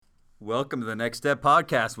Welcome to the Next Step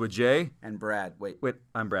Podcast with Jay. And Brad. Wait,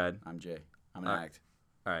 I'm Brad. I'm Jay. I'm an addict.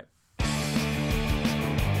 All right.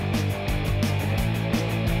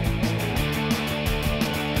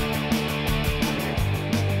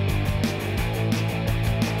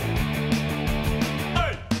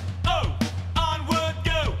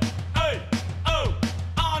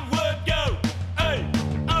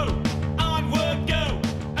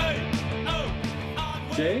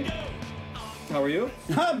 Jay, how are you?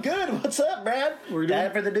 I'm good. What's up, Brad?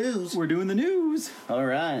 Time for the news. We're doing the news. All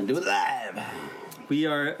right, do it live.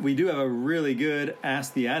 We do have a really good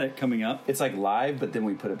Ask the Addict coming up. It's like live, but then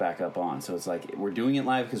we put it back up on. So it's like we're doing it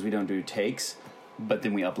live because we don't do takes, but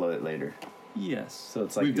then we upload it later. Yes. So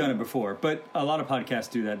it's like we've done it before, but a lot of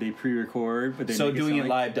podcasts do that. They pre-record, but they so make doing it like,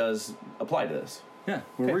 live does apply to this. Yeah,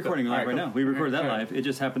 we're recording live right now. We recorded that live. It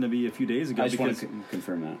just happened to be a few days ago. I just want to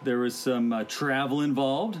confirm that there was some travel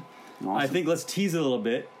involved. Awesome. I think let's tease it a little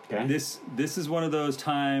bit. Okay. This is one of those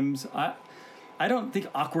times. I don't think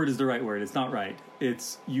awkward is the right word. It's not right.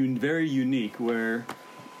 It's very unique where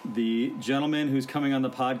the gentleman who's coming on the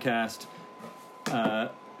podcast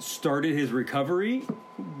started his recovery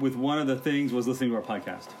with one of the things was listening to our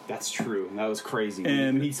podcast. That's true. That was crazy.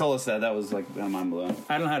 And when he told us that was like mind blowing.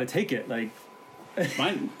 I don't know how to take it. Like,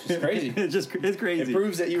 fine, just crazy. it's crazy. It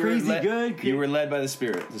proves that you were led by the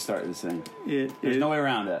Spirit to start this thing. There's no way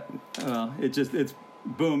around that. Well, it's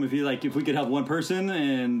boom. If we could help one person,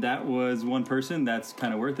 and that was one person, that's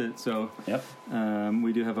kind of worth it. So yep.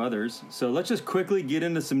 We do have others. So let's just quickly get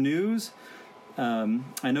into some news.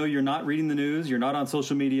 I know you're not reading the news. You're not on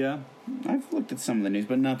social media. I've looked at some of the news,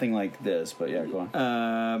 but nothing like this. But yeah, go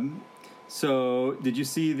on. So did you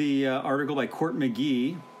see the article by Court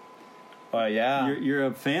McGee? Yeah. You're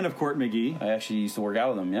a fan of Court McGee. I actually used to work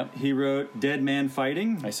out with him, yep. He wrote Dead Man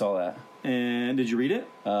Fighting. I saw that. And did you read it?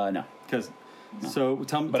 No. No. So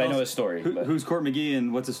tell me. But I know his story. Who's Court McGee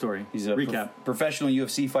and what's his story? He's a recap. Professional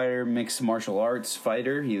UFC fighter, mixed martial arts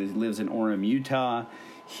fighter. He lives in Orem, Utah.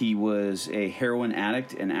 He was a heroin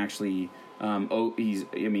addict and actually...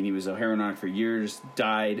 he was a heroin addict for years,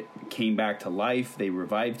 died, came back to life. They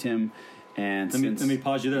revived him. And let me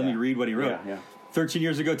pause you there. Let me read what he wrote. Yeah. 13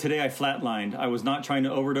 years ago today, I flatlined. I was not trying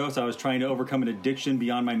to overdose. I was trying to overcome an addiction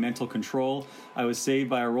beyond my mental control. I was saved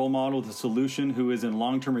by a role model with a solution who is in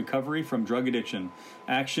long-term recovery from drug addiction.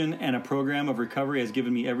 Action and a program of recovery has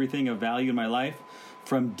given me everything of value in my life.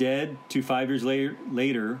 From dead to 5 years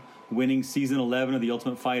later, winning season 11 of The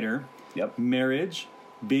Ultimate Fighter. Yep. Marriage.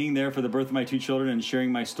 Being there for the birth of my two children and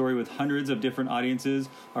sharing my story with hundreds of different audiences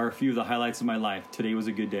are a few of the highlights of my life. Today was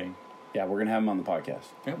a good day. Yeah, we're going to have him on the podcast.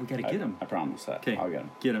 Yeah, we got to get him. I promise that. Okay. I'll get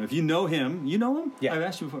him. Get him. If you know him, you know him? Yeah. I've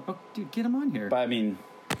asked you before. Oh, dude, get him on here. But I mean...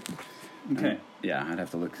 Okay. Yeah, I'd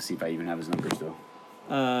have to look to see if I even have his number still.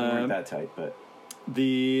 We weren't that tight, but...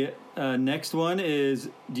 The next one is...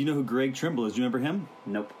 Do you know who Greg Trimble is? Do you remember him?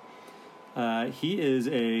 Nope. He is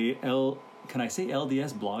can I say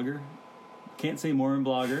LDS blogger? Can't say Mormon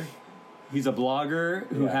blogger. He's a blogger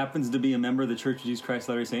who happens to be a member of the Church of Jesus Christ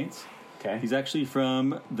of Latter-day Saints. Okay. He's actually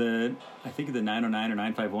from the 909 or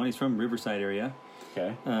 951. He's from Riverside area.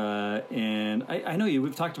 Okay. And I know you.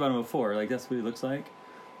 We've talked about him before. Like, that's what he looks like.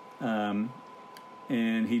 And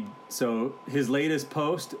his latest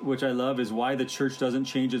post, which I love, is why the church doesn't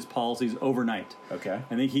change its policies overnight. Okay.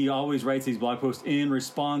 I think he always writes these blog posts in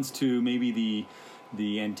response to maybe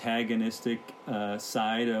the antagonistic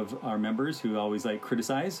side of our members who always like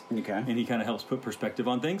criticize. Okay. And he kind of helps put perspective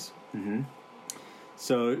on things. Mm-hmm.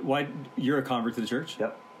 So you're a convert to the church?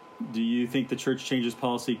 Yep. Do you think the church changes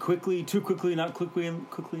policy quickly, too quickly, not quickly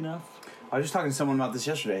enough? I was just talking to someone about this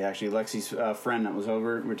yesterday, actually. Lexi's friend that was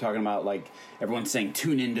over. We were talking about, like, everyone's saying,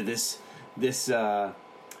 tune into this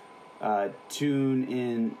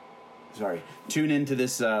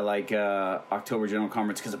October General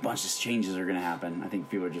Conference because a bunch of changes are going to happen. I think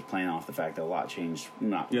people are just playing off the fact that a lot changed.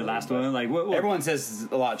 Last one, like what? Everyone says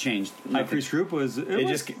a lot changed. High Priest group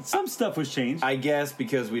some stuff was changed. I guess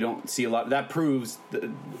because we don't see a lot. That proves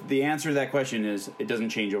the answer to that question is it doesn't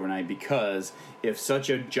change overnight because if such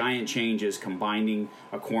a giant change is combining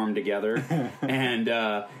a quorum together and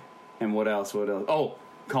what else? Oh,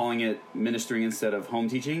 calling it ministering instead of home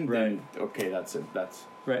teaching. Right. Then okay, that's it. That's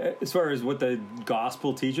right. As far as what the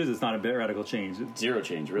gospel teaches, it's not a bit radical change. Zero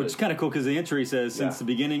change, really. Which is kind of cool because the entry says, since the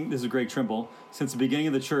beginning, this is Greg Trimble, since the beginning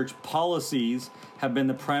of the church, policies have been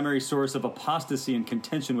the primary source of apostasy and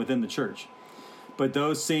contention within the church. But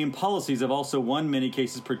those same policies have also, in many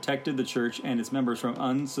cases, protected the church and its members from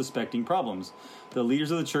unsuspecting problems. The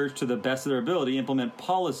leaders of the church, to the best of their ability, implement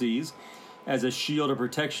policies as a shield of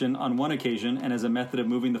protection on one occasion and as a method of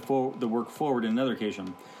moving the work forward on another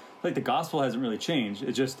occasion. like the gospel hasn't really changed.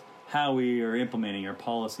 It's just how we are implementing our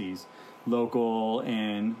policies, local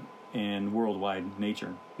and worldwide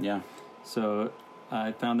nature. Yeah. So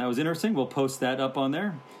I found that was interesting. We'll post that up on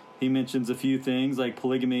there. He mentions a few things like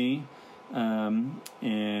polygamy,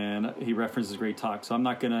 and he references Great Talk. So I'm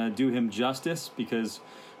not going to do him justice because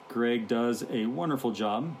Greg does a wonderful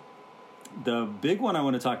job. The big one I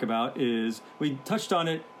want to talk about is, we touched on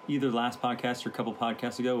it either last podcast or a couple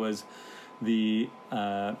podcasts ago, was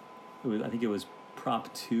I think it was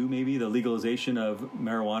Prop 2 maybe, the legalization of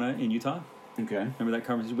marijuana in Utah. Okay. Remember that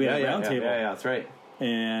conversation? We had a round table. Yeah, that's right.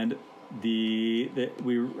 And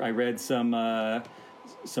I read some I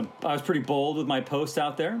was pretty bold with my posts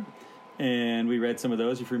out there, and we read some of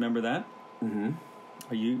those, if you remember that. Mm-hmm.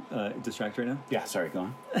 Are you distracted right now? Yeah, sorry, go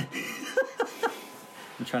on.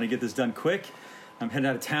 I'm trying to get this done quick. I'm heading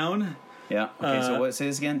out of town. Yeah. Okay, so say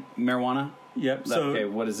this again? Marijuana? Yep. So okay,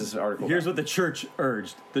 what is this article here's about? what the church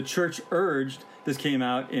urged. The church urged, this came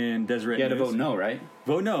out in Deseret You had to News. vote no, right?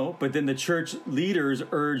 Vote no, but then the church leaders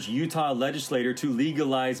urged Utah legislator to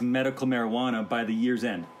legalize medical marijuana by the year's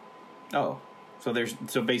end. Oh. So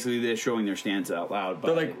basically they're showing their stance out loud.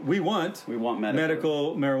 They're like, we want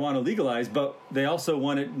medical marijuana legalized, but they also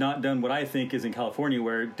want it not done what I think is in California,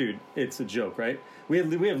 where, dude, it's a joke, right? We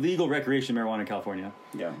have legal recreation marijuana in California.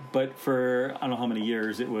 Yeah. But for I don't know how many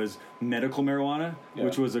years it was medical marijuana,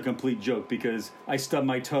 which was a complete joke because I stubbed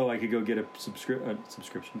my toe, I could go get a prescription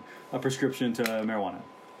to marijuana.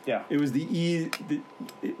 Yeah. It was did you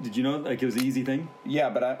know, like, it was the easy thing? Yeah,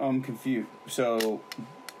 but I'm confused. So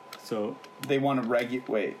they want to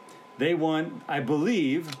regulate. I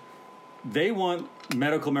believe they want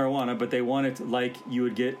medical marijuana, but they want it like you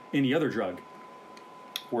would get any other drug.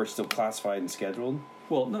 We're still classified and scheduled?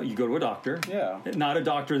 Well, no, you go to a doctor. Yeah. Not a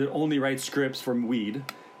doctor that only writes scripts from weed.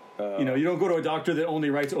 You don't go to a doctor that only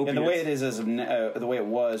writes opiates. And the way it is, the way it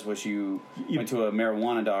was you went to a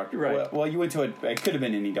marijuana doctor. Right. Well, you went to it could have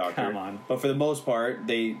been any doctor. Come on. But for the most part,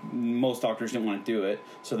 most doctors didn't want to do it.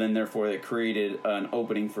 So then, therefore, they created an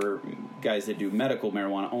opening for guys that do medical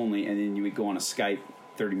marijuana only, and then you would go on a Skype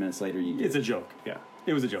 30 minutes later. It's a joke. Yeah.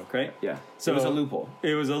 It was a joke, right? Yeah. So it was a loophole.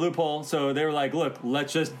 It was a loophole. So they were like, look,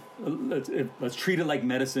 let's treat it like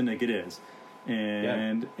medicine like it is.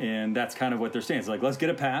 And that's kind of what they're saying. It's like, let's get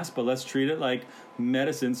it passed, but let's treat it like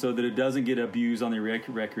medicine so that it doesn't get abused on the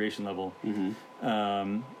recreation level.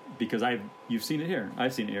 Mm-hmm. Because you've seen it here.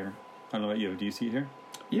 I've seen it here. I don't know about you. Do you see it here?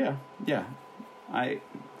 Yeah. Yeah.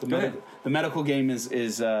 The medical game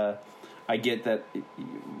is I get that.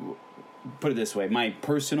 Put it this way, my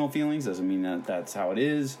personal feelings doesn't mean that that's how it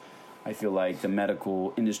is. I feel like the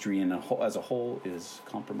medical industry as a whole is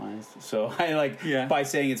compromised. So by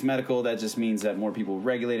saying it's medical, that just means that more people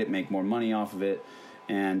regulate it, make more money off of it.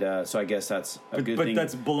 And so I guess that's a good thing. But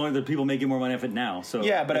that's belonging to people making more money off it now. So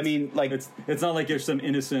yeah, but I mean, like, it's not like there's some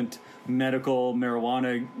innocent medical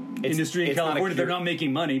marijuana industry in California. They're not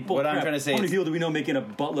making money. What I'm trying to say how many people do we know making a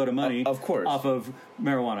buttload of money? Of course, off of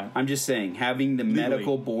marijuana. I'm just saying, having the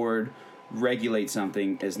medical board regulate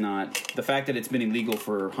something is not, the fact that it's been illegal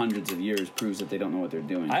for hundreds of years proves that they don't know what they're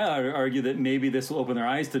doing. I argue that maybe this will open their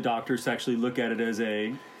eyes to doctors to actually look at it as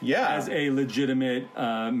a legitimate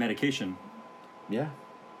medication. Yeah.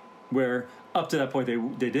 Where up to that point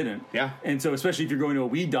they didn't. Yeah. And so especially if you're going to a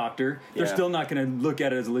weed doctor, they're still not going to look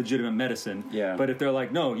at it as a legitimate medicine. Yeah. But if they're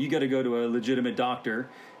like, no, you got to go to a legitimate doctor,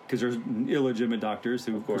 because there's illegitimate doctors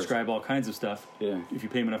who prescribe all kinds of stuff. Yeah. If you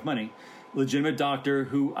pay them enough money. Legitimate doctor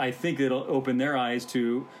who I think it'll open their eyes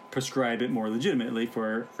to prescribe it more legitimately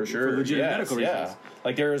for legitimate medical reasons. Yeah.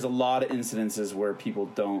 Like, there is a lot of incidences where people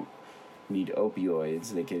don't need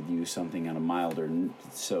opioids. They could use something on a milder,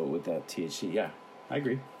 so with that THC. Yeah, I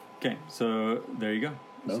agree. Okay, so there you go.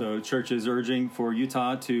 Nope. So church is urging for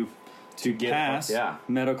Utah to pass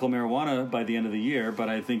medical marijuana by the end of the year, but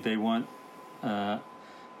I think they want some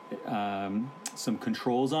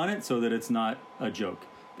controls on it so that it's not a joke.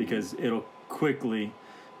 Because it'll quickly,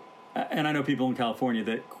 and I know people in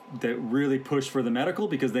California that really pushed for the medical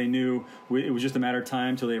because they knew it was just a matter of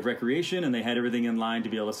time till they have recreation, and they had everything in line to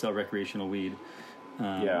be able to sell recreational weed.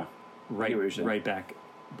 Right back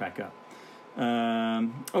up.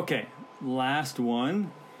 Okay, last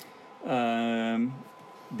one.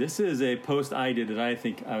 This is a post I did that I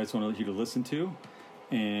think I just want you to listen to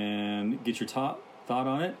and get your thought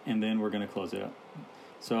on it, and then we're going to close it up.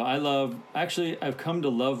 So I've come to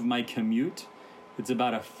love my commute. It's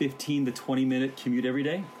about a 15 to 20 minute commute every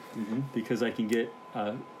day because I can get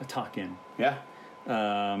a talk in. Yeah.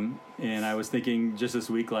 And I was thinking just this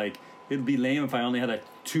week, like, it'd be lame if I only had a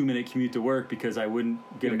 2-minute commute to work because I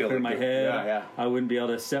wouldn't get to clear my head. Yeah. I wouldn't be able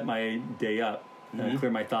to set my day up,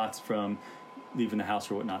 clear my thoughts from leaving the house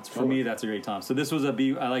or whatnot. So for me, that's a great time. So this was I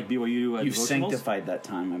like BYU. You've devotionals. sanctified that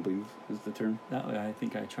time, I believe, is the term. I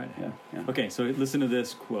think I tried to have. Yeah. Okay, so listen to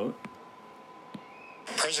this quote.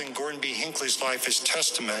 President Gordon B. Hinckley's life is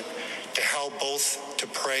testament to how both to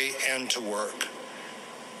pray and to work.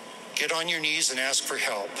 Get on your knees and ask for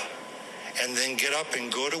help, and then get up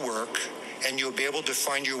and go to work, and you'll be able to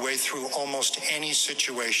find your way through almost any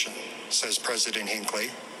situation, says President Hinckley.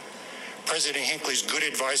 President Hinckley's good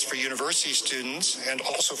advice for university students and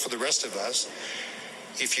also for the rest of us: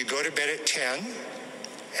 if you go to bed at 10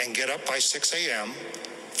 and get up by 6 a.m.,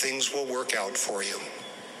 things will work out for you.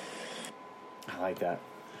 I like that.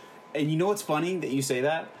 And you know what's funny that you say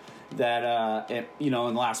that? That, in the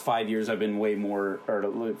last 5 years, I've been way more, or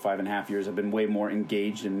 5.5 years, I've been way more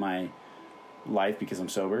engaged in my life because I'm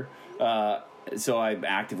sober. So I'm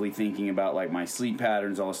actively thinking about, like, my sleep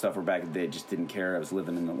patterns, all the stuff where back in the day I just didn't care. I was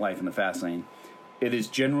living in the life in the fast lane. It is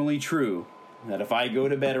generally true that if I go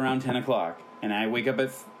to bed around 10 o'clock and I wake up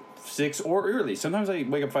at 6 or early, sometimes I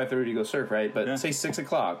wake up 5:30 to go surf, right? But say 6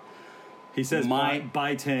 o'clock. He says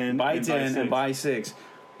by 10. By 10 and by 6.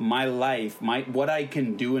 My life, what I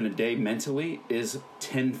can do in a day mentally is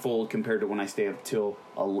tenfold compared to when I stay up till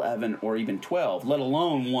 11 or even 12, let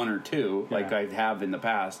alone 1 or 2, like I have in the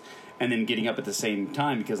past, and then getting up at the same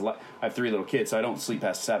time because I have 3 little kids, so I don't sleep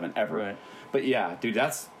past 7 ever. Right. But yeah, dude,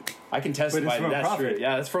 I can testify that that's true.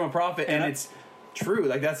 Yeah, that's from a prophet, and it's true.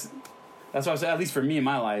 Like that's what I was, at least for me in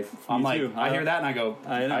my life. I'm like, I hear that and I go,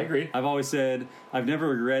 I agree. I've always said I've never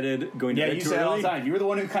regretted going to bed too early. Yeah, you say it all the time. You were the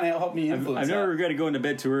one who kind of helped me influence I've never regretted going to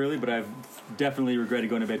bed too early, but I've definitely regretted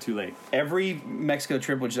going to bed too late. Every Mexico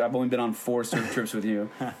trip, which I've only been on 4 surf trips with you,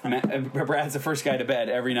 Brad's the first guy to bed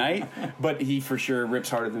every night, but he for sure rips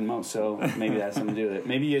harder than most, so maybe that has something to do with it.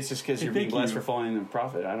 Maybe it's just because you're being blessed for following the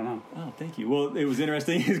prophet. I don't know. Oh, thank you. Well, it was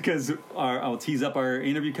interesting because I'll tease up our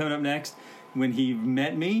interview coming up next. When he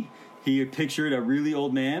met me, he pictured a really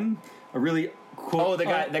old man, a really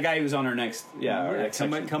the guy who was on our next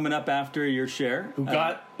coming up after your share, who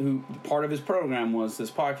part of his program was this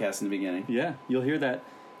podcast in the beginning. Yeah, you'll hear that.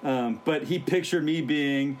 But he pictured me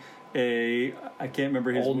being I can't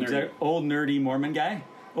remember his old nerdy Mormon guy,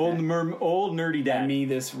 old nerdy dad. And me,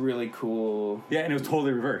 this really cool. Yeah, and it was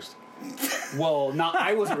totally reversed. Well,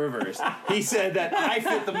 I wasn't reversed. He said that I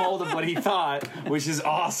fit the mold of what he thought, which is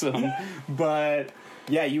awesome. But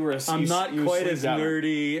yeah, I'm not quite as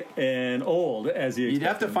nerdy and old as you. You'd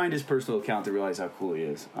have to find his personal account to realize how cool he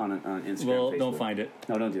is on Instagram. Well, Facebook. Don't find it.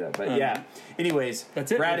 No, don't do that. But yeah. Anyways,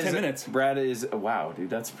 that's it. Brad 10 minutes. Brad is wow, dude.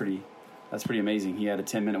 That's pretty amazing. He had a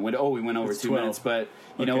 10-minute window. Oh, we went over 2 minutes, but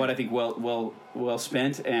you know what? I think well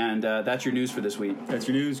spent. And that's your news for this week. That's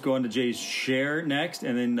your news. Go on to Jay's share next,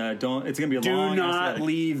 and then it's going to be a long. Do not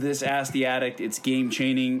leave this Ask the Addict. It's game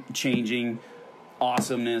changing.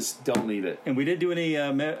 Awesomeness. Don't leave it. And we didn't do any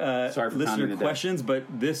listener questions, but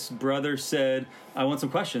this brother said, I want some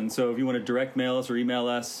questions. So if you want to direct mail us or email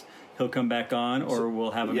us, he'll come back on, or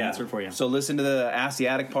we'll have him answer for you. So listen to the Ask the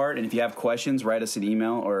Addict part, and if you have questions, write us an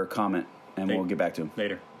email or a comment, and we'll get back to him.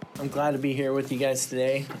 Later. I'm glad to be here with you guys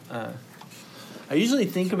today. I usually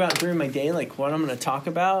think about during my day, like what I'm going to talk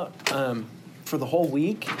about for the whole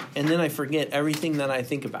week, and then I forget everything that I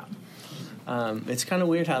think about. It's kind of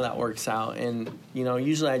weird how that works out. And,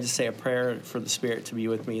 usually I just say a prayer for the Spirit to be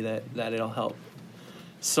with me that it'll help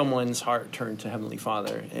someone's heart turn to Heavenly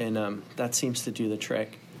Father. And that seems to do the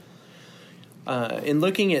trick. In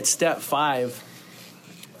looking at step 5,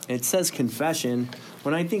 it says confession.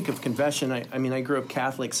 When I think of confession, I grew up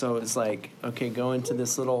Catholic, so it's like, okay, go into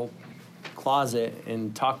this little closet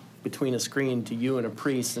and talk between a screen to you and a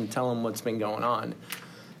priest and tell them what's been going on.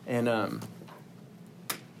 And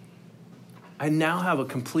I now have a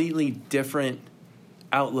completely different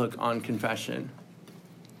outlook on confession.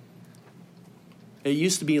 It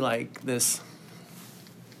used to be like this.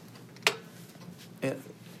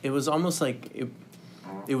 It was almost like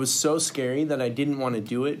it was so scary that I didn't want to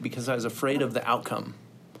do it because I was afraid of the outcome.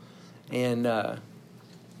 And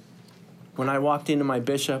when I walked into my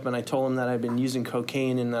bishop and I told him that I'd been using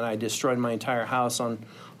cocaine and that I destroyed my entire house on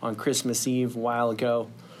Christmas Eve a while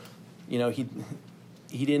ago,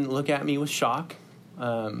 he didn't look at me with shock.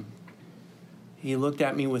 He looked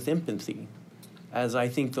at me with empathy, as I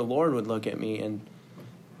think the Lord would look at me.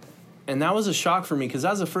 And that was a shock for me because that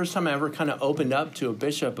was the first time I ever kind of opened up to a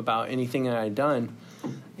bishop about anything that I'd done.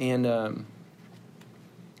 And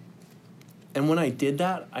when I did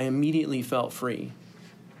that, I immediately felt free.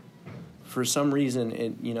 For some reason,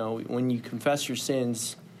 when you confess your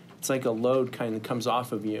sins, it's like a load kind of comes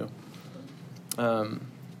off of you.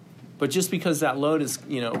 But just because that load is,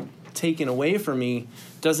 taken away from me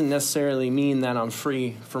doesn't necessarily mean that I'm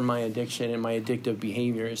free from my addiction and my addictive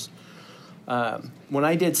behaviors. When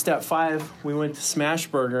I did step 5, we went to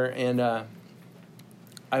Smashburger, and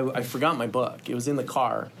I forgot my book. It was in the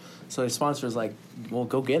car. So the sponsor was like, well,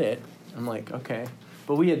 go get it. I'm like, okay.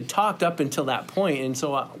 But we had talked up until that point, and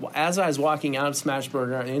so as I was walking out of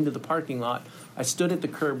Smashburger and into the parking lot, I stood at the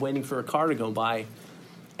curb waiting for a car to go by,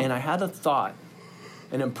 and I had a thought,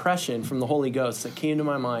 an impression from the Holy Ghost that came to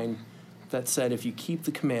my mind that said, if you keep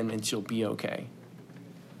the commandments, you'll be okay.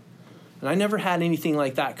 And I never had anything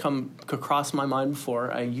like that come across my mind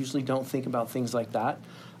before. I usually don't think about things like that.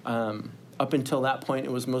 Up until that point,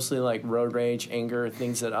 it was mostly like road rage, anger,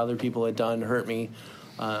 things that other people had done to hurt me.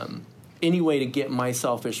 Any way to get my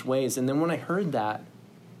selfish ways. And then when I heard that,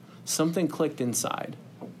 something clicked inside.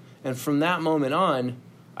 And from that moment on,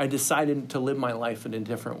 I decided to live my life in a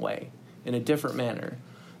different way, in a different manner.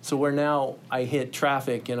 So where now I hit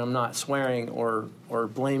traffic and I'm not swearing or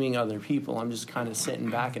blaming other people, I'm just kind of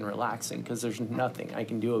sitting back and relaxing because there's nothing I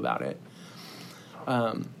can do about it.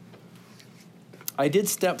 I did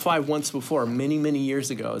step 5 once before, many, many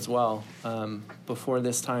years ago as well, before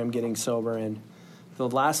this time getting sober. And the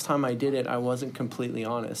last time I did it, I wasn't completely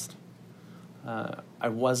honest. I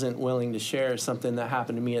wasn't willing to share something that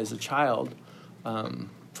happened to me as a child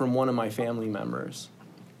from one of my family members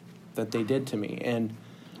that they did to me. And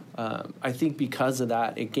I think because of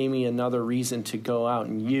that, it gave me another reason to go out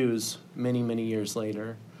and use many, many years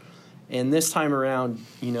later. And this time around,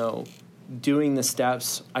 doing the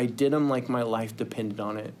steps, I did them like my life depended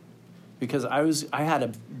on it. Because I had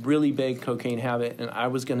a really big cocaine habit, and I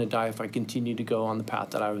was going to die if I continued to go on the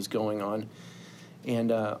path that I was going on.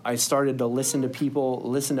 And I started to listen to people,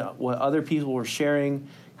 listen to what other people were sharing,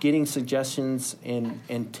 getting suggestions,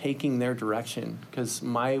 and taking their direction, because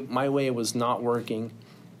my way was not working.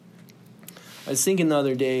 I was thinking the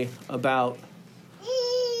other day about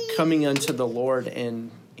coming unto the Lord,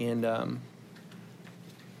 and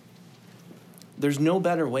there's no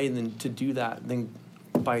better way than to do that than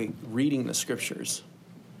by reading the Scriptures.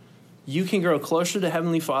 You can grow closer to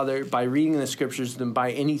Heavenly Father by reading the Scriptures than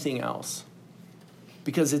by anything else,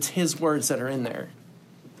 because it's His words that are in there.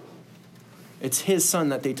 It's His Son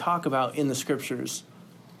that they talk about in the Scriptures.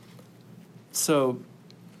 So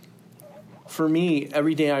for me,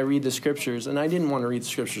 every day I read the Scriptures, and I didn't want to read the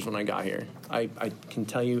Scriptures when I got here. I can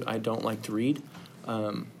tell you I don't like to read,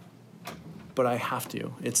 but I have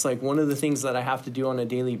to. It's like one of the things that I have to do on a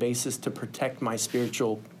daily basis to protect my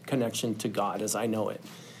spiritual connection to God as I know it.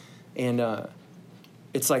 And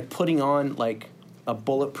it's like putting on like a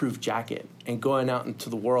bulletproof jacket and going out into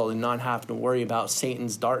the world and not having to worry about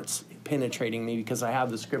Satan's darts penetrating me, because I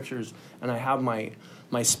have the Scriptures and I have my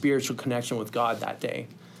spiritual connection with God that day.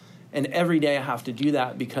 And every day I have to do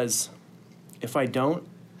that, because if I don't,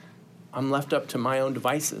 I'm left up to my own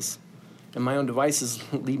devices. And my own devices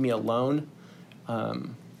leave me alone,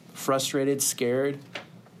 frustrated, scared.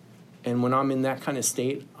 And when I'm in that kind of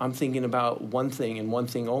state, I'm thinking about one thing and one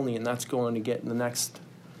thing only, and that's going to get the next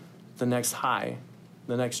high,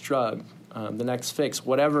 the next drug, the next fix,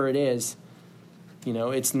 whatever it is.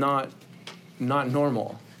 It's not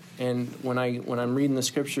normal. And when I'm reading the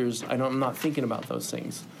Scriptures, I'm not thinking about those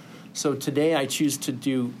things. So today I choose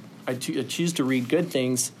to read good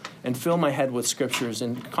things and fill my head with Scriptures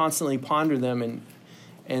and constantly ponder them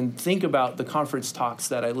and think about the conference talks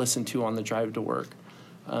that I listen to on the drive to work,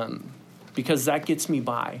 because that gets me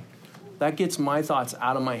by. That gets my thoughts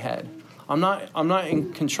out of my head. I'm not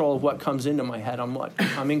in control of what comes into my head.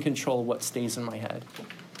 I'm in control of what stays in my head.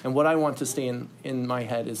 And what I want to stay in my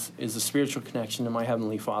head is a spiritual connection to my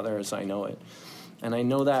Heavenly Father as I know it. And I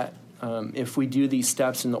know that if we do these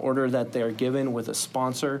steps in the order that they're given with a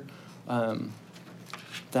sponsor,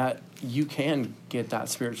 that you can get that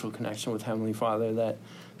spiritual connection with Heavenly Father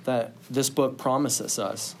that this book promises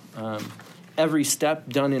us. Every step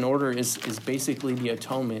done in order is basically the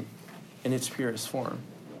atonement in its purest form.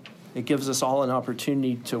 It gives us all an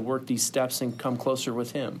opportunity to work these steps and come closer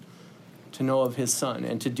with Him, to know of His Son,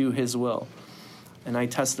 and to do His will. And I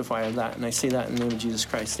testify of that, and I say that in the name of Jesus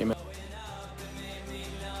Christ. Amen.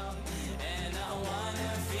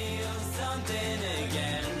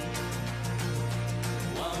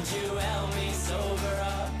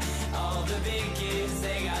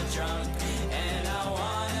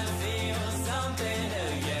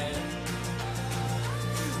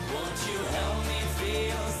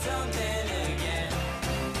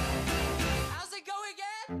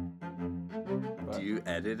 Do you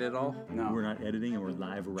edit it all? No. We're not editing, and we're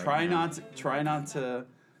live right Try now. not to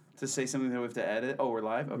say something that we have to edit. Oh, we're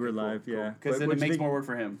live? Okay, We're cool, live, yeah. Because But then what it you makes think- more work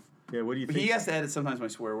for him. Yeah, what do you think? He has to edit sometimes my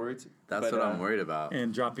swear words. That's what I'm worried about.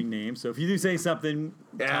 And dropping names. So if you do say something,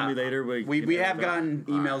 tell me later. We have gotten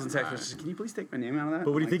emails and text messages. Can you please take my name out of that?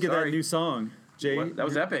 But what do you think of that new song, Jay? That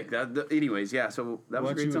was epic. Anyways, yeah. So that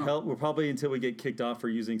was a great song. Help? We're probably until we get kicked off for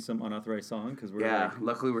using some unauthorized song because we're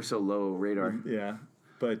luckily we're so low radar. Yeah,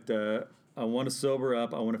 but I want to sober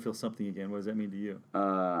up. I want to feel something again. What does that mean to you?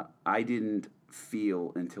 I didn't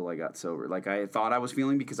feel until I got sober. Like I thought I was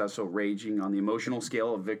feeling because I was so raging on the emotional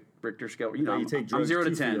scale of Richter scale. You know, you take I'm drugs 0 to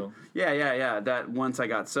to 10. feel. Yeah. That once I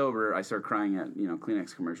got sober, I started crying at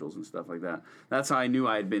Kleenex commercials and stuff like that. That's how I knew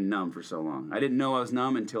I had been numb for so long. I didn't know I was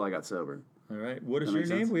numb until I got sober. All right. What is That your make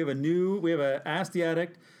name? sense? We have a Ask the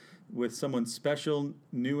Addict with someone special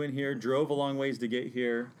new in here. Drove a long ways to get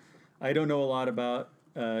here. I don't know a lot about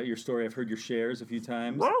your story. I've heard your shares a few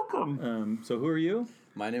times. Welcome. So who are you?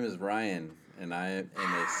 My name is Ryan, and I am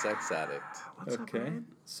a sex addict. Okay.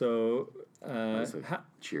 So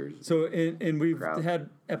Cheers. So and we've Crowd. had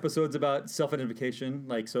episodes about self-identification.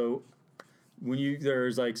 Like so,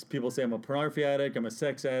 there's like people say I'm a pornography addict, I'm a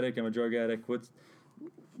sex addict, I'm a drug addict.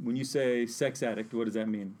 When you say sex addict, what does that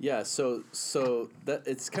mean? Yeah, so that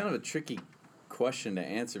it's kind of a tricky question to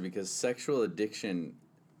answer because sexual addiction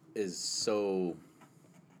is so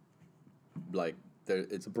like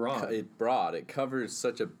it's broad. It covers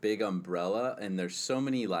such a big umbrella, and there's so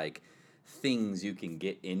many like things you can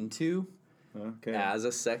get into. Okay. As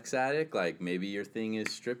a sex addict, like maybe your thing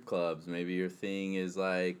is strip clubs, maybe your thing is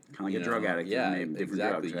like Kind of like a drug addict. Yeah, different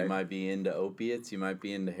exactly. Drugs, right? You might be into opiates, you might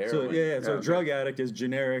be into So heroin. So a drug addict is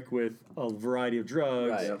generic with a variety of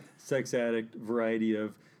drugs. Right. Yep. Sex addict, variety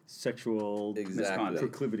of sexual Exactly.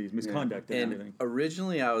 proclivities, misconduct, and And everything.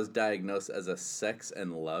 originally, I was diagnosed as a sex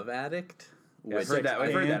and love addict. Yeah, I've heard that.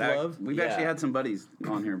 and love? We've Yeah. actually had some buddies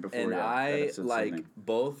on here before. And that I have said like something.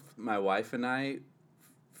 both my wife and I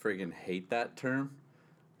friggin' hate that term,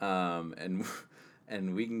 and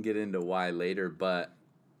we can get into why later. But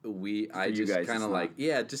I you just guys, kind it's of not. like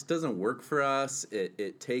it just doesn't work for us.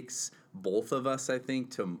 It takes both of us, I think,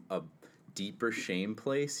 to a deeper shame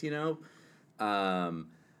place,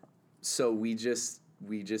 So we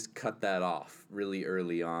just cut that off really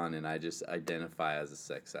early on, and I just identify as a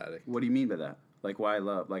sex addict. What do you mean by that? Like why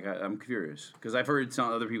love? Like I'm curious because I've heard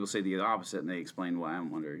some other people say the opposite, and they explain why. I'm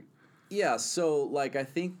wondering. Yeah, so like I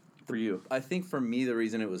think For you. I think for me the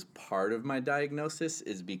reason it was part of my diagnosis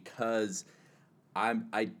is because I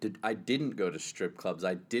didn't go to strip clubs.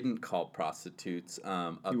 I didn't call prostitutes.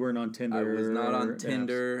 You weren't on Tinder. I was not on or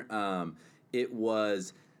Tinder. It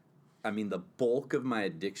was, the bulk of my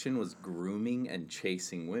addiction was grooming and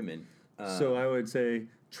chasing women. So I would say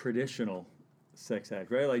traditional sex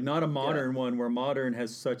addict, right? Like not a modern one where modern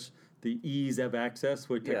has such the ease of access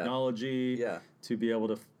with technology to be able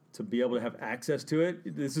to have access to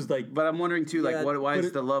it. This is like, But I'm wondering too, like, Yeah, why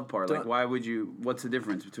is the love part? Like, don't- why would you? What's the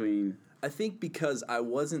difference between? I think because I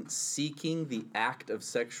wasn't seeking the act of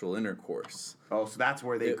sexual intercourse. Oh, so that's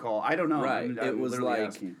where they call. I don't know. Right. I'm It was literally like,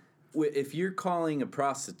 asking. if you're calling a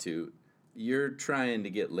prostitute, you're trying to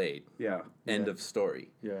get laid. Yeah. End of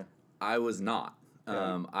story. yeah. I was not.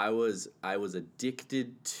 I was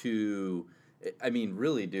addicted to. I mean,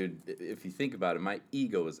 really, dude. If you think about it, my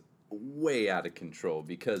ego was way out of control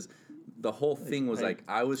because the whole thing was like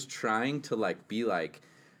I was trying to like be like,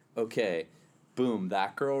 okay, boom,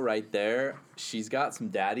 that girl right there, she's got some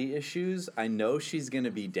daddy issues. I know she's gonna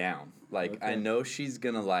be down. Like I know she's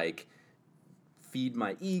gonna like feed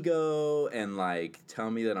my ego and like tell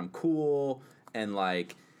me that I'm cool and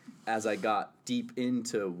like. As I got deep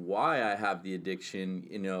into why I have the addiction,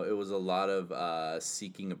 it was a lot of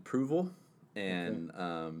seeking approval and,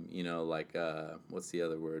 what's the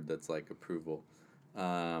other word that's like approval?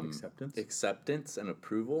 Acceptance. Acceptance and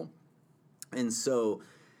approval. And so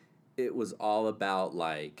it was all about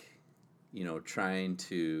like, trying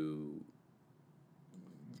to...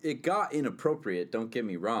 It got inappropriate, don't get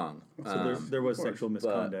me wrong. So there was sexual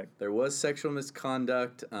misconduct. There was sexual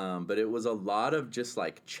misconduct, but it was a lot of just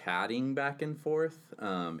like chatting back and forth,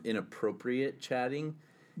 inappropriate chatting.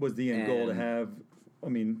 Was the end goal to have,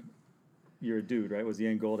 you're a dude, right? Was the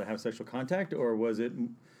end goal to have sexual contact, or was it,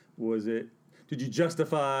 did you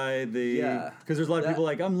justify the, Yeah. because there's a lot of people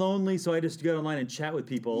like, I'm lonely, so I just go online and chat with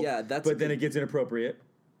people. Yeah, that's but then it gets inappropriate,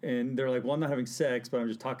 and they're like, well, I'm not having sex, but I'm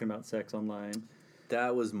just talking about sex online.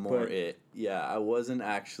 That was more But- it. Yeah, I wasn't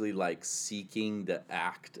actually like seeking the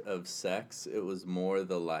act of sex. It was more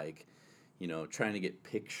the like, trying to get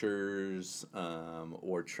pictures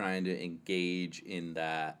or trying to engage in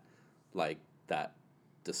that, like that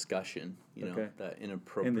discussion. That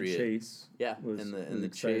inappropriate. And the chase. Yeah, was and the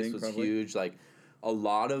exciting, chase was probably. huge. Like a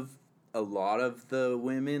lot of a lot of the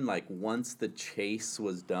women, like once the chase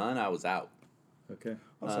was done, I was out. Okay.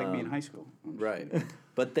 It's like me in high school. Right.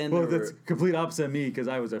 But then Well, there that's were, complete opposite of me because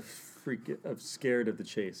I was I'm scared of the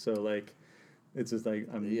chase. So like, it's just like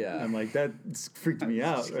I'm like that freaked me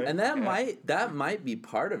out. Right? and that might be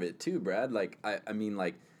part of it too, Brad. Like I mean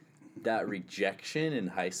like that rejection in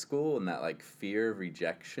high school and that like fear of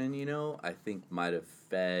rejection, you know, I think might have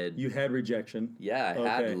fed. You had rejection. Yeah, I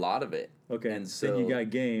had a lot of it. Okay. And so then you got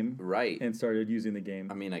game. Right. And started using the game.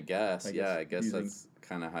 I mean, I guess using, that's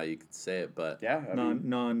kind of how you could say it, but yeah,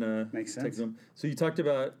 makes sense. Technism. So you talked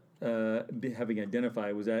about having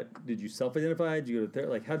identified. Did you self-identify? Did you go to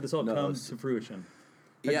therapy? Like, how did this all come to fruition?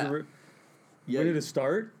 Where did it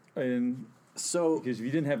start? And so because if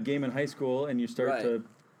you didn't have game in high school and you start to,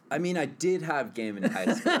 I mean, I did have game in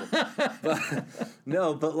high school,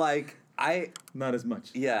 but like not as much.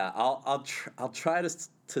 Yeah, I'll try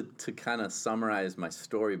to kind of summarize my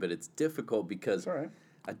story, but it's difficult because all right.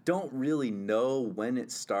 I don't really know when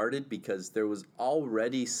it started because there was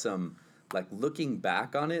already some, like looking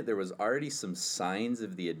back on it, there was already some signs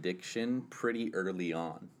of the addiction pretty early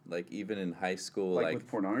on, like even in high school. Like with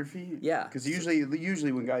pornography? Yeah. Because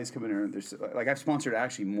usually when guys come in here, there's like I've sponsored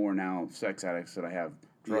actually more now sex addicts than I have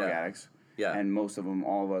drug addicts. Yeah. And most of them,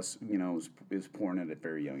 all of us, you know, is porn at a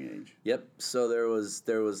very young age. Yep. So there was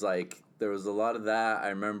a lot of that. I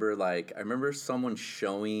remember someone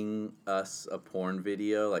showing us a porn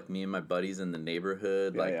video, like me and my buddies in the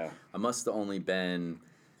neighborhood. I must have only been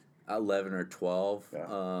 11 or 12. Yeah,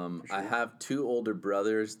 for sure. I have two older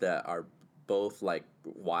brothers that are both like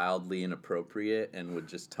wildly inappropriate and would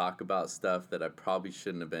just talk about stuff that I probably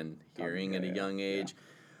shouldn't have been hearing at a young age. Yeah.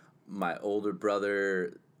 My older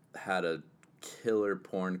brother had a killer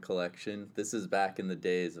porn collection. This is back in the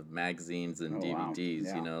days of magazines and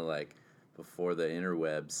DVDs, you know, like before the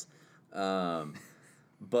interwebs.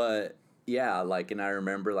 But yeah, like, and I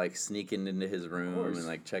remember like sneaking into his room and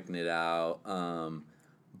like checking it out.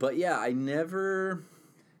 But yeah, I never.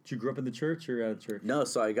 Did you grow up in the church or out of church? No,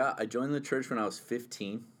 so I joined the church when I was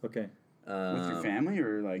 15. Okay. With your family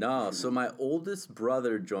or like? No, so my oldest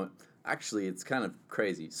brother joined. Actually, it's kind of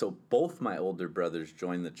crazy. So both my older brothers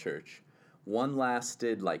joined the church. One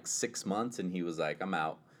lasted like 6 months, and he was like, "I'm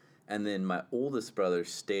out." And then my oldest brother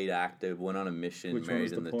stayed active, went on a mission, Which married one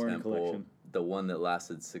was in the the porn temple. collection? The one that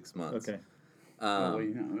lasted 6 months. Okay. Well,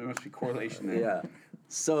 you know, there must be correlation there. Yeah.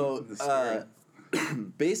 So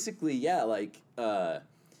basically, yeah, like.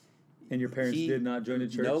 And your parents did not join the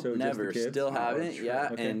church? Nope, so never. Just the kids? Still haven't. Sure. Yeah,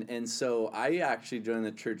 Okay. and so I actually joined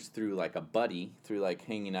the church through like a buddy, through like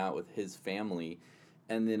hanging out with his family,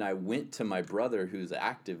 and then I went to my brother who's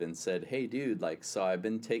active and said, "Hey, dude, like, so I've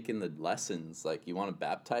been taking the lessons. Like, you want to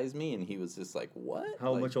baptize me?" And he was just like, "What?"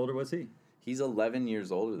 How like, much older was he? He's 11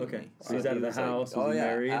 years older than me. So he's out of the was house. Like, was he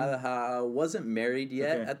married? out of the house. Wasn't married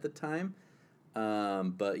yet Okay. at the time.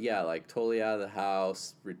 But yeah, like totally out of the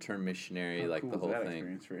house, return missionary, How like cool the was whole that thing.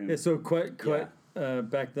 experience for him? Yeah, so quite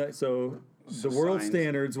back then. So the world signs.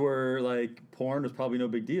 standards were like porn was probably no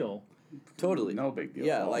big deal. Totally. No big deal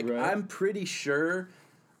Yeah, at all. like Right. I'm pretty sure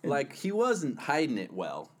like he wasn't hiding it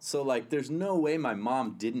well. So like there's no way my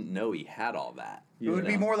mom didn't know he had all that. It would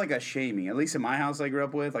be know? more like a shaming. At least in my house I grew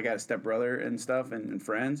up with, like I had a stepbrother and stuff and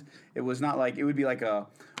friends. It was not like, it would be like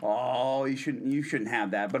you shouldn't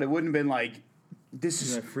have that. But it wouldn't have been like, this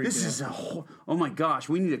is oh my gosh,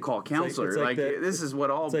 we need to call a counselor. It's like this is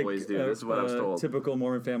what all boys do. This is what I was told. Typical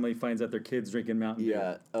Mormon family finds out their kids drinking Mountain Dew.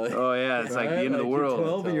 Yeah. Oh yeah, it's like the end of the You're world.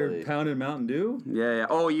 12 and Totally. you're pounding Mountain Dew? Yeah.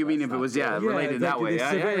 Oh, you mean if it was related it's that like way? the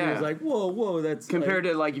severity was like, whoa, that's Compared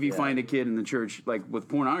like, to like if you find a kid in the church like with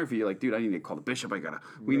pornography, you're like, dude, I need to call the bishop.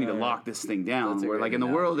 We need to lock this thing down. That's a Where great like in the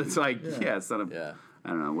analogy. world, it's like it's not a. Yeah. I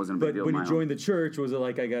don't know. It wasn't a big But deal. when in you my joined the church, was it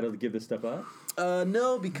like I got to give this stuff up?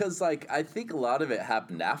 No, because like I think a lot of it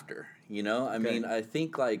happened after, you know? I mean, I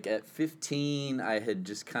think like at 15 I had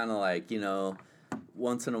just kind of like, you know,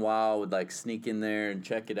 once in a while would like sneak in there and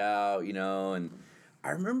check it out, you know, and I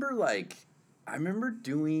remember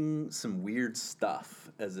doing some weird stuff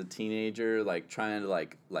as a teenager, like trying to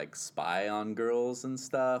like spy on girls and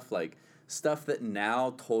stuff, like stuff that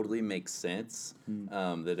now totally makes sense,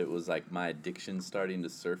 that it was like my addiction starting to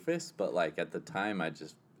surface, but like at the time it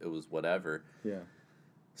was whatever. Yeah.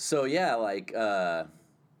 So yeah, like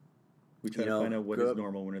We try you to know, find out what grew is up-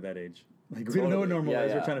 normal when we're that age. Like we don't know what normal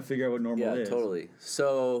is. We're trying to figure out what normal is. Yeah, totally.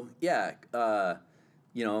 So yeah,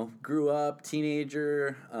 you know, grew up,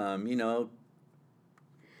 teenager, you know,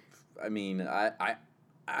 I mean, I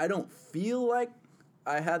don't feel like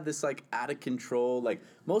I had this like out of control, like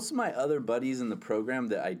most of my other buddies in the program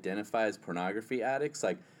that identify as pornography addicts,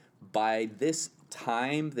 like by this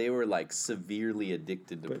time they were like severely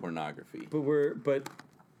addicted to pornography. But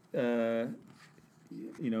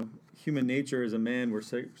human nature as a man, we're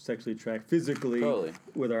sexually attracted physically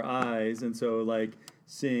with our eyes, and so like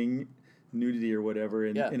seeing nudity or whatever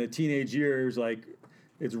in a teenage years, like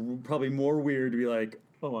it's probably more weird to be like,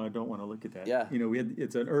 oh, I don't want to look at that. Yeah.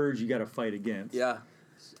 It's an urge you got to fight against. Yeah.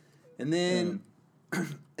 And then,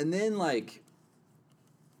 like,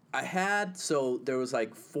 there was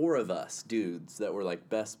like 4 of us dudes that were like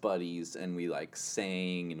best buddies, and we like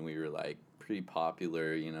sang, and we were like pretty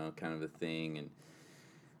popular, kind of a thing, and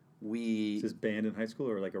Is this band in high school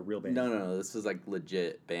or like a real band? No, this was like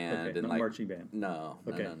legit band. Okay, and not like marching band. No.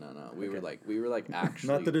 We were like actually.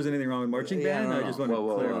 Not that there's anything wrong with marching band. No. I just want to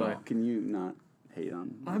clarify. Can you not hate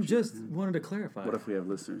on? I'm just wanted to clarify. What if we have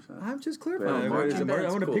listeners? I'm just clarifying. Well, marching I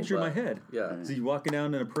want to cool, picture in my but- head. Yeah. Is he walking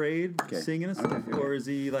down in a parade singing and stuff, or is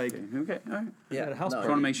he like Okay, all right. at a house no. party?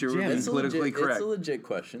 I want to make sure we're jamming? being politically correct. It's a legit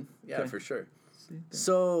question. Yeah, Okay. for sure. See,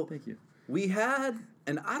 So thank you. we had,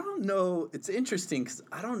 and I don't know, it's interesting because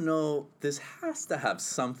I don't know, this has to have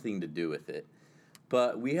something to do with it,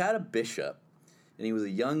 but we had a bishop, and he was a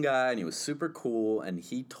young guy, and he was super cool, and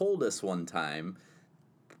he told us one time,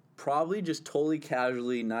 probably just totally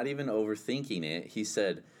casually, not even overthinking it, he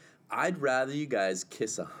said, I'd rather you guys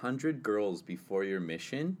kiss 100 girls before your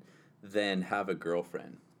mission than have a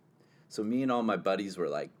girlfriend. So me and all my buddies were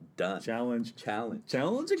like, done. Challenge accepted.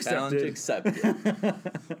 accepted. Challenge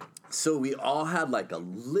accepted. So we all had like a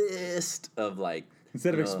list of like,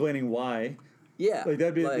 Instead of explaining why, yeah, like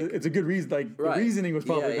that'd be it's a good reason. Like the reasoning was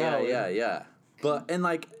probably valid. Yeah. But and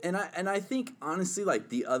I think honestly, like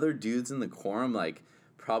the other dudes in the quorum like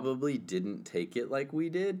probably didn't take it like we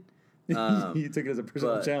did. You took it as a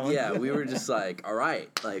personal challenge. Yeah, we were just like, all right,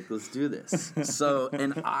 like let's do this. So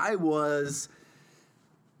and I was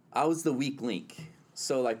the weak link.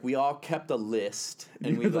 So like we all kept a list,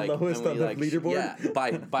 and You were the lowest on the leaderboard? Yeah,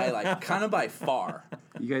 by like kind of by far.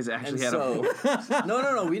 You guys actually And had a board.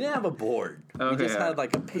 no, we didn't have a board. We Okay, just had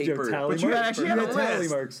like a Did you have paper. tally But you marks? actually You had a tally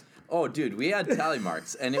list. marks. Oh, dude, we had tally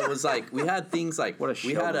marks, and it was like we had things like What a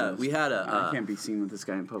we show. had I a can't be seen with this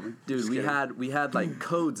guy in public. dude. Just We kidding. had like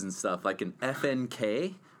codes and stuff. Like an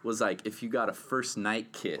FNK was like if you got a first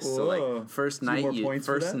night kiss. So Whoa. like first Some more night points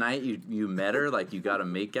for that? you met her, like you got to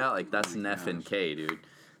make out, like that's an FNK, dude.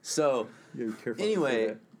 So You gotta be careful anyway,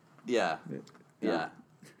 to say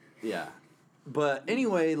yeah. But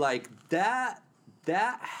anyway, like that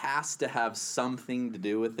has to have something to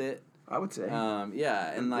do with it. I would say.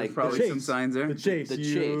 Yeah, and like There's probably the some chase. signs there. The chase.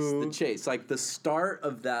 the chase, like the start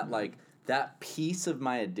of that, like that piece of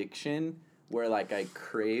my addiction where like I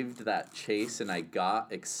craved that chase and I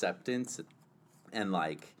got acceptance and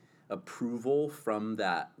like approval from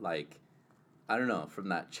that, like I don't know, from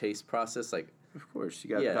that chase process, like Of course, you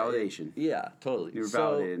got yeah, validation. yeah, totally. You were So-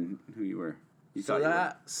 validated in who you were. You So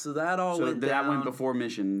thought that all you were. So went that down. went before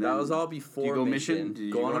mission. That then. was all before Did you go mission. Did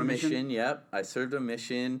you go on a mission. Yep, I served a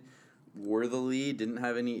mission worthily. Didn't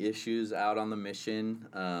have any issues out on the mission.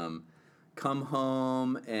 Come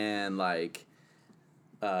home and like,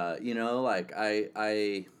 like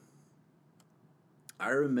I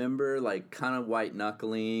remember like kind of white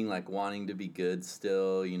knuckling, like wanting to be good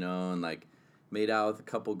still, and like made out with a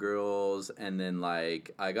couple girls, and then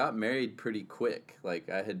like I got married pretty quick. Like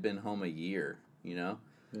I had been home a year, Yeah.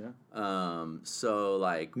 So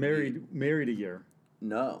like Married a year.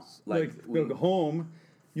 no, Like home.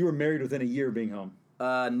 You were married within a year of being home.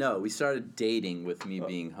 no, we started dating with me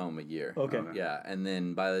being home a year. Okay. Yeah, and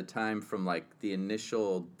then by the time from like the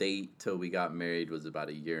initial date till we got married was about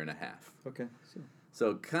a year and a half. Okay.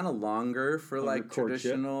 So kind of longer for like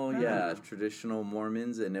courtship. traditional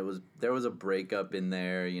Mormons, and there was a breakup in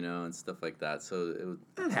there, and stuff like that. So it was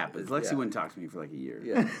That happens. Lexi wouldn't talk to me for like a year.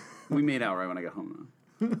 Yeah. We made out right when I got home,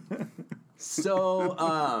 So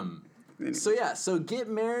so get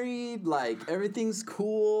married, like everything's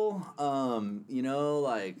cool,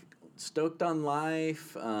 like stoked on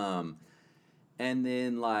life, and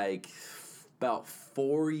then like about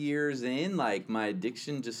 4 years in, like my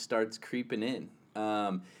addiction just starts creeping in.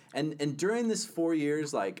 And during this 4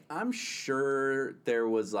 years, like I'm sure there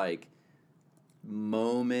was like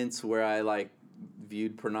moments where I like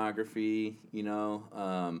viewed pornography,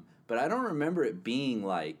 but I don't remember it being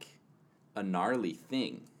like a gnarly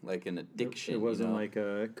thing, like an addiction. It wasn't like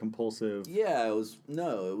a compulsive. Yeah, it was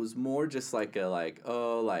more just like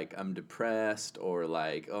I'm depressed, or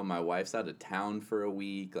like, oh, my wife's out of town for a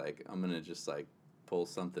week, like I'm gonna just like pull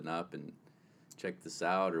something up and check this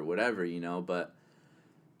out or whatever, but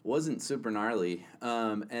wasn't super gnarly.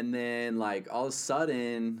 And then like all of a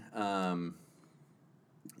sudden,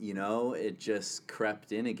 it just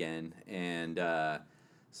crept in again, and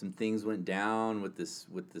some things went down with this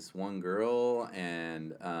one girl,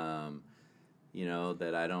 and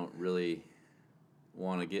that I don't really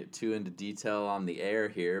want to get too into detail on the air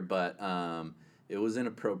here, but it was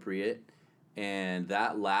inappropriate, and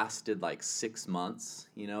that lasted like 6 months,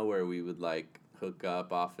 where we would like hook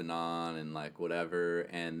up off and on and like whatever,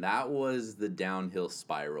 and that was the downhill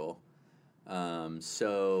spiral.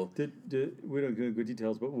 So we don't go into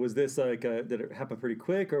details, but was this like did it happen pretty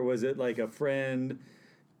quick, or was it like a friend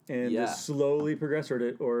and just slowly progressed,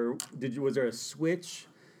 or was there a switch?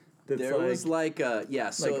 There was like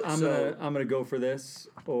a So I'm gonna go for this,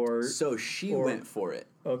 or so she went for it.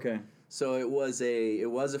 Okay. So it was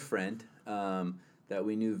a friend that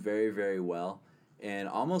we knew very, very well, and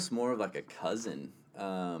almost more of like a cousin.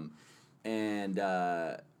 And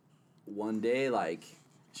one day, like,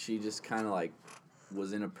 she just kind of like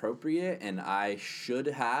was inappropriate, and I should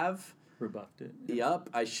have rebuffed it. Yep,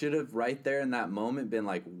 I should have right there in that moment been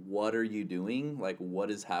like, "What are you doing? Like,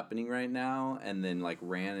 what is happening right now?" And then like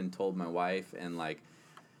ran and told my wife, and like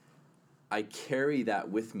I carry that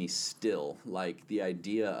with me still. Like the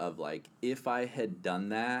idea of like, if I had done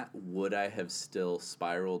that, would I have still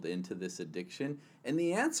spiraled into this addiction? And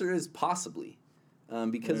the answer is possibly,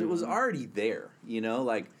 because it was already there.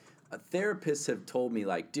 Like therapists have told me,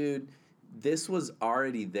 like, dude, this was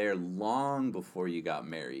already there long before you got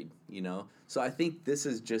married. So I think this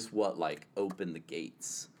is just what like opened the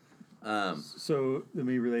gates. So let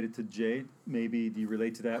me relate it to Jay. Maybe do you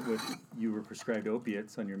relate to that with you were prescribed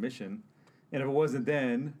opiates on your mission? And if it wasn't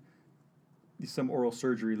then, some oral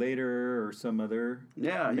surgery later or some other...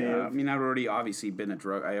 Yeah. I mean, I'd already obviously been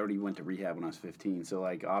I already went to rehab when I was 15. So,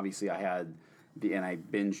 like, obviously I had... And I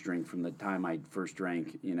binge drink from the time I first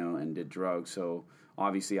drank, and did drugs. So,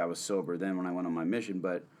 obviously I was sober then when I went on my mission,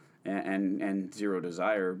 but... And zero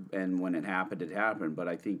desire. And when it happened. But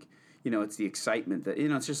I think... it's the excitement that,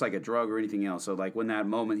 it's just like a drug or anything else. So, like, when that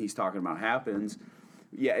moment he's talking about happens...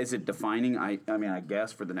 Yeah, is it defining? I mean, I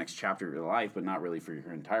guess for the next chapter of your life, but not really for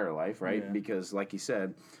your entire life, right? Yeah. Because, like you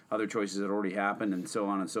said, other choices had already happened and so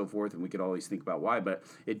on and so forth, and we could always think about why. But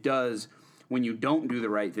it does, when you don't do the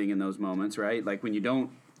right thing in those moments, right? Like when you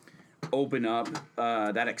don't open up,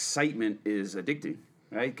 that excitement is addicting,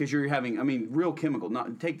 right? Because you're having, real chemical,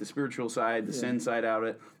 not take the spiritual side, the sin side out of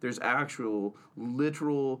it. There's actual,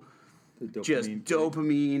 literal...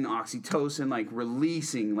 dopamine, oxytocin, like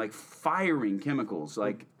releasing, like firing chemicals,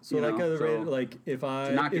 like if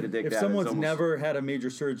someone's never had a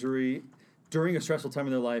major surgery during a stressful time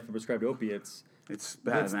in their life and prescribed opiates, it's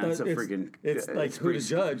bad, man. It's like who to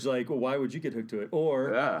judge? Like, well, why would you get hooked to it?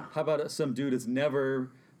 Or how about some dude that's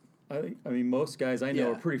never? I mean, most guys I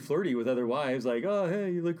know are pretty flirty with other wives. Like, oh,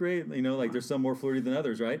 hey, you look great. Like there's some more flirty than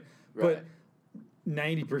others, right? But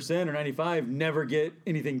 90% or 95% never get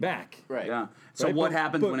anything back. Right. Yeah. So what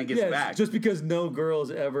happens when it gets back? Just because no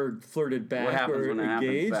girl's ever flirted back what happens or when it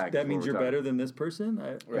engaged, back that means you're better than this person?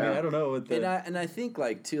 I mean, I don't know. And I think,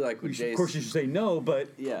 like, too, like with Jason... Of course you should say no, but...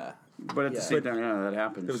 Yeah. But at the same time, that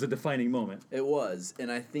happens. It was a defining moment. It was.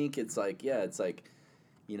 And I think it's like, I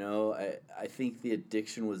think the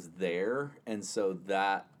addiction was there, and so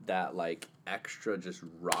that like extra just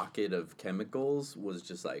rocket of chemicals was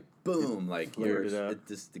just like boom, like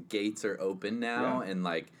the gates are open now, and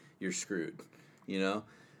like you're screwed,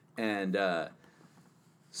 and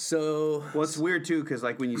so well, it's weird too, because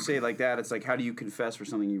like when you say it like that, it's like, how do you confess for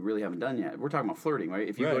something you really haven't done yet? We're talking about flirting, right?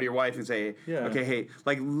 If you go to your wife and say, okay, hey,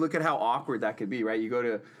 like look at how awkward that could be, right? You go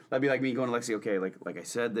to, that'd be like me going to Lexi, okay, like I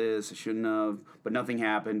said this, I shouldn't have, but nothing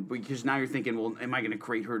happened, because now you're thinking, well, am I going to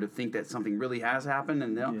create her to think that something really has happened?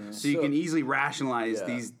 And so you can easily rationalize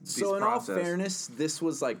these So in process. all fairness, this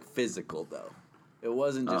was like physical though. It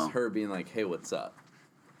wasn't just her being like, hey, what's up?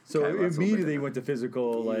 So immediately went to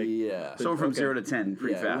physical, like... Yeah. So from 0 to 10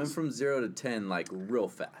 pretty fast. It went from 0 to 10, like, real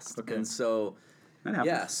fast. Okay. And so,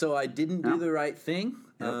 so I didn't do the right thing,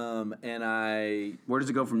 and I... Where does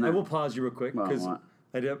it go from there? I will pause you real quick, because I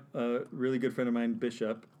had a really good friend of mine,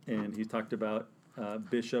 Bishop, and he talked about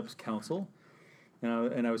Bishop's counsel,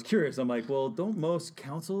 and I was curious. I'm like, well, don't most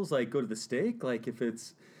counsels, like, go to the stake? Like, if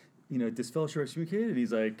it's, disfellowship or excommunicated? And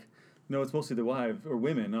he's like, no, it's mostly the wives or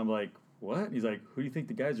women. And I'm like, what? And he's like, who do you think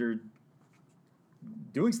the guys are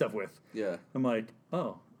doing stuff with? Yeah. I'm like,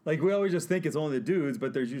 oh. Like, we always just think it's only the dudes,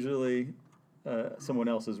 but there's usually someone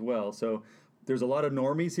else as well. So there's a lot of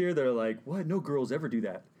normies here that are like, what? No girls ever do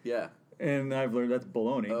that. Yeah. And I've learned that's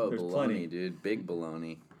baloney. Oh, there's baloney, plenty. dude. Big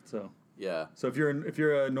baloney. So yeah. So if you're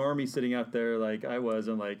a normie sitting out there like I was,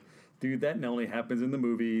 I'm like, dude, that only happens in the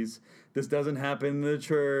movies. This doesn't happen in the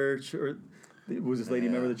church. Or Was this lady a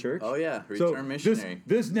member of the church? Oh yeah, return missionary.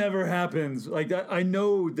 This never happens. Like that, I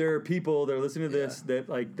know there are people that are listening to this that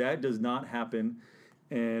like that does not happen,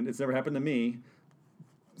 and it's never happened to me.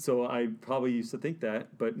 So I probably used to think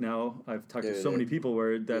that, but now I've talked to so many people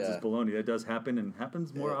where that's just baloney. That does happen and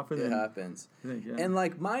happens more often than... It happens. Yeah. And,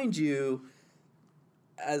 like, mind you,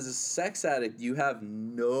 as a sex addict, you have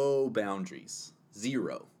no boundaries.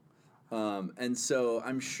 Zero. And so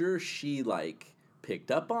I'm sure she, like, picked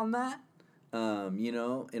up on that, you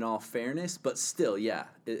know, in all fairness. But still, you're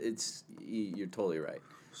totally right.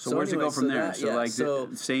 So where's anyway, it go from there? That,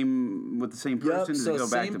 the same with the same person? Does it go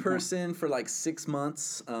back same to person for like 6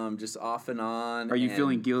 months, just off and on. Are you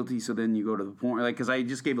feeling guilty? So then you go to the point, like, because I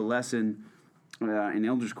just gave a lesson in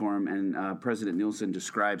Elders Quorum, and President Nielsen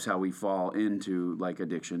describes how we fall into like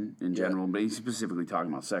addiction in general, but he's specifically talking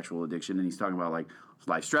about sexual addiction, and he's talking about like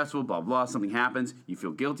life's stressful, blah blah. Something happens, you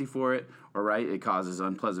feel guilty for it, all right? It causes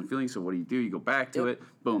unpleasant feelings. So what do? You go back to it.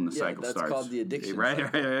 Boom, the cycle starts. That's called the addiction.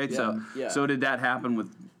 Right. So did that happen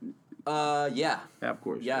with? Yeah, of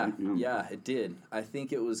course. Yeah, right? yeah, it did. I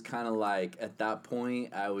think it was kind of like at that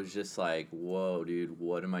point, I was just like, "Whoa, dude,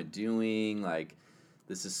 what am I doing? Like,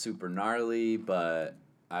 this is super gnarly." But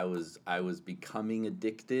I was becoming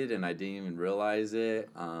addicted, and I didn't even realize it.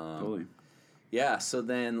 Totally. Yeah. So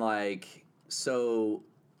then, like, so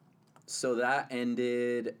that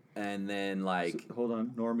ended, and then like, Hold on,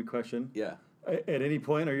 normie question. yeah. At any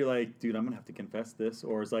point, are you like, dude, I'm gonna have to confess this,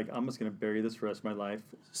 or it's like I'm just gonna bury this for the rest of my life?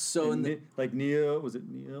 So like Neil, was it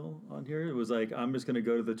Neil on here? It was like I'm just gonna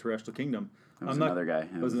go to the terrestrial kingdom. That was another guy.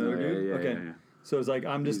 Was another dude? Yeah, okay. Yeah. So it's like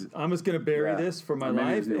I'm just gonna bury this for my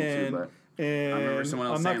life, and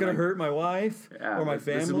I'm not gonna hurt my wife or my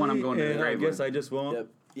family. This is one I'm going to the and I grave guess with. I just won't. Yep.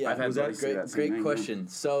 Yeah, I've had was that buddies say that same great thing, question.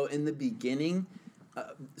 So in the beginning,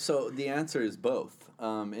 so the answer is both.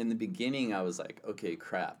 In the beginning, I was like, okay,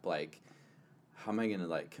 crap, like, how am I gonna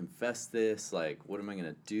like confess this? Like, what am I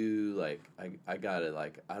gonna do? Like, I gotta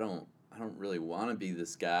like, I don't really want to be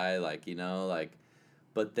this guy, like, you know, like.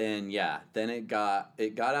 But then it got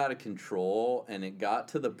out of control, and it got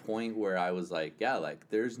to the point where I was like, yeah, like,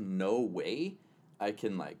 there's no way I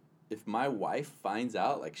can, like, if my wife finds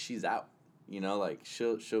out, like, she's out, you know, like,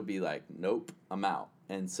 she'll be like, nope, I'm out.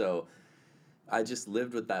 And so I just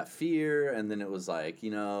lived with that fear, and then it was like,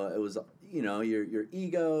 your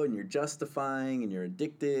ego, and you're justifying, and you're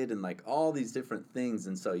addicted, and like all these different things.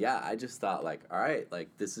 And so I just thought like, all right, like,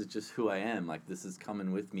 this is just who I am, like, this is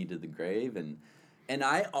coming with me to the grave. And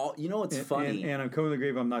what's funny, and I'm coming to the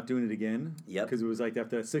grave, I'm not doing it again. Yep. Because it was like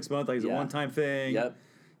after that 6 months, like, it's a one-time thing. Yep.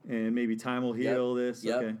 And maybe time will heal this.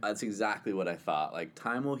 Yep. Okay. That's exactly what I thought. Like,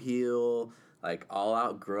 time will heal. Like, I'll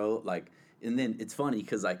outgrow. Like, and then it's funny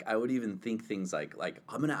because like I would even think things like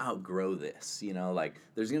I'm gonna outgrow this. You know, like,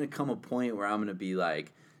 there's gonna come a point where I'm gonna be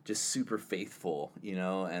like just super faithful. You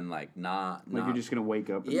know, and like not you're just gonna wake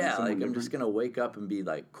up. And yeah, like I'm just gonna wake up and be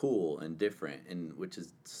like cool and different, and which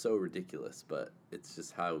is so ridiculous, but it's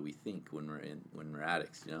just how we think when we're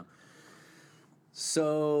addicts. You know.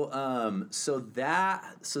 So that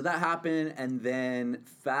happened, and then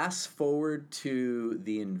fast forward to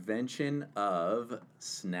the invention of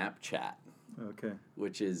Snapchat. Okay.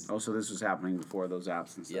 Which is so this was happening before those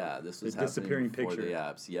apps and stuff. Yeah, this was the happening disappearing before picture. the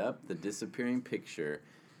apps. Yep, the disappearing picture,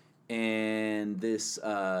 and this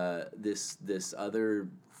other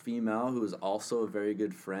female who was also a very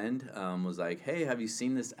good friend was like, hey, have you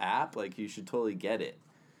seen this app? Like, you should totally get it.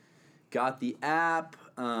 Got the app.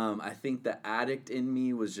 I think the addict in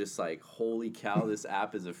me was just like, holy cow, this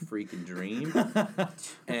app is a freaking dream.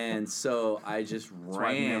 And so I just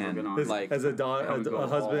ran. As a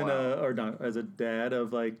husband, or not, as a dad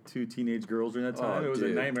of like 2 teenage girls during that time, it was a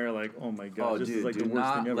nightmare. Like, oh my gosh, this is like the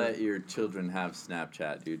worst thing ever. Do not let your children have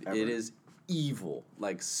Snapchat, dude. Ever. It is evil,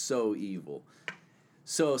 like so evil.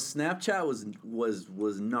 So Snapchat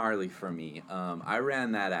was gnarly for me. I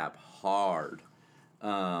ran that app hard.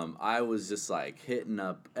 I was just like hitting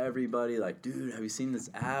up everybody like, dude, have you seen this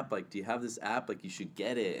app? Like, do you have this app? Like, you should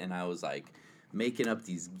get it. And I was like making up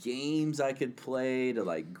these games I could play to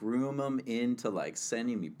like groom them into like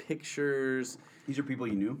sending me pictures. These are people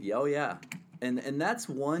you knew? Oh yeah. And that's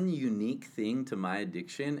one unique thing to my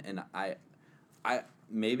addiction. And I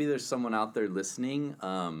maybe there's someone out there listening,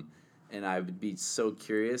 and I would be so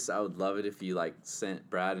curious. I would love it if you like sent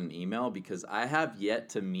Brad an email, because I have yet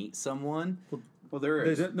to meet someone. Well, there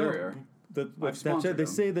is. Snapchat, they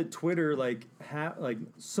say that Twitter like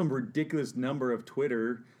some ridiculous number of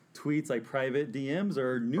Twitter tweets, like private DMs,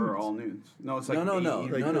 or nudes. Or all nudes. No, it's like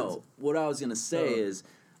no. What I was gonna say is,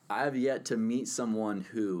 I have yet to meet someone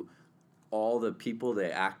who all the people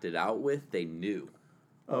they acted out with, they knew.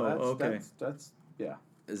 Okay. That's yeah.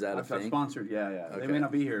 Is that a I've thing? sponsored, yeah. Okay. They may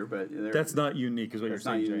not be here, but That's not unique, is what you're it's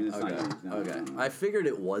not saying, unique. Jay. It's not Okay. unique. No, Okay. no, no. I figured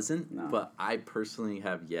it wasn't, No. but I personally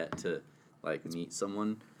have yet to like meet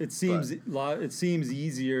someone. It seems it seems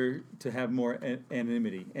easier to have more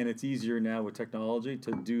anonymity, and it's easier now with technology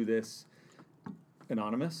to do this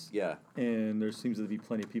anonymous. Yeah. And there seems to be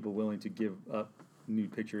plenty of people willing to give up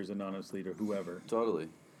nude pictures anonymously to whoever. Totally.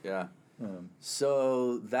 Yeah. Um,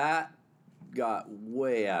 So that got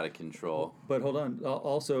way out of control. But hold on,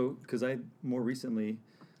 also because I more recently,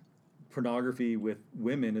 pornography with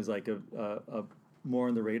women is like a more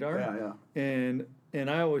on the radar. Yeah. And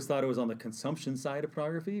I always thought it was on the consumption side of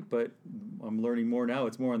pornography, but I'm learning more now.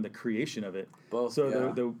 It's more on the creation of it. Both, So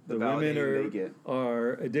yeah. the The women validating they get.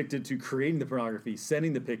 are addicted to creating the pornography,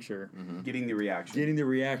 sending the picture, Getting the reaction. getting the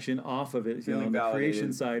reaction off of it, Feeling on the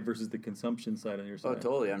creation validated. side versus the consumption side on your Oh, side.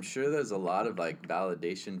 totally. I'm sure there's a lot of like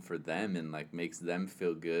validation for them and like makes them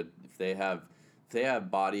feel good if they have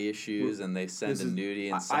body issues and they send this a is- nudie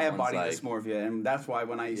and I have someone's body like, dysmorphia, and that's why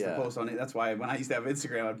when I used Yeah. to post on it, that's why when I used to have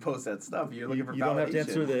Instagram, I'd post that stuff. You're looking for You validation. don't have to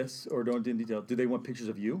answer this or don't in detail. Do they want pictures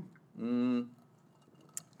of you?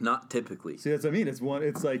 not typically. See, that's what I mean. It's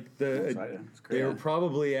like It's they are crazy.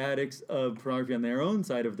 probably addicts of pornography on their own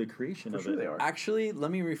side of the creation For of sure it. they are. Actually, let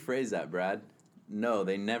me rephrase that, Brad. No,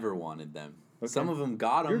 they never wanted them. Okay. Some of them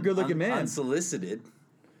got them You're a good-looking man. unsolicited,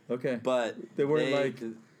 Okay. but They weren't like,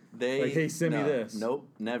 hey, send me no, this. Nope,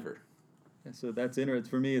 never. So that's interesting.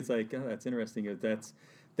 For me, it's like, oh, that's interesting.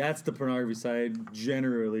 That's the pornography side,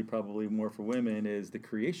 generally probably more for women, is the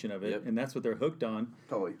creation of it. Yep. And that's what they're hooked on.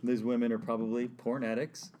 Totally. These women are probably porn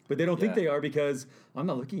addicts, but they don't think Yeah. they are because I'm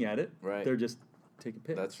not looking at it. Right. They're just taking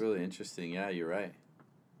pics. That's really interesting. Yeah, you're right.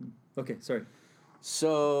 Okay, sorry.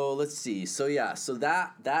 So let's see. So yeah, so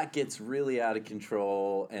that gets really out of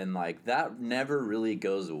control, and like that never really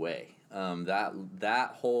goes away.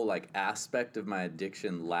 That whole like aspect of my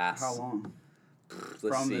addiction lasts. How long?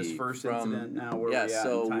 Let's From see, this first incident now, where yeah, we at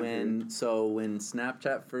so in time when period? so when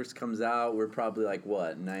Snapchat first comes out, we're probably like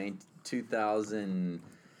what 2000.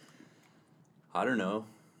 I don't know,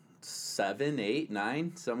 7, 8,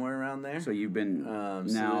 9, somewhere around there. So you've been so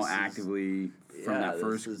now this is- actively from yeah, that this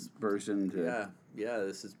first is- person to Yeah,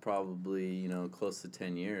 this is probably, close to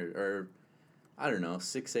 10 years, or I don't know,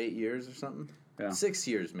 6, 8 years or something. Yeah. 6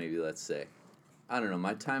 years maybe, let's say. I don't know,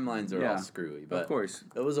 my timelines are Yeah, all screwy, but of course.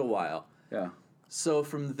 it was a while. Yeah. So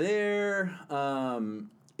from there,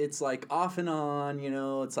 it's like off and on,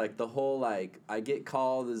 it's like the whole like I get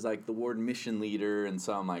called as like the ward mission leader, and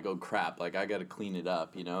so I'm like, oh crap, like I gotta clean it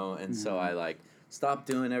up, and so I like stop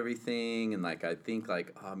doing everything, and like I think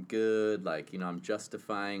like oh, I'm good, like I'm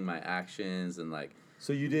justifying my actions, and like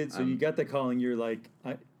So you did. So you got the calling. You're like,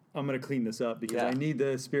 I'm gonna clean this up because Yeah. I need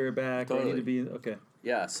the spirit back. I Totally. need to be okay.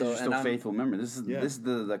 yeah. So So you're and still I'm, faithful member. This is Yeah.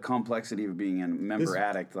 the complexity of being a member This-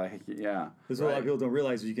 addict. Like yeah. This is what a lot Right. of people don't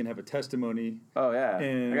realize is you can have a testimony. Oh yeah.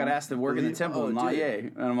 And I got asked to work in the believe- temple oh, in dude. Laie,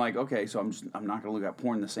 and I'm like, okay, so I'm not gonna look at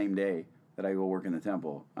porn the same day that I go work in the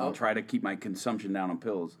temple. I'll Oh. try to keep my consumption down on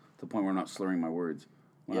pills to the point where I'm not slurring my words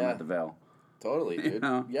when I'm Yeah. at the veil. totally, dude.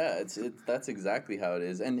 know? Yeah, that's exactly how it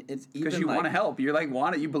is, and it's even Because you like, want to help. You're like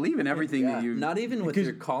you believe in everything Yeah, that you. not even with Because-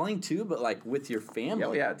 your calling too, but like with your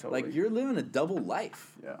family. Yeah, yeah, totally. Like you're living a double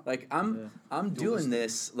life. Yeah. Like I'm doing Dualistic.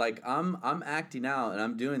 this. Like I'm acting out and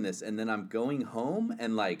I'm doing this, and then I'm going home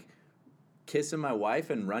and like kissing my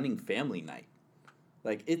wife and running family night.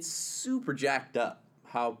 Like it's super jacked up.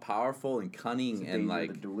 How powerful and cunning and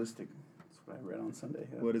like the dualistic. That's what I read on Sunday.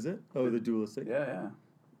 Yeah. What is it? Oh, the dualistic. Yeah.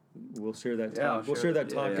 We'll share that Yeah, I'll talk. We'll share share it. that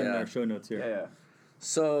talk Yeah, in yeah. our show notes here. Yeah.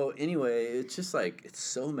 So anyway, it's just like it's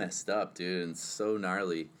so messed up, dude, and so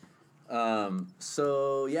gnarly.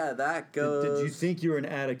 So yeah, that goes. Did you think you were an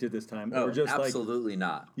addict at this time, Oh, or just like absolutely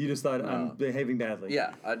not. you just thought I'm No. behaving badly?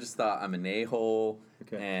 Yeah, I just thought I'm an a-hole,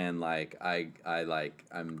 Okay. and like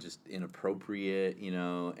I'm just inappropriate,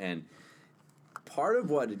 and part of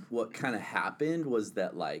what kind of happened was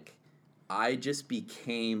that like I just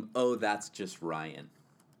became, oh, that's just Ryan,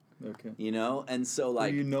 Okay. and so Were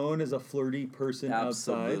like you known as a flirty person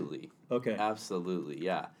outside? absolutely, Okay. absolutely,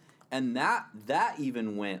 yeah. And that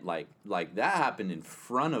even went like that happened in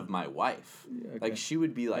front of my wife. okay. Like she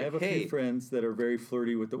would be I like, have a "Hey, few friends that are very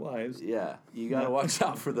flirty with the wives. yeah, you gotta watch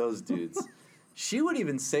out for those dudes." She would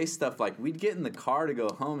even say stuff like, we'd get in the car to go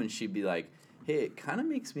home, and she'd be like, "Hey, it kind of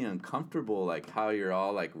makes me uncomfortable, like how you're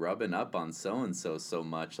all like rubbing up on so and so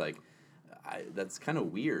much. Like, that's kind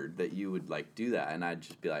of weird that you would like do that." And I'd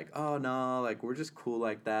just be like, "Oh no, like we're just cool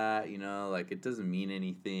like that, like it doesn't mean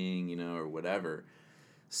anything, or whatever."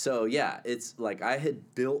 So yeah, it's like I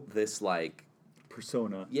had built this like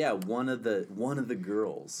persona. Yeah, one of the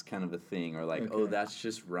girls kind of a thing, or like, oh, Okay. that's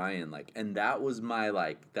just Ryan, like, and that was my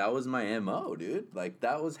MO, dude. Like,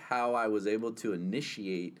 that was how I was able to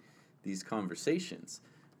initiate these conversations.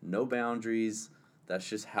 No boundaries. That's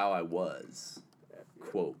just how I was.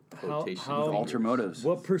 Quotation. how- With ultra motives.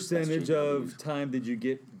 What percentage SJWs. of time did you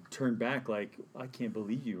get turned back? Like, I can't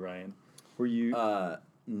believe you, Ryan. Were you?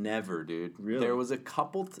 Never, dude. Really? There was a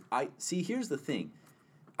couple. See, here's the thing.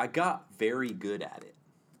 I got very good at it.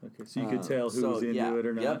 Okay, so you could tell who was into it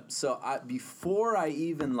or not. Yep. So before I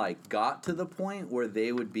even like got to the point where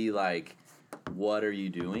they would be like, "What are you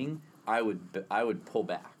doing?" I would pull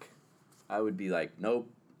back. I would be like, "Nope,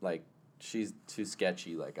 like she's too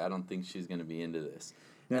sketchy. Like I don't think she's gonna be into this."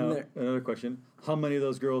 Now, And another question: how many of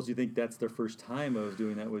those girls do you think that's their first time of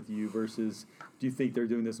doing that with you? Versus, do you think they're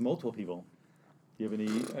doing this with multiple people? Do you have any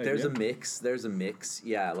idea? There's a mix.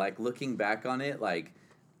 Yeah, like looking back on it, like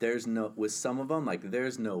with some of them, like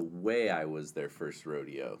there's no way I was their first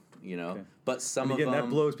rodeo, you know. Okay. But some And again, of them, that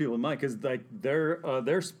blows people in mind because like they're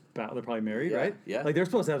probably married, Yeah, right? yeah. Like they're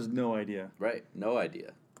supposed to have no idea. right? No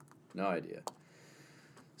idea.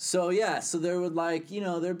 So yeah, so there would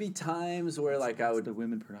there'd be times where like I would The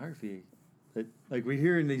women pornography, like we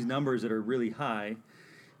hear in these numbers that are really high,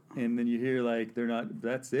 and then you hear like they're not.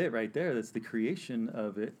 That's it right there. That's the creation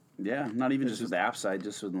of it. Yeah, not even It's just with the app side,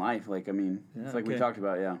 just with life. Like, I mean, Yeah, it's like we okay. talked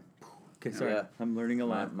about, yeah. Okay, sorry, Yeah. I'm learning a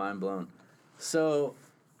lot. mind blown. So,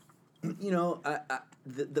 my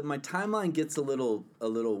timeline gets a little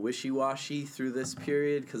wishy washy through this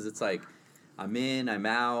period because it's like I'm in, I'm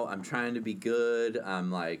out, I'm trying to be good,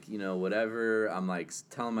 I'm like whatever, I'm like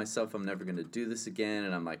telling myself I'm never gonna do this again,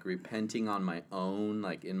 and I'm like repenting on my own,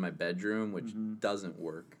 like in my bedroom, which doesn't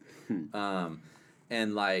work.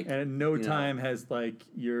 And like And no you know, time has like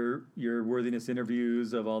your worthiness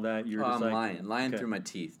interviews of all that. You're just I'm like lying okay. through my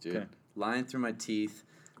teeth, dude. Okay. Lying through my teeth,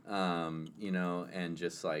 and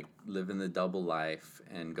just like living the double life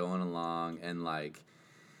and going along. And like,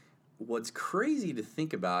 what's crazy to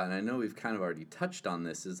think about, and I know we've kind of already touched on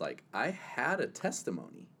this, is like I had a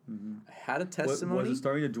testimony. I had a testimony. Was it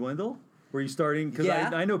starting to dwindle? Were you starting? Because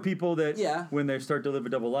Yeah. I know people that Yeah. when they start to live a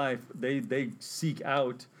double life, they seek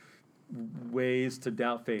out ways to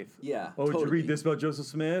doubt faith. Yeah, Oh, did you totally. read this about Joseph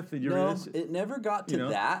Smith? Did you No, read this? it never got to You know?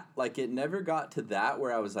 that. Like, it never got to that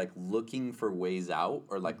where I was, like, looking for ways out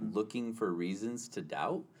or, like, Mm-hmm. looking for reasons to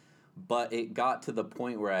doubt. But it got to the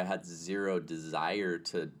point where I had zero desire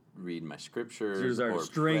to read my scriptures Zero desire to or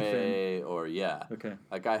strengthen. pray or, yeah. Okay.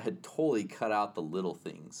 Like, I had totally cut out the little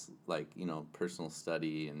things, like, personal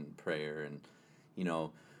study and prayer and,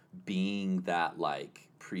 being that, like,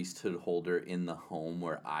 priesthood holder in the home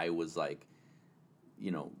where I was, like,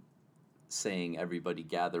 saying everybody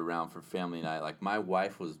gather around for family night. Like my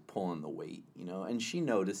wife was pulling the weight, and she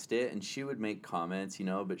noticed it and she would make comments,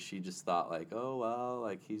 but she just thought like, oh, well,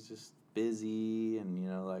 like he's just busy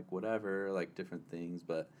and, like whatever, like different things.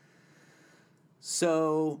 But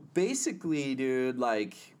so basically, dude,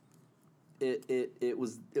 like it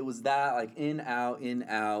was that like in, out.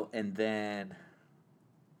 And then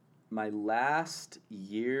my last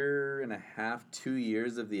year and a half, 2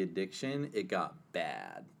 years of the addiction, it got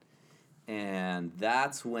bad. And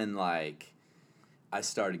that's when, like, I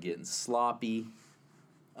started getting sloppy,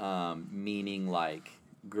 meaning, like,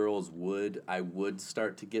 I would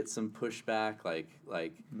start to get some pushback, like,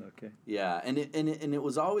 Okay. yeah. And it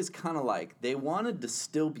was always kind of like, they wanted to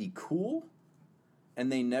still be cool, and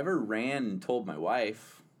they never ran and told my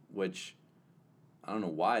wife, which I don't know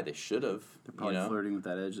why they should have. They're probably flirting with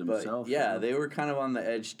that edge But themselves. yeah, they were kind of on the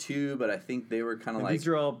edge too, but I think they were kind of And like, these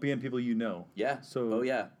are all being people you know. yeah. So Oh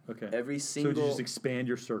yeah. Okay. Every So single. did you just expand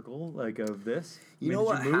your circle like of this? You know did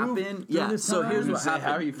what you move happened? during Yeah. this So time? here's what Say, happened.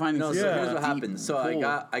 how are you finding No, such so a here's what deep happened. So I pull?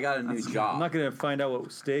 got a new job. I'm not gonna find out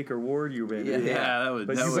what stake or ward you were in. Yeah, Yeah, that would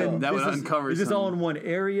But that you've would, been- that would this is- uncover Is this some. all in one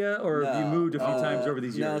area, or have you moved a few times over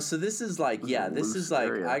these years? No, so this is like, yeah, a this loose is like,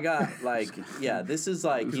 area. I got like, yeah, this is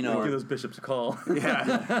like, Give those bishops a call.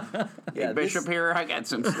 Yeah, yeah, hey, Bishop here, I got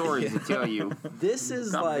some stories to tell you. This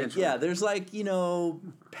is like, Confidential. yeah, there's like,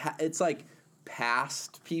 it's like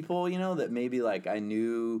past people, that maybe like I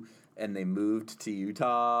knew and they moved to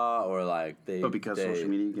Utah or like they. But because social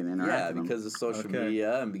media you can interact Yeah, with them. because of social Okay.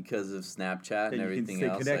 media and because of Snapchat and you can everything stay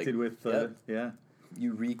else. connected like, with. yep. Yeah.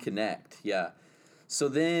 You reconnect, yeah. So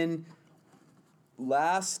then,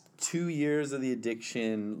 last 2 years of the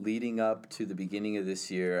addiction, leading up to the beginning of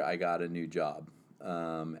this year, I got a new job.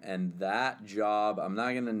 And that job, I'm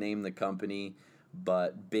not going to name the company,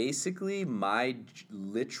 but basically my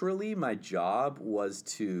job was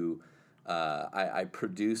to, I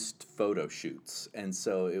produced photo shoots. And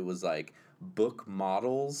so it was like book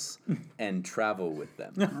models and travel with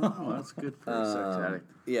them. Oh, that's good for a sex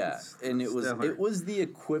addict. Yeah, and it was the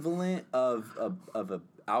equivalent of a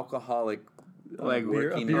alcoholic like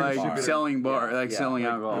beer like selling bar, like selling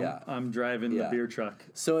alcohol. Yeah. I'm driving the beer truck.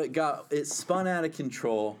 So it spun out of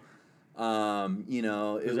control. You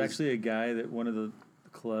know, There's actually a guy that one of the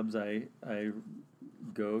clubs I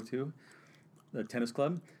go to, the tennis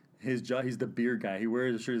club. His job, he's the beer guy. He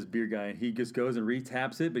wears a shirt as beer guy, and he just goes and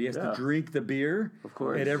retaps it, but he has to drink the beer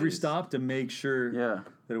at every stop to make sure that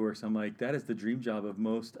it works. I'm like, that is the dream job of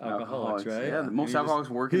most alcoholics, right? Yeah, most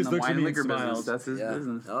alcoholics work in the wine and liquor business. That's his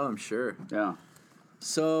business. Oh, I'm sure. Yeah.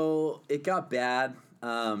 So it got bad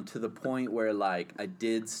to the point where, like, I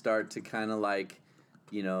did start to kind of, like,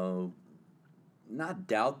 you know, not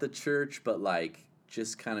doubt the church, but, like,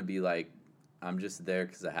 just kind of be like, I'm just there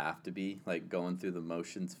because I have to be, like, going through the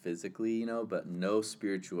motions physically, you know, but no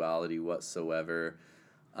spirituality whatsoever.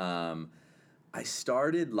 I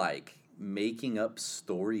started, like, making up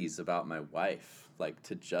stories about my wife, like,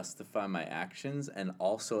 to justify my actions and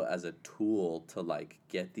also as a tool to, like,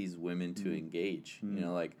 get these women to engage. You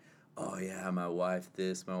know, like, oh, yeah, my wife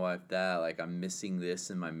this, my wife that. Like, I'm missing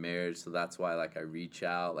this in my marriage, so that's why, like, I reach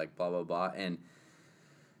out, like, blah, blah, blah. And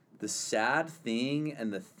the sad thing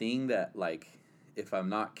and the thing that, like, if I'm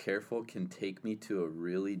not careful, can take me to a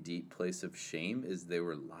really deep place of shame is they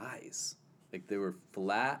were lies. Like, they were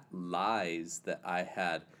flat lies that I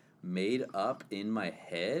had made up in my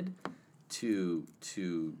head to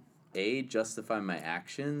A, justify my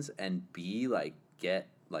actions, and B, get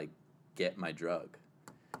my drug.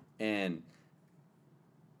 And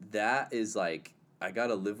that is, like, I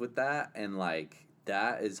gotta live with that, and, like,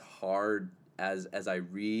 that is hard as I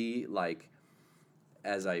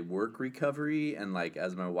work recovery and, like,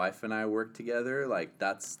 as my wife and I work together, like,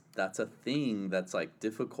 that's a thing that's, like,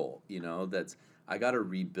 difficult, you know, I got to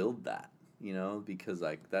rebuild that, you know, because,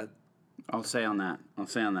 like, that. I'll say on that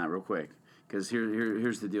real quick, because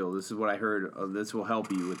here's the deal. This is what I heard. This will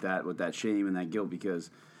help you with that shame and that guilt,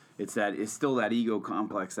 because it's still that ego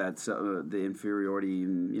complex, that's the inferiority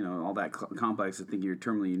and, you know, all that complex to think you're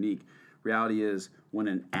terminally unique. Reality is, when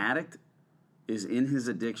an addict is in his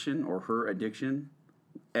addiction or her addiction,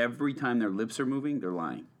 every time their lips are moving, they're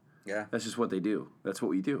lying. Yeah. That's just what they do. That's what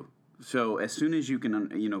we do. So as soon as you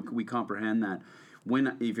can, you know, we comprehend that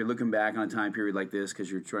if you're looking back on a time period like this, because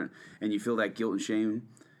you're trying, and you feel that guilt and shame,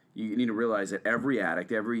 you need to realize that every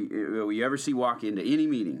addict, you ever see walk into any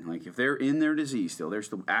meeting, like, if they're in their disease still, they're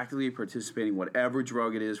still actively participating, whatever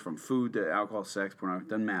drug it is, from food to alcohol, sex,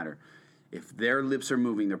 pornography, doesn't matter. If their lips are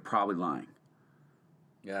moving, they're probably lying.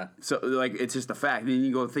 Yeah. So, like, it's just a fact. Then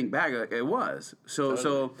you go think back, like, it was. So, Totally.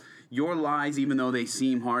 So your lies, even though they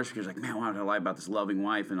seem harsh, because you're like, man, why did I lie about this loving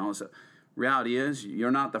wife and all this stuff? Reality is,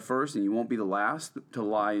 you're not the first, and you won't be the last to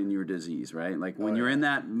lie in your disease, right? Like, when you're in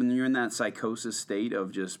that psychosis state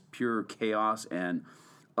of just pure chaos and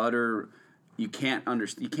utter, you can't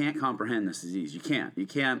comprehend this disease. You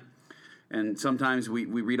can't. And sometimes we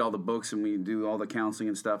read all the books and we do all the counseling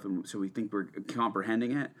and stuff, and so we think we're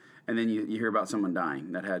comprehending it. And then you hear about someone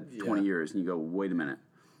dying that had 20 years, and you go, wait a minute,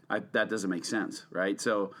 that doesn't make sense, right?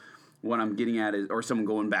 So what I'm getting at is, or someone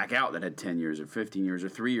going back out that had 10 years or 15 years or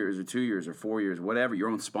 3 years or 2 years or 4 years, whatever, your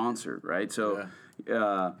own sponsor, right? So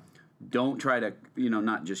don't try to, you know,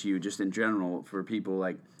 not just you, just in general for people,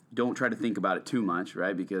 like, don't try to think about it too much,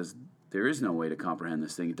 right? Because there is no way to comprehend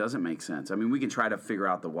this thing. It doesn't make sense. I mean, we can try to figure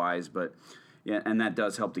out the whys, but and that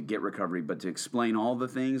does help to get recovery, but to explain all the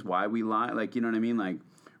things, why we lie, like, you know what I mean? Like,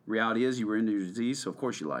 reality is, you were in your disease, so of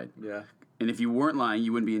course you lied. Yeah. And if you weren't lying,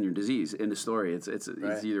 you wouldn't be in your disease. End of story. It's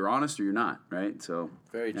either honest or you're not, right? So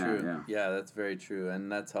Very true. Yeah, that's very true,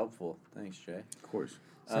 and that's helpful. Thanks, Jay. Of course.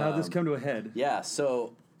 So how'd this come to a head? Yeah,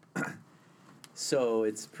 so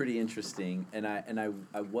it's pretty interesting, and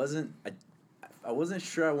I wasn't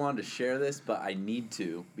sure I wanted to share this, but I need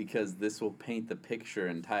to, because this will paint the picture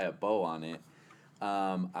and tie a bow on it.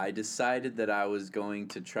 I decided that I was going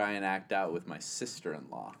to try and act out with my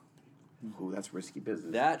sister-in-law. Ooh, that's risky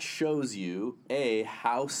business. That shows you,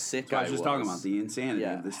 how sick I was. I was just talking about the insanity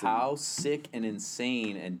of this thing. How sick and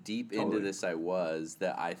insane and deep into this I was,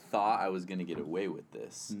 that I thought I was going to get away with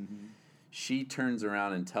this. Mm-hmm. She turns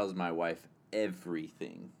around and tells my wife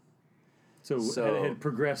everything. So it had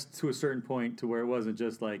progressed to a certain point to where it wasn't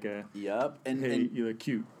just like a... Yep. And you look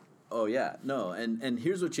cute. Oh, yeah. No, and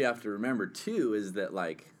here's what you have to remember, too, is that,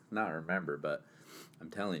 like... Not remember, but... I'm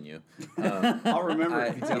telling you. I'll remember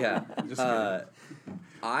if you tell me.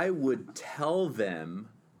 I would tell them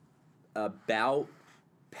about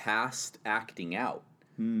past acting out.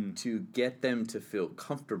 to get them to feel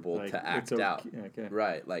comfortable Like, to act it's out. okay.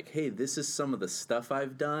 Right. Like, hey, this is some of the stuff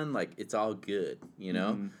I've done. Like, it's all good, you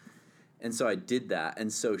know? And so I did that.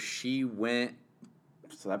 And so she went,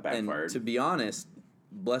 So that backfired. and to be honest,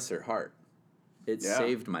 bless her heart, it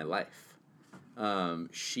saved my life.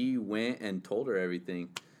 She went and told her everything.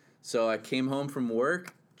 So I came home from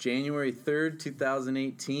work, January 3rd,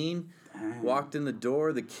 2018, walked in the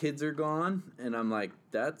door, the kids are gone, and I'm like,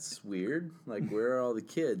 that's weird. Like, where are all the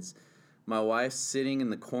kids? My wife's sitting in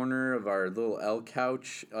the corner of our little L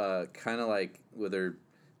couch, kind of like with her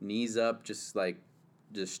knees up, just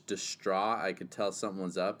distraught. I could tell something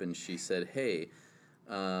was up, and she said, hey,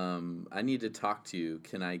 I need to talk to you.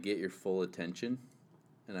 Can I get your full attention?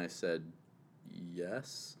 And I said,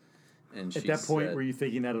 yes. And At that point, were you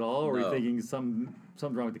thinking that at all? Or were you thinking something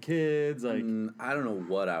wrong with the kids? Like, I don't know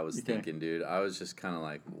what I was thinking, dude. I was just kind of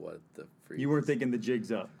like, what the freak? You weren't thinking the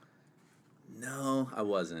jig's up. No, I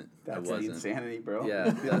wasn't. That's I wasn't. insanity, bro.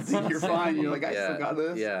 Yeah. You're fine. You're like, I still got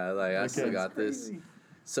this. Yeah, like, I still got this.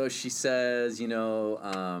 So she says, we'll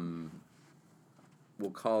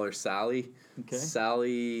call her Sally. Okay.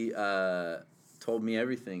 Sally told me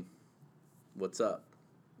everything. What's up?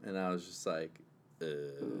 And I was just like,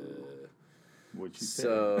 What'd you say?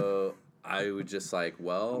 So I would just like,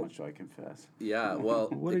 well. How much do I confess? Yeah, well.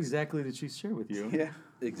 What exactly did she share with you? Yeah.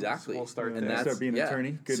 Exactly. We'll start and there. that's, Start being an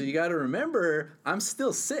attorney. Good. So you got to remember, I'm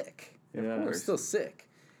still sick. Yeah. I'm still sick.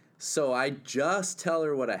 So I just tell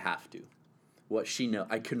her what I have to, what she knows.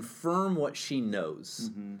 I confirm what she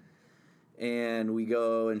knows. And we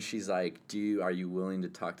go, and she's like, are you willing to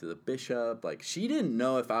talk to the bishop? Like, she didn't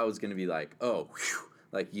know if I was going to be like, oh, whew,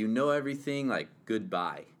 like, you know everything, like,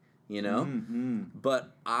 goodbye, you know?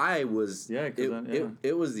 But I was,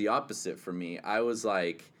 it was the opposite for me. I was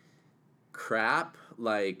like, crap,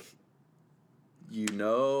 like,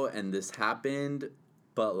 and this happened,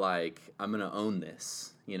 but, like, I'm going to own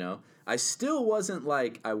this, you know? I still wasn't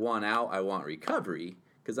like, I want out, I want recovery,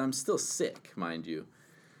 because I'm still sick, mind you.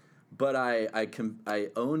 But I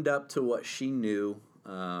owned up to what she knew.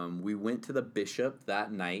 We went to the bishop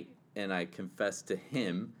that night, and I confessed to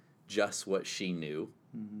him just what she knew.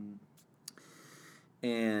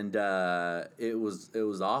 And it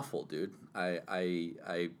was awful, dude. I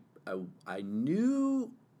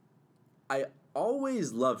knew I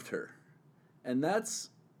always loved her, and that's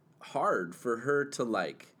hard for her to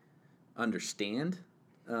like understand,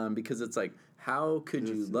 because it's like, how could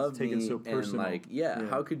you love me so and like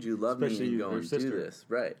how could you love Especially me and go and do this,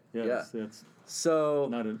 right? That's so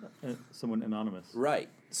not someone anonymous, right?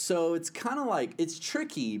 So it's kind of like, it's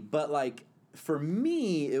tricky, but like for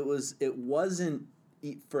me it wasn't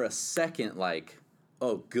for a second like,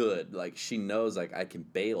 oh good, like she knows, like I can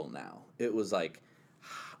bail now. It was like,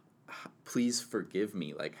 please forgive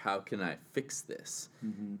me, like how can I fix this?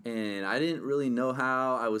 And I didn't really know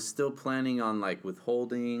how. I was still planning on like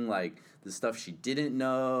withholding like the stuff she didn't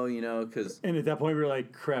know, because... And at that point, we were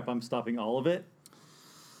like, crap, I'm stopping all of it?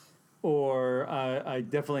 Or I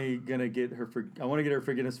definitely going to get her... I want to get her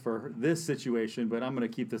forgiveness for this situation, but I'm going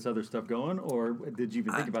to keep this other stuff going? Or did you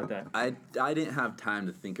even think about that? I didn't have time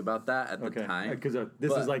to think about that at the time. Because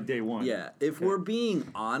this is like day one. Yeah. If we're being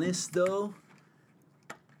honest, though,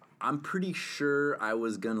 I'm pretty sure I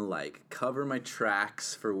was going to, like, cover my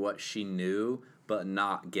tracks for what she knew, but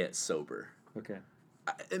not get sober. Okay.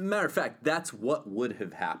 Matter of fact, that's what would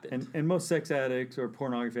have happened. And most sex addicts or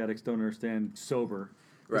pornography addicts don't understand sober.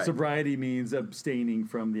 Right. Sobriety means abstaining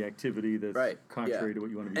from the activity that's contrary to what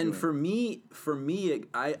you want to be doing. And for me,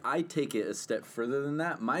 I take it a step further than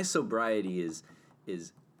that. My sobriety is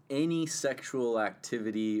any sexual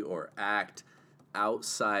activity or act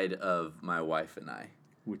outside of my wife and I.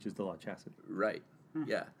 Which is the law of chastity. Right.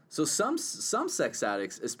 Yeah. So some sex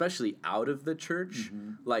addicts, especially out of the church,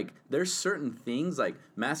 like there's certain things like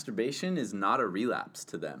masturbation is not a relapse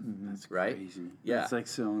to them. That's right. Crazy. Yeah. It's like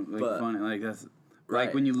so like But, funny. Like that's right.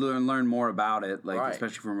 like when you learn more about it, like Right.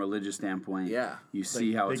 especially from a religious standpoint. Yeah. You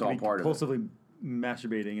see how it's all part of it. Compulsively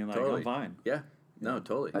masturbating and like, Totally. oh, fine. Yeah. No,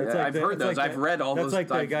 totally. I've heard those. I've read all those.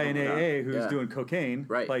 That's like the guy in AA who's Yeah. doing cocaine.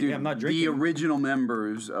 Right. Like, Dude, I'm not drinking. the original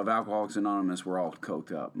members of Alcoholics Anonymous were all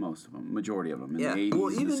coked up, most of them, majority of them, in Yeah. the 80s Well,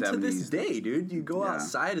 and even the 70s. to this day, dude, you go Yeah.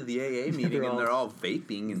 outside of the AA meeting and they're all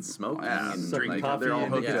vaping and smoking Yeah, and sucking drinking. coffee They're all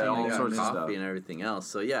and hooked yeah, to all yeah, sorts of coffee stuff. and everything else.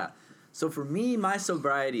 So yeah. So for me, my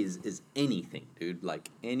sobriety is anything, dude.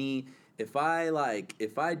 Like if I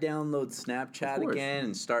download Snapchat course. again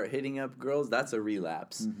and start hitting up girls, that's a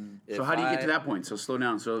relapse. So how do you get to that point? So slow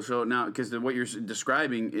down. So now, because what you're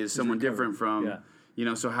describing is someone different from,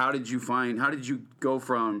 so how did you go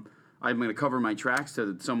from, I'm going to cover my tracks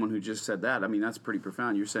to someone who just said that. I mean, that's pretty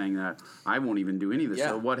profound. You're saying that I won't even do any of this. Yeah.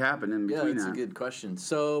 So what happened in between that's that? a good question.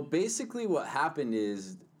 So basically what happened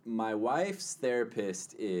is my wife's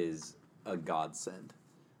therapist is a godsend.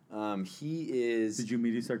 He is... Did you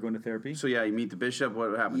immediately start going to therapy? So yeah, you meet the bishop.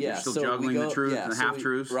 What happens? Yeah, You're still so juggling the truth and the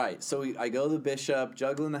half-truths? Right. So I go to the bishop,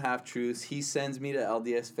 juggling the half-truths. He sends me to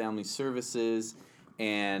LDS Family Services,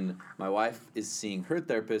 and my wife is seeing her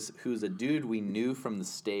therapist, who's a dude we knew from the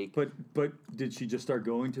stake. But did she just start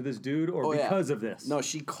going to this dude, or yeah. because of this? No,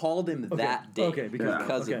 she called him that day. Okay,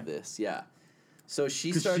 because of this, yeah. So she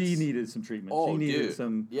Because starts... she needed some treatment. Oh, she needed dude.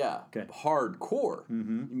 some... Yeah. Okay. Hardcore.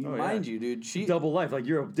 Mm-hmm. Mind you, dude. She... Double life. Like,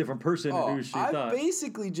 you're a different person than who she I thought.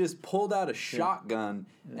 basically just pulled out a shotgun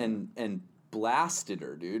and blasted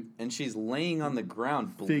her, dude. And she's laying on the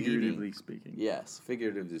ground bleeding. Figuratively speaking. Yes,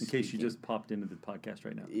 figuratively speaking. In case you just popped into the podcast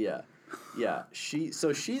right now. Yeah. Yeah. She's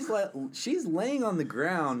laying on the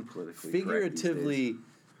ground figuratively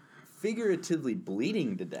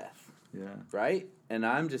bleeding to death. Yeah. Right? And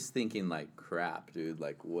I'm just thinking, like, crap, dude.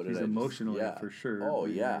 Like, what did I... She's emotional, yeah. for sure. Oh,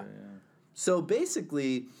 yeah. So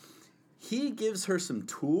basically, he gives her some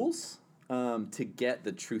tools to get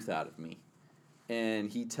the truth out of me. And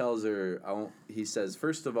he tells her, he says,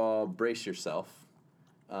 first of all, brace yourself.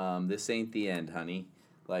 This ain't the end, honey.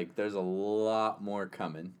 Like, there's a lot more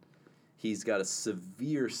coming. He's got a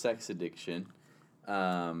severe sex addiction.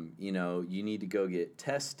 You know, you need to go get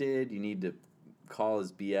tested. You need to call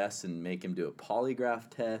his BS and make him do a polygraph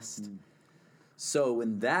test. So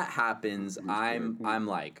when that happens, I'm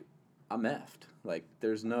like, I'm effed. Like,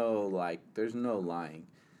 there's no lying.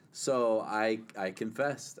 So I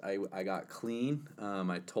confessed. I got clean.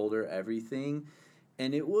 I told her everything,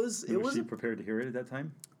 and was she prepared to hear it at that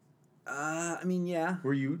time? I mean, yeah.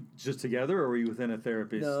 Were you just together, or were you within a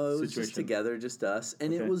therapist situation? No, it was just together, just us.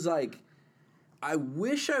 And it was like, I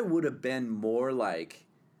wish I would have been more like,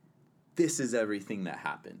 this is everything that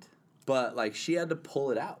happened. But, like, she had to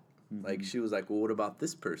pull it out. Mm-hmm. Like, she was like, well, what about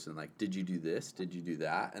this person? Like, did you do this? Did you do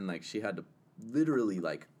that? And, like, she had to literally,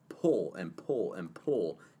 like, pull and pull and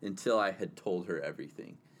pull until I had told her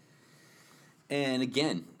everything. And,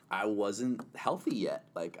 again, I wasn't healthy yet.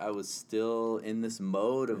 Like, I was still in this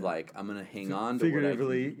mode of, like, I'm going to hang on to what I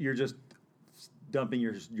Figuratively, you're just dumping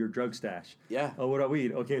your drug stash. Yeah. Oh, what about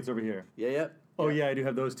weed? Okay, it's over here. Yeah. Oh, yeah, I do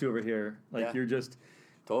have those two over here. Like, you're just...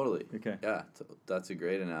 Totally. Okay. Yeah, that's a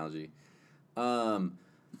great analogy.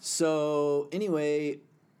 So, anyway,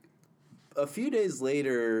 a few days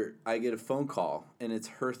later, I get a phone call, and it's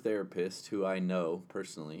her therapist, who I know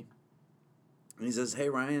personally. And he says, hey,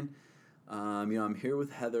 Ryan, I'm here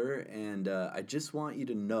with Heather, and I just want you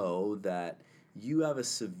to know that you have a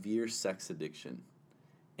severe sex addiction,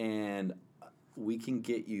 and we can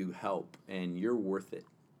get you help, and you're worth it,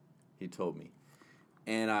 he told me.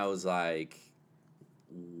 And I was like,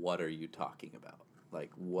 what are you talking about?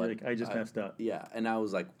 Like, what? Like, I just messed up. Yeah. And I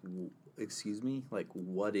was like, excuse me? Like,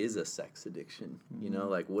 what is a sex addiction? Mm-hmm. You know,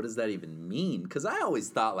 like, what does that even mean? Because I always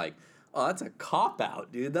thought, like, oh, that's a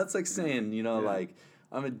cop-out, dude. That's like saying, like,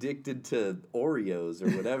 I'm addicted to Oreos or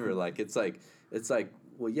whatever. Like, it's like,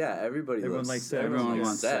 well, yeah, everyone likes sex. Everyone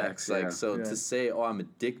wants sex. Like, yeah. so to say, oh, I'm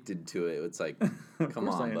addicted to it, it's like, come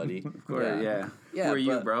on, buddy. Of course, yeah. Who are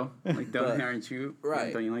you, bro? Like, aren't you?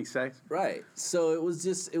 Right. Don't you like sex? Right. So it was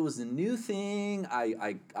a new thing.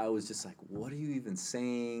 I was just like, what are you even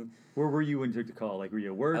saying? Where were you when you took the call? Like, were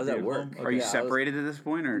you at work? I was at work. Okay. Are you separated at this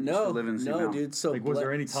point, or just live in the same house? Dude. So like, was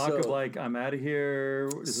there any talk of like, I'm out of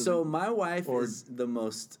here? So my wife is the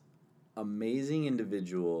most amazing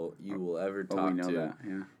individual you will ever talk to. We know that.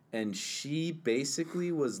 Yeah. And she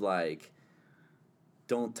basically was like,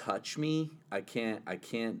 don't touch me. I can't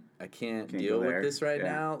deal with this right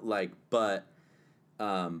now. Like, but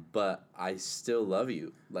I still love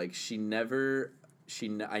you. Like, I never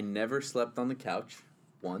slept on the couch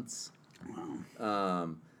once.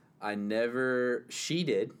 Wow. She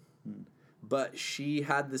did, but she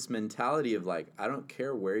had this mentality of like, I don't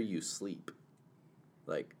care where you sleep.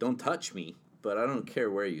 Like, don't touch me, but I don't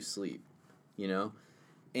care where you sleep, you know?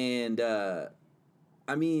 And, I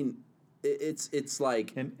mean, it's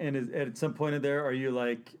like... And at some point in there, are you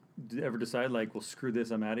like, ever decide like, well, screw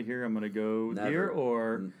this, I'm out of here, I'm going to go here,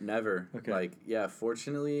 or... Never. Okay. Like, yeah,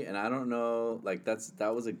 fortunately, and I don't know, like,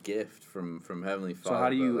 that was a gift from Heavenly Father.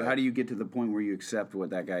 So how do you get to the point where you accept what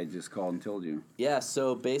that guy just called and told you? Yeah,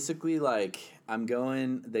 so basically, like,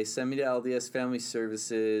 they send me to LDS Family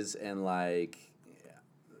Services, and, like,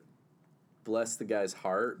 bless the guy's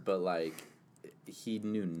heart, but, like, he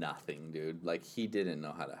knew nothing, dude. Like, he didn't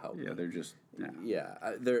know how to help me. Yeah, they're just... Yeah,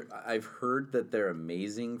 I've heard that they're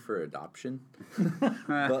amazing for adoption, but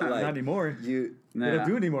like Not anymore. They don't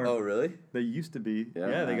do it anymore. Oh, really? They used to be.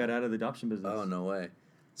 Yeah, they got out of the adoption business. Oh, no way.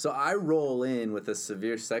 So I roll in with a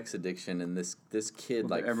severe sex addiction, and this kid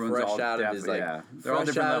like fresh out of his like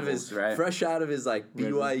fresh out of his like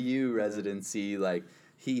BYU residency, like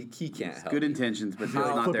he can't help. Good intentions, but he's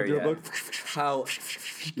not there yet. How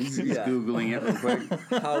he's Googling it real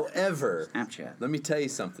quick. However, Snapchat. Let me tell you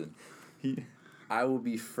something. I will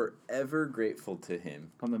be forever grateful to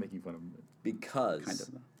him. I'm not making fun of him. Because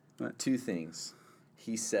kind of, two things.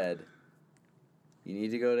 He said, "You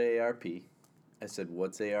need to go to ARP." I said,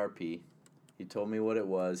 "What's ARP?" He told me what it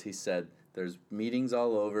was. He said, "There's meetings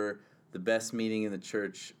all over. The best meeting in the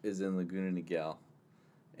church is in Laguna Niguel.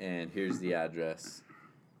 And here's the address."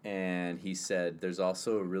 And he said, "There's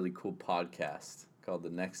also a really cool podcast called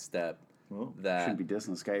The Next Step." Well, that shouldn't be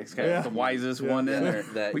dissing this guy. This guy's the wisest one in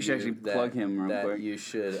there. We should actually plug him real quick. You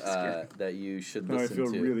should, that you should no, listen to. I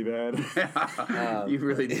feel really bad. You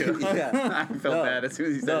really do. Yeah. I felt bad as soon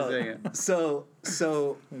as he started saying it. So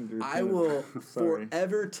I will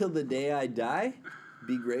forever till the day I die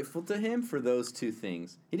be grateful to him for those two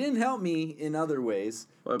things. He didn't help me in other ways.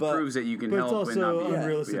 Well, it proves that you can help. But it's also and not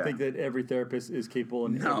unrealistic to think that every therapist is capable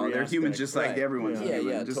in every they're aspect. humans just like everyone's human.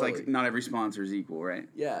 Yeah, just totally. like not every sponsor is equal, right?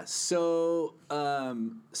 Yeah. So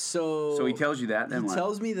he tells you that. Then he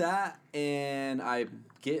tells me that, and I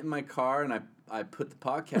get in my car and I put the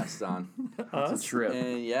podcast on. It's a trip.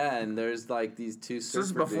 And there's like these two. So this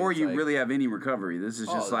is before you really have any recovery. This is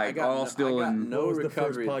just I got no what was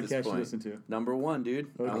recovery the at first this podcast point. you listened to? Number 1, dude.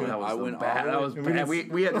 Okay. That was bad.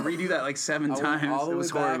 We had to redo that like 7 times. It was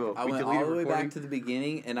horrible. I went all the way back to the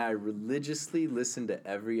beginning, and I religiously listened to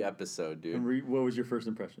every episode, dude. And what was your first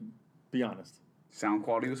impression? Be honest. Sound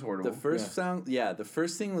quality was horrible. The first the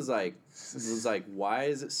first thing was like, why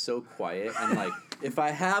is it so quiet? And like, if I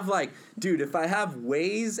have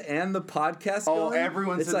Waze and the podcast going,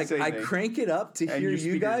 everyone it's said like the same I thing. crank it up to And hear your you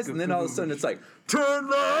speakers guys, go and then all of a sudden it's like, turn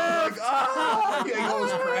left! You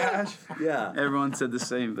almost crash. Yeah. Everyone said the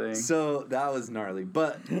same thing. So that was gnarly.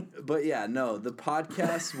 But yeah, no, the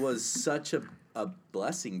podcast was such a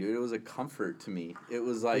blessing, dude. It was a comfort to me. It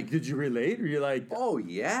was like, did you relate? Or you like, oh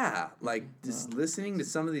yeah, like just listening to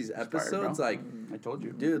some of these episodes, like I told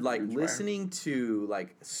you, dude, like listening to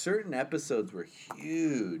like certain episodes were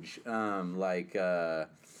huge. I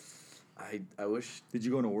wish. Did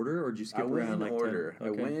you go in order or did you skip around? I went in like order. 10?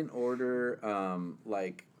 Okay. I went in order.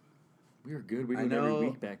 Like we were good. We did every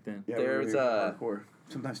week back then. Yeah, there's hardcore.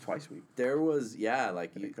 Sometimes twice a week. There was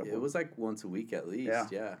it was like once a week at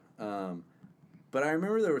least. Yeah. But I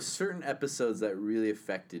remember there were certain episodes that really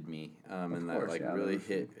affected me, and that really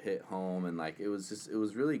hit home, and like it was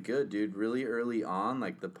really good, dude. Really early on,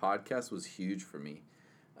 like the podcast was huge for me.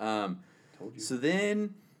 Told you. So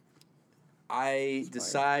then I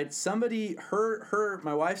decide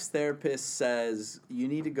my wife's therapist says you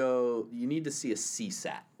need to see a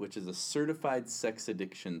CSAT, which is a certified sex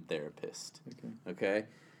addiction therapist. Okay.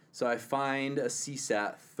 So I find a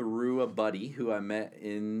CSAT through a buddy who I met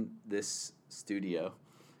in this studio,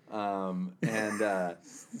 and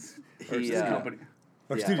he company.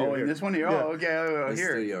 Our studio. Oh, in this one here. Oh, okay. the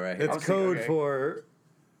Here. studio right here. It's code for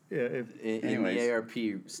in the ARP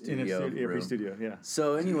studio in room. studio. Yeah.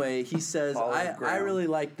 So anyway, he says I really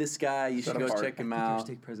like this guy. You should go check him out. Your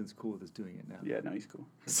stake president's cool with us doing it now. Yeah, no, he's cool.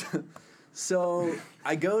 So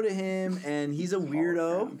I go to him, and he's a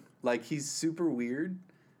weirdo. Like he's super weird,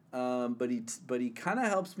 but he kind of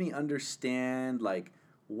helps me understand like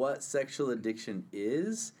what sexual addiction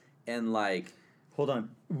is, and like. Hold on,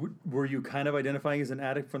 were you kind of identifying as an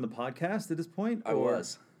addict from the podcast at this point? I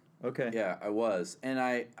was. Okay. Yeah, I was, and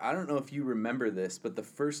I don't know if you remember this, but the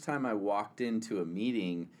first time I walked into a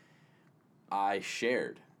meeting, I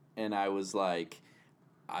shared, and I was like,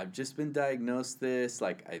 I've just been diagnosed this.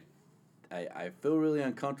 Like I feel really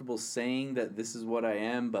uncomfortable saying that this is what I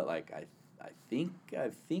am, but like I think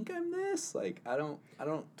I'm this. Like I don't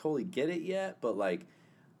totally get it yet, but like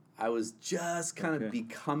I was just kind of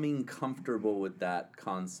becoming comfortable with that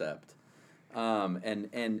concept,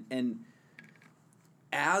 and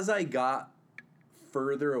as I got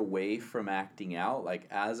further away from acting out, like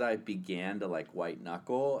as I began to like white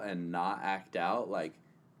knuckle and not act out, like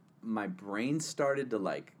my brain started to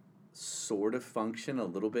like sort of function a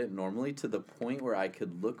little bit normally, to the point where I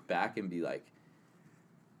could look back and be like,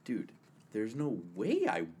 dude, there's no way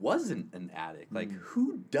I wasn't an addict. Like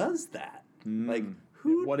who does that? Like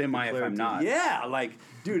What am I if I'm not? Yeah, like,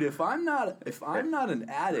 dude, if I'm not an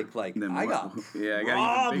addict, like, Then I what? got Yeah, I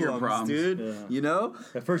got even bigger problems. dude. Yeah. You know.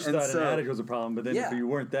 At first, you And thought so- an addict was a problem, but then if you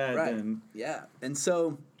weren't that, right. then Yeah, and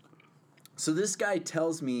so this guy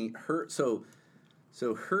tells me her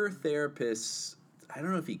therapist. I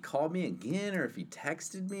don't know if he called me again or if he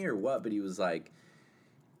texted me or what, but he was like,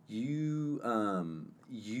 you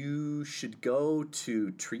should go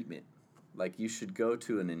to treatment. Like, you should go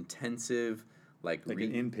to an intensive, an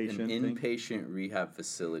inpatient rehab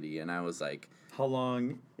facility. And I was like, how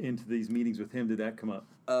long into these meetings with him did that come up?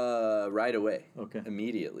 right away. Okay.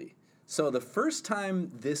 Immediately. So the first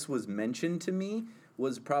time this was mentioned to me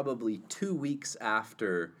was probably 2 weeks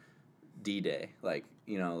after D-Day, like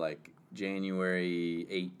January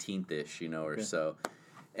 18th-ish, or so.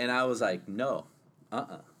 And I was like, no,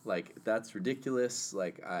 like, that's ridiculous.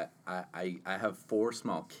 Like, I have 4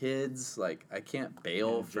 small kids. Like, I can't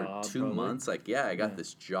bail for job, 2 probably. months. Like, I got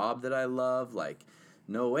this job that I love. Like,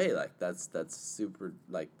 no way. Like, that's super,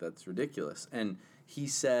 like, that's ridiculous. And he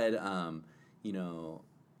said,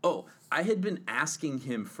 I had been asking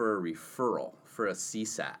him for a referral for a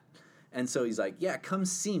CSAT. And so he's like, yeah, come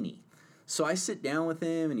see me. So I sit down with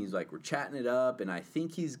him, and he's like, we're chatting it up, and I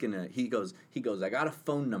think he goes, I got a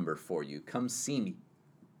phone number for you. Come see me.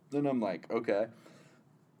 Then I'm like, okay.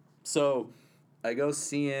 So I go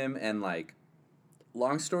see him, and, like,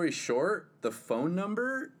 long story short, the phone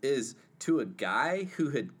number is to a guy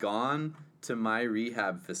who had gone to my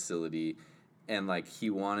rehab facility, and, like, he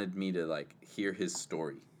wanted me to, like, hear his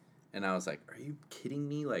story. And I was like, are you kidding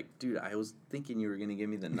me? Like, dude, I was thinking you were going to give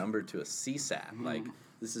me the number to a CSAT. Like,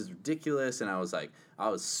 this is ridiculous. And I was like, I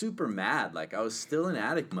was super mad. Like, I was still in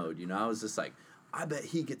addict mode, I was just like, I bet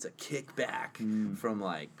he gets a kickback from,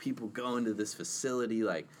 like, people going to this facility.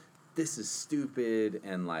 Like, this is stupid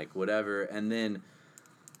and, like, whatever. And then,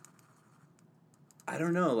 I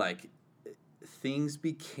don't know, like, things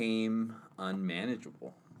became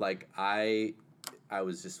unmanageable. Like, I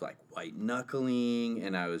was just, like, white-knuckling,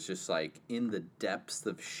 and I was just, like, in the depths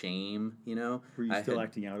of shame, Were you still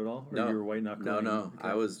acting out at all? Or No. you were white-knuckling? No. Okay.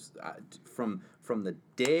 I was, from the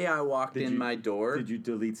day I walked in my door. Did you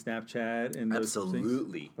delete Snapchat and those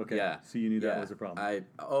Absolutely. things? Okay. Yeah. So you knew that was a problem.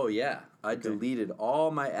 I deleted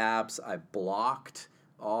all my apps. I blocked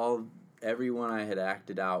everyone I had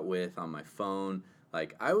acted out with on my phone.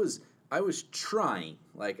 Like, I was trying.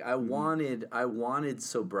 Like, I wanted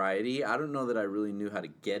sobriety. I don't know that I really knew how to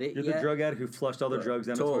get it You're yet. the drug addict who flushed all the drugs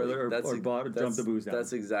down Totally. the toilet or dumped the booze down.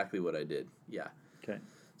 That's exactly what I did. Yeah. Okay.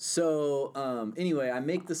 So, anyway, I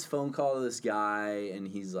make this phone call to this guy, and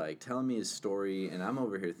he's, like, telling me his story, and I'm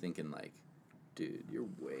over here thinking, like, dude, you're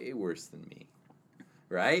way worse than me.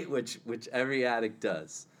 Right? Which every addict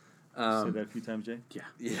does. Said that a few times, Jay? Yeah.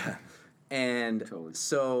 Yeah. And Totally.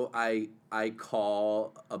 so I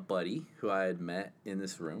call a buddy who I had met in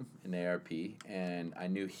this room in ARP, and I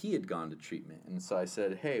knew he had gone to treatment. And so I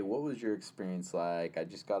said, hey, what was your experience like? I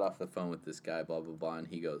just got off the phone with this guy, blah, blah, blah. And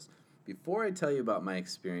he goes, before I tell you about my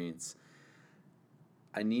experience,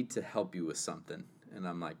 I need to help you with something. And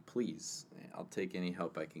I'm like, please, I'll take any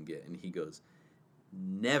help I can get. And he goes,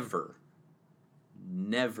 never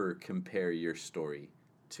compare your story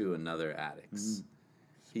to another addict's.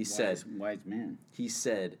 He said, wise man. He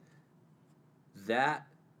said, that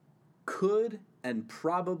could and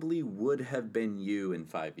probably would have been you in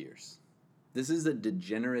 5 years. This is a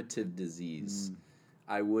degenerative disease.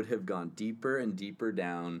 I would have gone deeper and deeper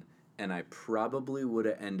down, and I probably would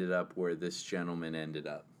have ended up where this gentleman ended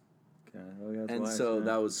up. Okay. Oh, that's And wise, so man.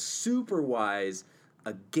 that was super wise,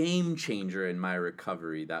 a game changer in my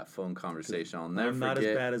recovery, that phone conversation. I'll never I'm not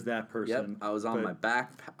forget. as bad as that person. Yep, I was on my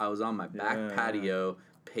back patio,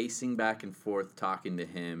 pacing back and forth, talking to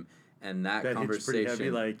him, and that That hits pretty conversation,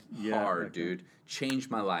 heavy, like, yeah, hard, okay. dude, changed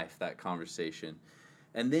my life. That conversation,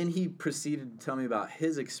 and then he proceeded to tell me about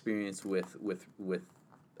his experience with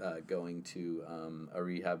going to a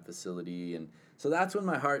rehab facility, and so that's when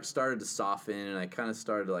my heart started to soften, and I kind of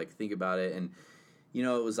started to, like, think about it, and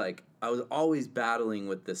it was like I was always battling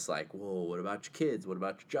with this, like, whoa, what about your kids? What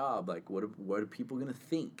about your job? Like, what are people gonna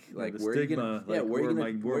think? Like, the where stigma, are you gonna,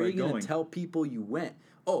 like, where are you gonna going? tell people you went?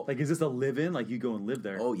 Oh, Like, is this a live-in? Like, you go and live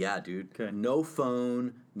there? oh yeah, dude. Okay. No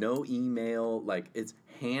phone, no email. Like, it's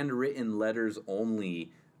handwritten letters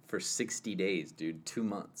only for 60 days, dude. 2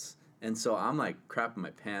 months. And so I'm, like, crapping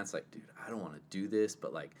my pants, like, dude, I don't want to do this,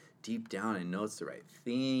 but, like, deep down I know it's the right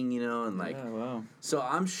thing, and, like, Yeah, wow. so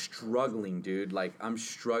I'm struggling, dude. Like, I'm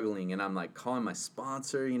struggling, and I'm, like, calling my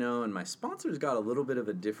sponsor, and my sponsor's got a little bit of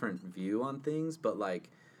a different view on things, but,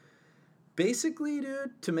 like, basically,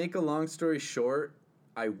 dude, to make a long story short,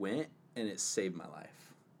 I went, and it saved my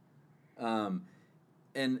life.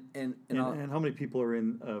 and how many people are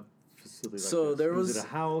in a facility like so this? there was Is it a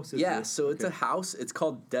house? It's a house. It's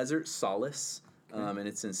called Desert Solace, and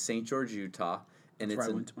it's in St. George, Utah. And That's it's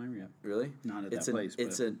where I went to my rehab. Really? Not at it's that place,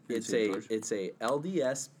 It's but an in it's St. a George. it's a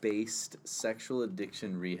LDS based sexual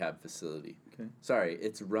addiction rehab facility. Okay. Sorry,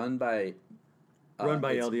 it's run by it's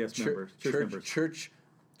LDS members, church members.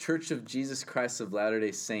 Church of Jesus Christ of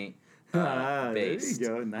Latter-day Saint There based. you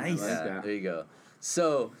go. Nice. like Yeah, that. there you go.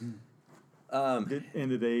 So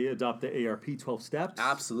Did they adopt the ARP 12 steps?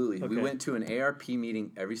 absolutely, we Okay. went to an ARP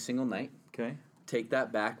meeting every single night. Okay. Take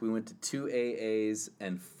that back. We went to 2 AAs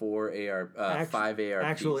and 5 ARPs.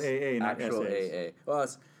 actual AA, not actual SAs. AA. Well,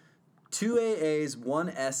 it's 2 AAs, 1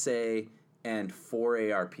 SA, and 4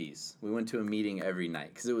 ARPs. We went to a meeting every night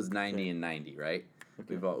because it was 90 and 90, right?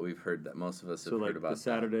 Okay. We've heard that. Most of us have So heard like about the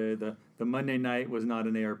Saturday, the Monday night was not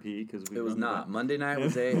an ARP because that. It was not. Monday night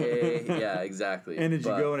was AA. Yeah, exactly. And did you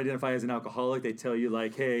But go and identify as an alcoholic? They tell you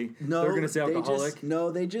like, hey, No, they're going to say they alcoholic.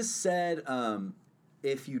 they just said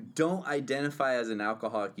if you don't identify as an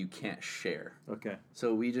alcoholic, you can't share. Okay.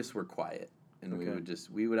 So we just were quiet, and Okay.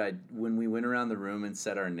 when we went around the room and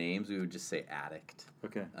said our names, we would just say addict.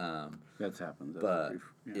 Okay. That's happened. That's But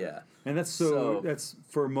brief. yeah. And that's So- that's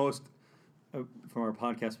for most from our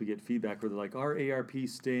podcast we get feedback where they're like, our ARP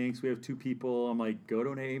stinks. We have 2 people. I'm like, go to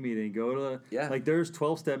an AA meeting. Go to Yeah. like there's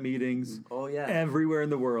 12-step meetings. Oh yeah. Everywhere in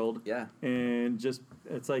the world. Yeah. And just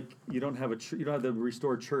it's like you don't have you don't have the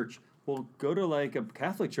restored church. Well, go to like a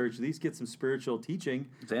Catholic church. At least get some spiritual teaching.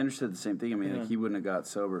 Xander said the same thing. I mean, Yeah. like, he wouldn't have got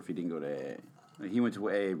sober if he didn't go to AA. Like, he went to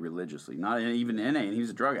AA religiously, not even NA, and he was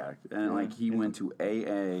a drug addict. And like he went to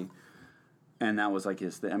AA, and that was like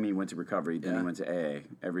his thing. I mean, he went to recovery, then Yeah. he went to AA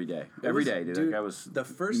every day. It Every was- day, dude. dude, Like, I was the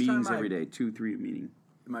first meetings time every day, 2-3 meeting.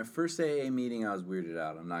 My first AA meeting, I was weirded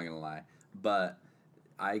out. I'm not gonna lie, but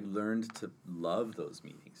I learned to love those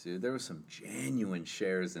meetings, dude. There was some genuine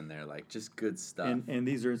shares in there, like just good stuff. And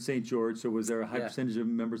these are in St. George. So was there a high Yeah. percentage of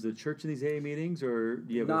members of the church in these AA meetings, or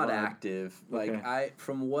do you have Not a vibe? active. Like Okay.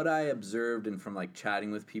 from what I observed and from like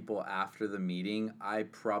chatting with people after the meeting, I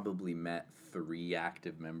probably met 3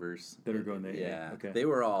 active members That are going to AA. Yeah, Okay.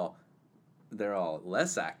 they're all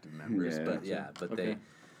less active members, Yeah, but so- yeah, but okay. they.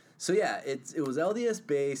 So yeah, it was LDS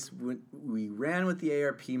based. We ran with the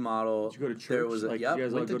ARP model. Did you go to There church? was a Like, yep. you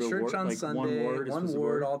guys all Went go to to church ward- on like, one Sunday. ward is One supposed to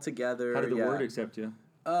ward work? all together. How did the yeah. word accept you?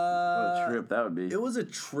 What a trip that would be. It was a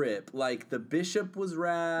trip. Like the bishop was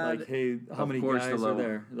rad. Like, hey, how Of many course, guys the are level.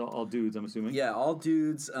 there? They're all dudes, I'm assuming. yeah, all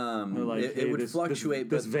dudes. They're like, it hey, would this,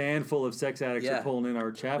 fluctuate, This but van full of sex addicts Yeah. are pulling in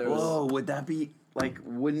our chapel. There was- Whoa, would that be like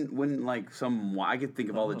wouldn't like some? I could think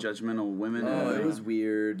of all the judgmental women. oh, and, it was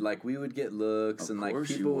weird. Like we would get looks, Of and like course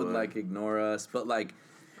you people would would. like ignore us, but like.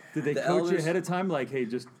 Did they the coach you elders- ahead of time? Like, hey,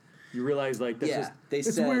 just you realize like that's Yeah, just they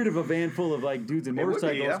it's said- weird if a van full of like dudes and It would be,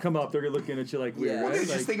 motorcycles yeah. come up, they're looking at you like weird, Yeah. Well, right? dude,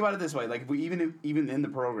 Like, just think about it this way: like, if we even in the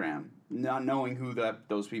program, not knowing who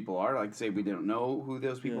those people are, like, say we don't know who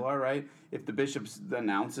those people Yeah. are, right? If the bishop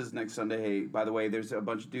announces next Sunday, hey, by the way, there's a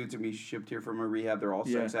bunch of dudes that we shipped here from a rehab. They're all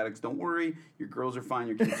sex Yeah. addicts. Don't worry, your girls are fine,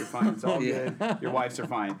 your kids are fine. It's all Yeah. good. Your wives are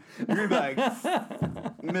fine. You're gonna be like,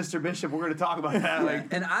 Mr. Bishop, we're gonna talk about that,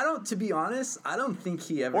 like. And I don't, to be honest, I don't think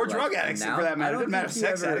he ever. Or like, drug addicts, now- for that I matter. It don't doesn't matter think he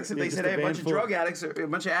sex ever- addicts. If Yeah, they just said, a hey, a bunch of van full. drug addicts, a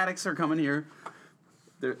bunch of addicts are coming here.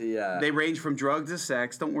 Yeah. They range from drugs to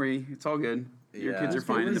sex. Don't worry, it's all good. Your Yeah. kids are It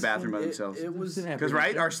fine in the was- bathroom by it- themselves. It was. Didn't have Because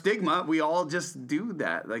right, our stigma, we all just do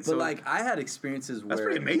that. Like, But so, like I had experiences where That's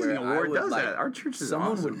pretty amazing where the I ward would, does like, that. Our church is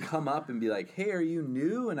someone awesome. would come up and be like, "Hey, are you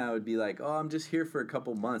new?" And I would be like, "Oh, I'm just here for a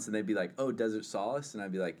couple months." And they'd be like, "Oh, Desert Solace," and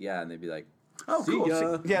I'd be like, "Yeah," and they'd be like, Oh, "See cool.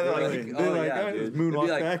 ya." Yeah, they're like, Really? "Oh They're like, yeah, "Oh, dude." this moonwalk They'd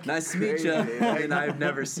be like, back. "Nice to meet you," and I'd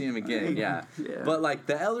never see him again. Yeah. Yeah. But like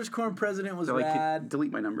the Elders Quorum president was they're like, rad.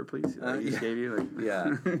 delete my number, please. I just yeah. gave you. Like,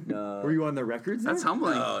 Yeah. No. were you on the records? That's there?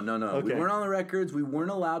 humbling. No. We Okay. weren't on the records. We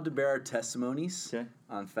weren't allowed to bear our testimonies Okay.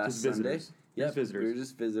 on Fast Just Sunday. visitors. Yep, Just visitors. we were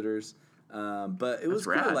just visitors. But it was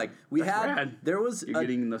That's cool. rad. Like we That's had, rad. there was You're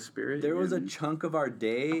getting the spirit. there was a and- chunk of our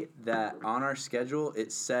day that on our schedule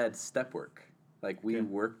it said step work. Like we Okay.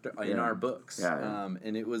 worked in Yeah. our books, Yeah.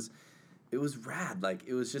 and it was rad. Like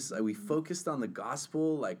it was just we focused on the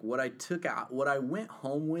gospel. Like what I took out, what I went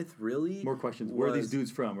home with, really. More questions. Where are these was- dudes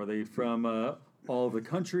from? Are they from all over the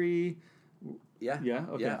country? Yeah, Yeah?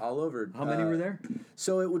 Okay. yeah, all over. How many were there?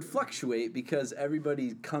 So it would fluctuate because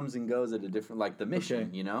everybody comes and goes at a different, like the mission,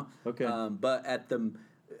 Okay. you know. Okay. But at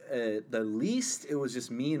the least, it was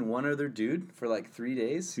just me and one other dude for like 3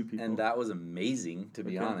 days, 2 people. and that was amazing to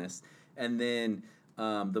be Okay. honest. And then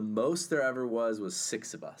the most there ever was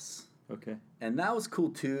 6 of us, Okay. and that was cool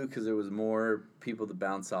too because there was more people to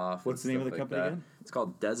bounce off. What's and the name of stuff the like company that. again? It's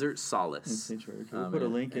called Desert Solace. In St. George. We'll put a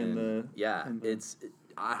link in and the. Yeah, in the-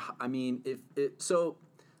 I mean, if it so.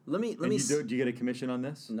 Let me. Do you get a commission on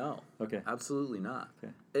this? No. Okay. Absolutely not.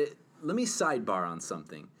 Okay. Let me sidebar on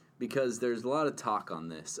something because there's a lot of talk on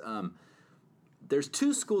this. There's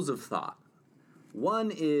two schools of thought.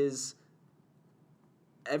 One is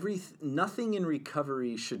nothing in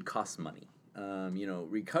recovery should cost money.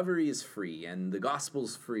 Recovery is free and the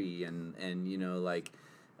gospel's free and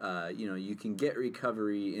you can get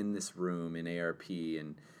recovery in this room in ARP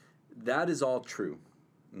and that is all true.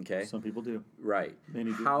 Okay. Some people do. Right.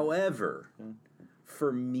 Many do. However,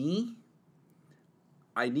 for me,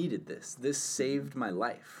 I needed this. This saved my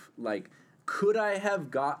life. Like, could I have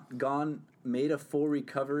made a full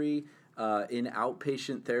recovery in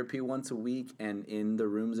outpatient therapy once a week and in the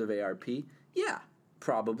rooms of ARP? Yeah,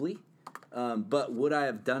 probably. But would I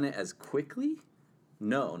have done it as quickly?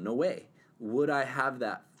 No way. Would I have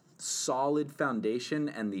that solid foundation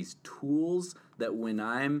and these tools that when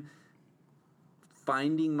I'm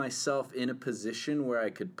finding myself in a position where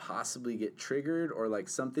I could possibly get triggered or like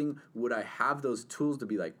something, would I have those tools to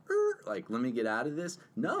be like let me get out of this?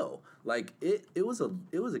 No. Like it was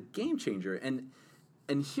a game changer. And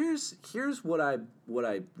here's what I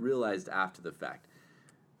realized after the fact.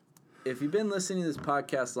 If you've been listening to this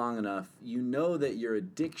podcast long enough, you know that your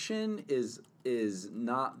addiction is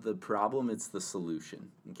not the problem, it's the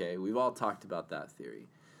solution. Okay? We've all talked about that theory.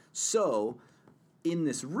 So in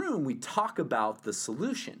this room, we talk about the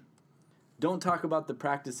solution. Don't talk about the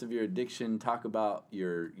practice of your addiction. Talk about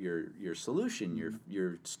your solution,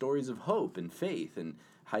 your stories of hope and faith and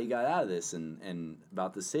how you got out of this and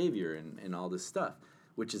about the Savior and all this stuff,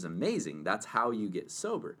 which is amazing. That's how you get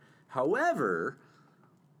sober. However,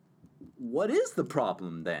 what is the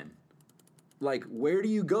problem then? Like, where do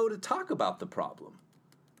you go to talk about the problem?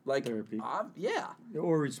 Like, therapy. Yeah.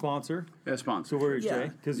 Or sponsor. Yeah, sponsor. So where is Yeah.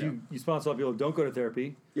 Jay? Because you sponsor a lot of people who don't go to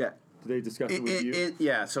therapy. Yeah. Do they discuss it with you?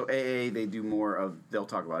 Yeah, so AA, they do more of, they'll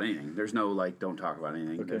talk about anything. There's no, like, don't talk about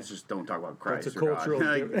anything. Okay. It's just don't talk about Christ That's a or cultural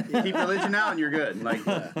God. Like, keep religion out and you're good. Like,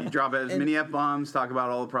 you drop as many F-bombs, talk about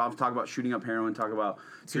all the problems, talk about shooting up heroin, talk about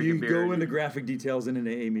So drinking you beer. go into graphic details in an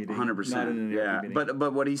AA meeting. 100%. Not in an ARP Yeah, meeting.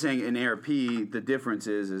 but what he's saying in ARP, the difference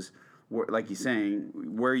is like he's saying,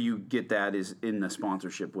 where you get that is in the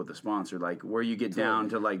sponsorship with the sponsor. Like where you get down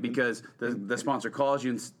to like, because the sponsor calls you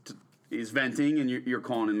and is venting and you're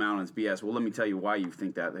calling him out and it's BS. Well, let me tell you why you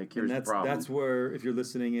think that. Like, here's the problem. That's where, if you're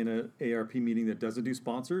listening in an ARP meeting that doesn't do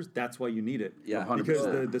sponsors, that's why you need it. Yeah, 100%.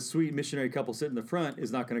 Because the sweet missionary couple sitting in the front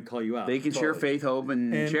is not going to call you out. They can share faith, hope,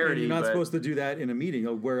 and charity. And you're not but supposed to do that in a meeting.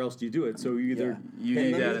 Where else do you do it? So you either you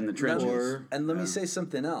do that in the trenches. And let me say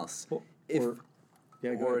something else. If go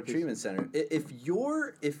or ahead, a please. treatment center. If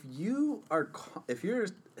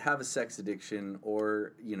you have a sex addiction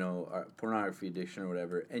or a pornography addiction or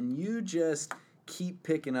whatever, and you just keep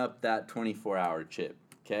picking up that 24-hour chip,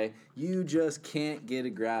 okay? You just can't get a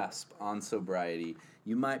grasp on sobriety.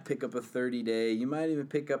 You might pick up a 30-day. You might even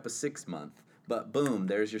pick up a 6-month. But boom,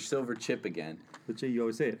 there's your silver chip again. But Jay, you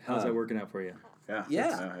always say it. How's that working out for you?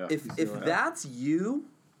 Yeah. If that's you,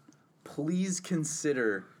 please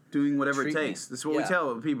consider doing whatever treatment. it takes. This is what we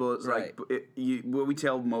tell people. It's Right. like what we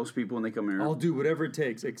tell most people when they come here. I'll do whatever it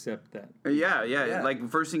takes except that. Yeah. Like the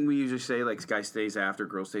first thing we usually say, like guy stays after,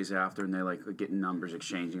 girl stays after, and they're like getting numbers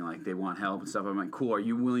exchanging, like they want help and stuff. I'm like, cool. Are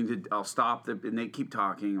you willing to? I'll stop. And they keep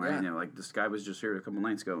talking, right? Yeah. And like this guy was just here a couple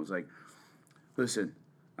nights ago. I was like, listen,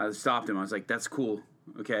 I stopped him. I was like, that's cool.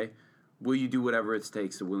 Okay, will you do whatever it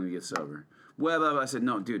takes to willing to get sober? Well, I said,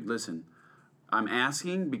 no, dude, listen. I'm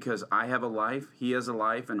asking because I have a life, he has a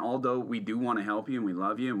life, and although we do want to help you and we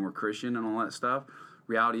love you and we're Christian and all that stuff,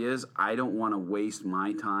 reality is I don't want to waste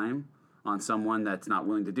my time on someone that's not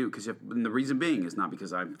willing to do. And the reason being is not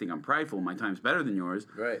because I think I'm prideful, my time's better than yours.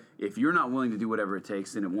 Right. If you're not willing to do whatever it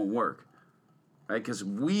takes, then it won't work. Right? Because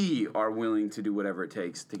we are willing to do whatever it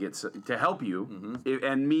takes to help you,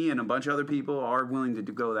 and me and a bunch of other people are willing to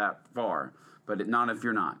go that far. But not if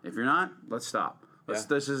you're not. If you're not, let's stop. Let's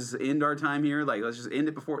just end our time here. Like, let's just end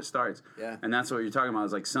it before it starts. Yeah. And that's what you're talking about.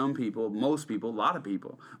 Is like some people, most people, a lot of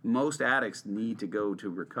people, most addicts need to go to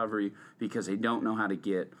recovery because they don't know how to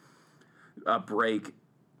get a break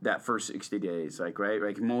that first 60 days. Like, right?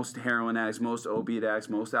 Like most heroin addicts, most opiate addicts,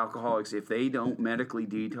 most alcoholics, if they don't medically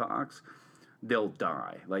detox, they'll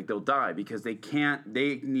die. Like, they'll die because they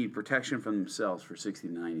need protection from themselves for 60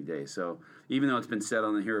 to 90 days. So even though it's been said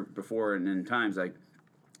on here before and in times, like,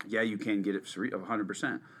 yeah, you can get it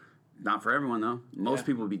 100%. Not for everyone, though. Most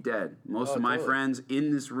people would be dead. Most of my friends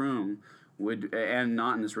in this room and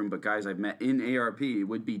not in this room, but guys I've met in ARP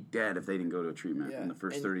would be dead if they didn't go to a treatment in the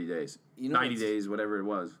first 30 days. 90 days, whatever it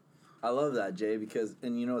was. I love that, Jay, because,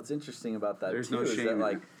 and what's interesting about that, There's too, no is shame that, in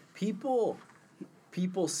like, it. people,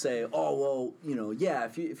 people say, oh, well, you know, yeah,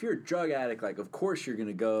 if you're a drug addict, like, of course you're going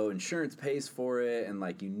to go, insurance pays for it, and,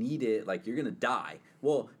 like, you need it, like, you're going to die.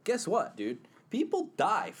 Well, guess what, dude? People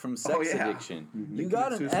die from sex addiction. Mm-hmm. You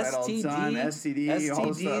got an STD, all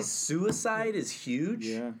STDs, suicide is huge.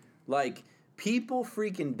 Yeah. Like, people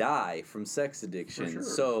freaking die from sex addiction. For sure.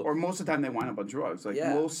 So, or most of the time they wind up on drugs. Like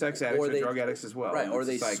most sex addicts are drug addicts as well. Right, or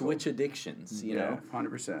they switch addictions, you know?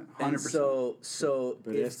 100%. 100%. And so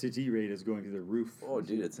but the STD rate is going through the roof. Oh,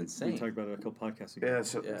 dude, it's insane. We talked about it a couple podcasts ago.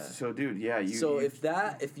 So dude,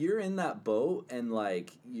 if you're in that boat and,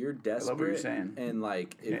 like, you're desperate. I love what you're saying. And,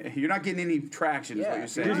 like, you're not getting any traction is what you're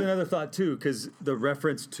saying. Here's another thought, too, because the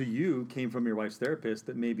reference to you came from your wife's therapist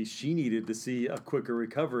that maybe she needed to see a quicker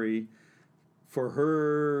recovery for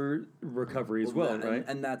her recovery as well, right?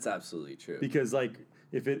 And that's absolutely true. Because, like,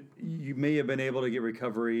 you may have been able to get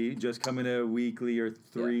recovery just coming to weekly or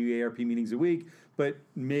 3 ARP meetings a week, but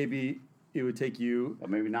maybe it would take you, but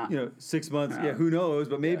maybe not, 6 months. Yeah, who knows?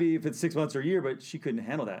 But maybe if it's 6 months or a year, but she couldn't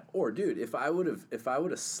handle that. Or, dude, if I would have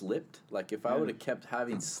slipped, like if I would have kept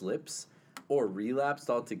having slips or relapsed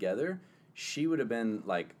altogether, she would have been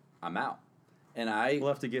like, I'm out. And we'll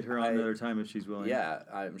have to get her on another time if she's willing. Yeah,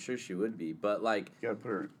 I'm sure she would be. But, like, you gotta put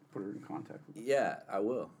her in contact with her. Yeah, I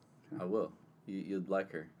will. Okay. I will. You'd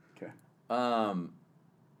like her. Okay.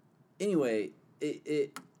 Anyway,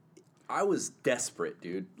 I was desperate,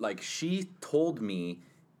 dude. Like, she told me,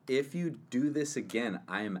 if you do this again,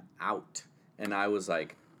 I am out. And I was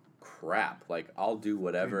like, crap. Like, I'll do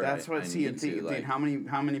whatever. Dude, that's what. Like, how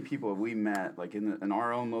many people have we met, like in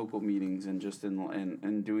our own local meetings and just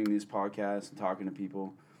in doing these podcasts and talking to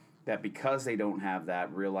people, that because they don't have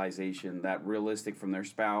that realization, that realistic from their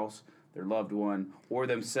spouse, their loved one, or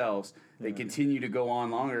themselves, they continue to go on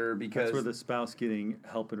longer because that's where the spouse getting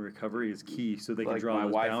help in recovery is key, so they can draw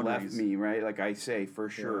those boundaries. My wife left me, right? Like I say, for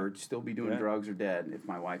sure, still be doing drugs or dead if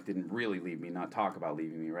my wife didn't really leave me, not talk about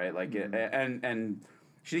leaving me, right? Like, and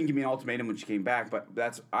she didn't give me an ultimatum when she came back, but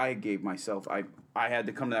I gave myself. I had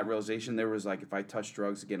to come to that realization. There was like, if I touch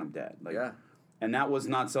drugs again, I'm dead. Like, and that was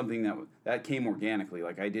not something that came organically.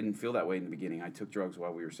 Like, I didn't feel that way in the beginning. I took drugs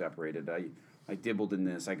while we were separated. I dibbled in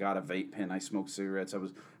this. I got a vape pen. I smoked cigarettes. I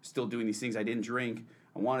was still doing these things. I didn't drink.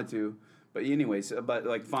 I wanted to, but anyways. But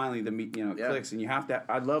like finally, it clicks, and you have to.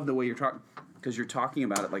 I love the way you're talking, because you're talking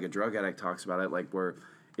about it like a drug addict talks about it, like where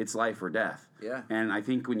it's life or death. Yeah. And I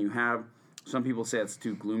think when you have. Some people say it's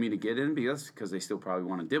too gloomy to get in because they still probably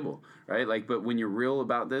want to dibble, right? Like, but when you're real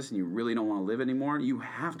about this and you really don't want to live anymore, you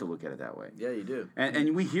have to look at it that way. Yeah, you do.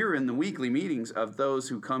 And we hear in the weekly meetings of those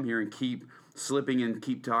who come here and keep slipping and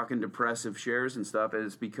keep talking depressive shares and stuff, and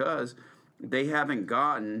it's because they haven't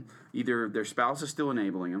gotten, either their spouse is still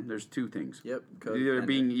enabling them. There's two things. Yep.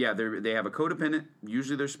 Either they have a codependent,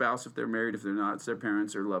 usually their spouse if they're married. If they're not, it's their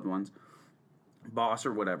parents or loved ones, boss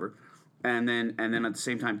or whatever. And then at the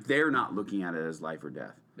same time, they're not looking at it as life or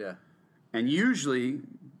death. Yeah. And usually,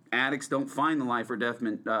 addicts don't find the life or death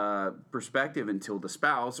perspective until the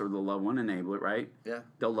spouse or the loved one enable it, right? Yeah.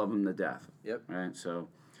 They'll love them to death. Yep. Right? So,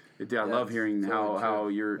 I love hearing how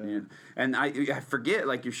you're... and I forget,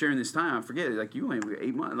 like, you're sharing this time. I forget, like, you only have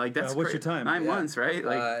 8 months. Like, that's what's your time? 9 months, right?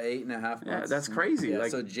 Like 8.5 months. Yeah, that's crazy. Yeah,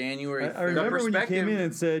 like, so January... I remember when you came in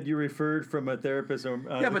and said you referred from a therapist. Or,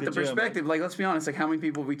 but the perspective, like, let's be honest, like, how many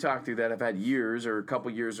people have we talked to that have had years or a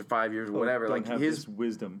couple years or 5 years or whatever? Don't like, have his this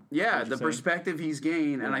wisdom. Yeah, the perspective he's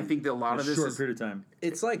gained, and I think that a lot of this short period of time.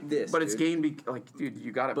 It's like this, but it's gained, like, dude,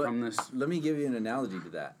 you got it from this. Let me give you an analogy to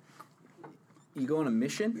that. You go on a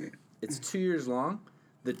mission... It's 2 years long.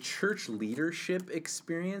 The church leadership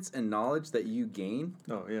experience and knowledge that you gain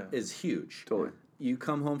is huge. Totally. You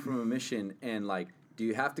come home from a mission and, like, do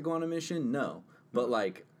you have to go on a mission? No. But,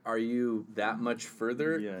 like, are you that much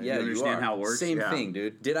further? Yeah, you understand how it works? Same thing,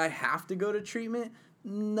 dude. Did I have to go to treatment?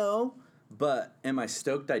 No. But am I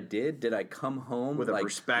stoked I did? Did I come home with a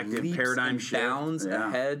perspective, paradigm shift, bounds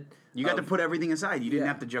ahead? You got to put everything aside. You didn't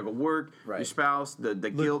have to juggle work, your spouse, the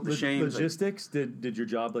guilt, the shame. Logistics, did your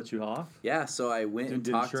job let you off? Yeah, so I went and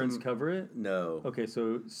did talked insurance to cover it? No. Okay,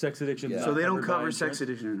 so sex addiction. So they don't cover sex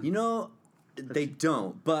addiction. You know, they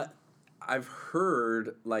don't. But I've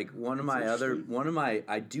heard, like,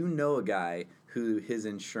 I do know a guy who his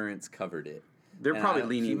insurance covered it. They're probably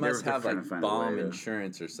leaning. He must have like bomb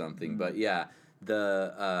insurance or something. But yeah, it's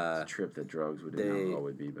a trip that drugs would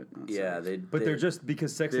would be, but not they're just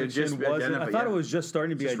because sex addiction wasn't. I thought it was just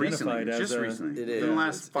starting to be identified as just recently. It is in the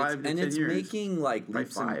last 5 to 10 years, and it's making like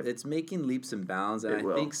it's making leaps and bounds.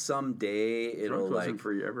 And I think someday it'll like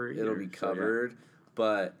it'll be covered.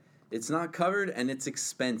 But It's not covered, and it's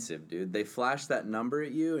expensive, dude. They flash that number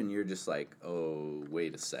at you, and you're just like, oh,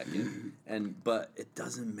 wait a second. But it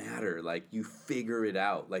doesn't matter. Like, you figure it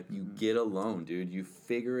out. Like, you get a loan, dude. You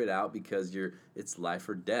figure it out because it's life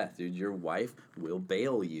or death, dude. Your wife will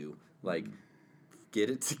bail you. Like, get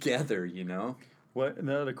it together, you know? And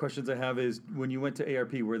the other questions I have is, when you went to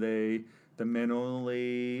ARP, were they the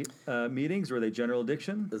men-only meetings, or were they general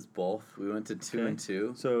addiction? It was both. We went to 2 and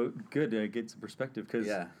 2. So, good to get some perspective, because...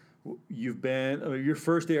 Yeah. You've been your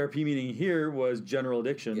first ARP meeting here was general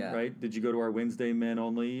addiction, right? Did you go to our Wednesday men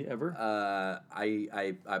only ever?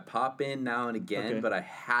 I pop in now and again, but I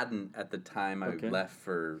hadn't at the time I left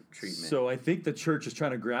for treatment. So I think the church is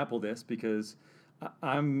trying to grapple this, because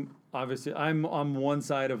I'm on one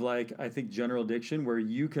side of, like, I think general addiction, where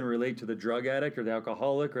you can relate to the drug addict or the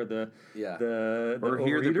alcoholic or the or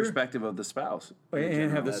hear the perspective of the spouse,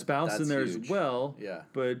 and have the spouse in there huge. as well. Yeah.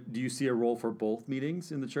 But do you see a role for both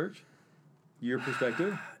meetings in the church? Your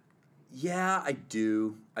perspective? Yeah, I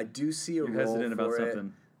do. I do see a You're role hesitant for about it.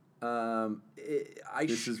 something.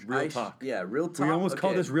 This is real talk. Yeah, real talk. We almost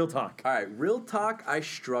call this real talk. All right, real talk. I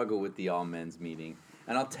struggle with the all men's meeting,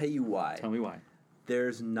 and I'll tell you why. Tell me why.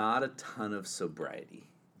 There's not a ton of sobriety.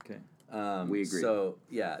 Okay. We agree. So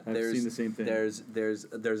yeah, I've seen the same thing. There's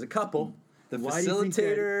a couple. The Why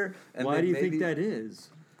facilitator. Why do you think that is,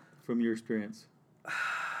 from your experience?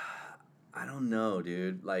 I don't know,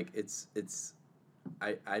 dude. Like it's.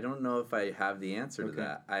 I don't know if I have the answer to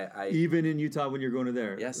that. I even in Utah when you're going to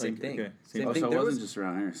there. Yeah, same thing. Okay, Same thing. So it wasn't just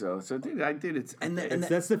around here. So dude, I did it.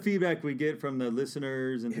 That's the feedback we get from the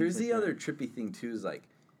listeners. And here's things the like other that. trippy thing too is, like,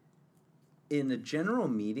 in the general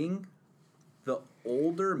meeting, the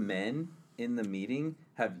older men in the meeting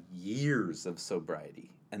have years of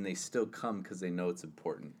sobriety, and they still come because they know it's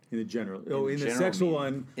important. In the general, the in the general sexual meeting.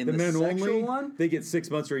 one, In the the men sexual only, one? they get 6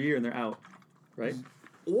 months or a year and they're out, right?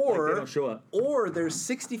 Or Like, they don't show up. Or there's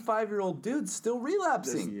 65-year-old dudes still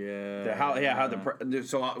relapsing.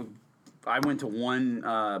 So I went to one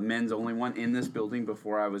men's only one in this building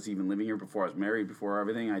before I was even living here, before I was married, before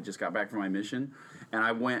everything. I just got back from my mission, and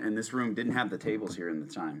I went, and this room didn't have the tables here in the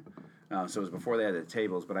time. So it was before they had the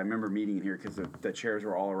tables, but I remember meeting in here because the chairs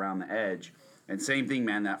were all around the edge. And same thing,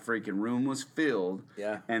 man, that freaking room was filled.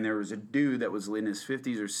 Yeah. And there was a dude that was in his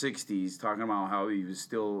 50s or 60s talking about how he was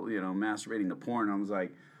still, masturbating to porn. I was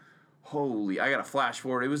like, holy, I got to flash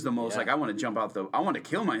forward. It was the most, like, I want to jump out I want to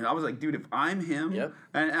kill myself. I was like, dude, if I'm him,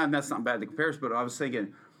 and that's not bad to compare, but I was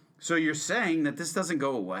thinking, so you're saying that this doesn't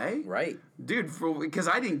go away? Right. Dude, because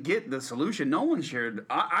I didn't get the solution. No one shared.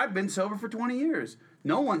 I've been sober for 20 years.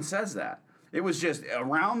 No one says that. It was just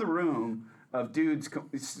around the room of dudes,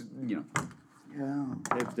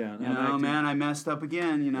 Heads down. man, I messed up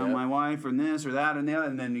again. My wife, and this or that, and the other.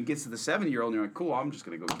 And then it gets to the 70-year-old, and you're like, cool, I'm just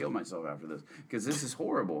going to go kill myself after this because this is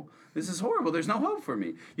horrible. This is horrible. There's no hope for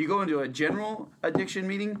me. You go into a general addiction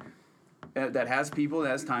meeting that has people, that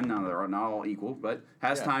has time. Now, they're not all equal, but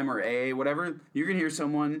has time, or AA, whatever. You're going to hear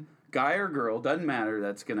someone, guy or girl, doesn't matter,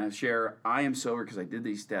 that's going to share, I am sober because I did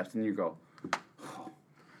these steps. And you go,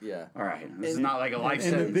 Yeah. all right, this is not like a life And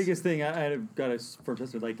sentence. the biggest thing I've got a firm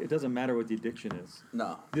testament, like, it doesn't matter what the addiction is.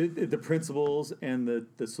 No. The principles and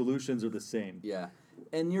the solutions are the same. Yeah.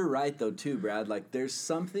 And you're right, though, too, Brad. Like, there's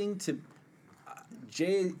something to...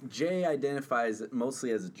 Jay identifies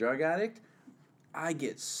mostly as a drug addict. I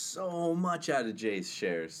get so much out of Jay's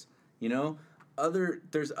shares.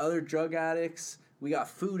 There's other drug addicts. We got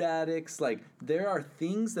food addicts. Like, there are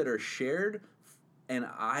things that are shared, and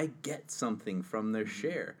I get something from their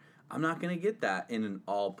share. I'm not going to get that in an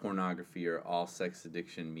all pornography or all sex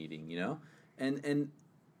addiction meeting, And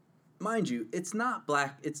mind you, it's not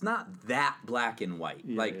that black and white.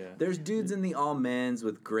 There's dudes in the all men's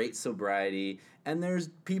with great sobriety, and there's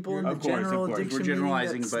people in the general addiction We're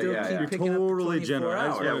generalizing, meeting that but still yeah, keep yeah. picking You're up totally 24 general.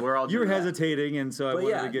 hours. Yeah, we're all You're doing that. hesitating, and so I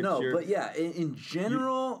wanted to get your... In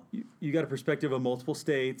general... You got a perspective of multiple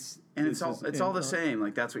states. And it's all the same.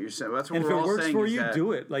 Like, that's what you're saying. That's what And we're if all it works saying. for is you, that,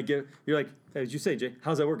 do it. Like, you're like, as you say, Jay,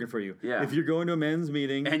 how's that working for you? Yeah. If you're going to a men's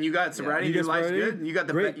meeting... And you got sobriety, you your got life's sobriety, good. You got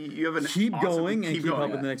the great. you have an keep awesome, going and keep going.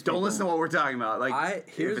 helping the next Don't people. listen to what we're talking about. Like,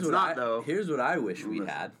 Here's if it's what not though. Here's what I wish we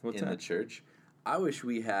had What's in that? the church. I wish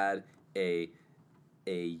we had a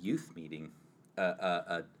youth meeting.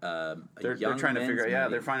 They're young trying to men's figure. Yeah,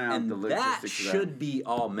 meeting. they're finding out And the that logistics of should be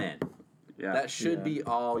all men. Yeah. That should be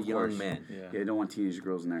all young course. men. Yeah. Yeah, you don't want teenage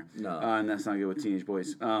girls in there. No. And that's not good with teenage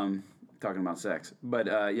boys. Talking about sex, but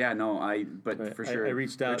for sure, I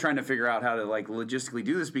reached out. They're trying to figure out how to, like, logistically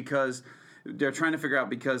do this because they're trying to figure out,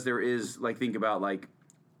 because there is, like, think about, like,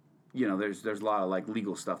 there's a lot of like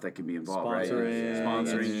legal stuff that can be involved, Sponsoring, right?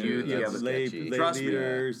 Sponsoring youth. yeah, Yeah, but lay trust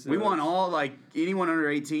leaders. me, we want all like anyone under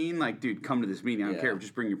 18. Like, dude, come to this meeting. I don't Yeah. care.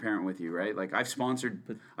 Just bring your parent with you, right? Like, I sponsored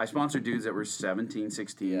dudes that were 17,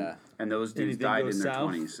 16, Yeah. and those dudes anything died goes in their south,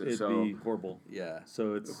 20s. it'd So be horrible. Yeah.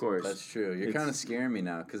 So it's of course, That's true. You're It's- kind of scaring me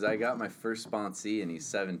now because I got my first sponsee and he's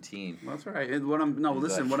 17. Well, that's all right. And what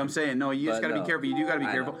I'm saying. No, you just But got to no. be careful. You do got to be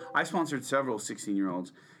I careful. know. I sponsored several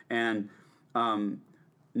 16-year-olds, and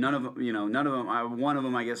none of them. One of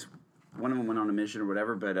them, I guess, one of them went on a mission or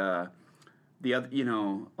whatever. But the other,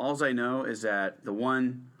 all I know is that the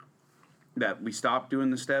one that we stopped doing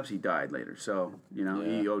the steps, he died later. So he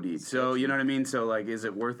OD'd. So you know what I mean. So like, is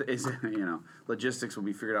it worth it? Is it logistics will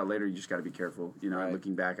be figured out later. You just got to be careful. Right.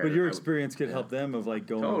 Looking back at But it, your experience could help them of like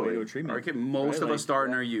going away to a treatment. Or most right? of Like, us start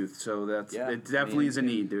in our youth, so it definitely is a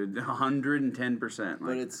need, dude. 110%.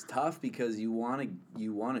 But it's tough because you want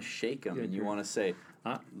to shake them and you want to say,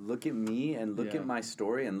 look at me and look at my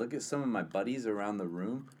story and look at some of my buddies around the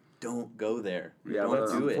room. Don't go there. yeah, Don't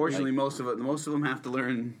but do it. unfortunately, Like, most of them have to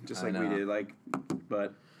learn just I like we know. did. Like,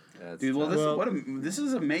 but yeah, it's dude, tough. this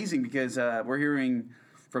is amazing because we're hearing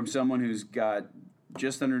from someone who's got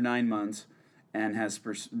just under 9 months and has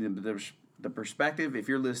the perspective. If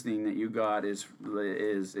you're listening, that you got is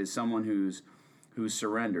someone who's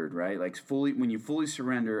surrendered, right? Like when you fully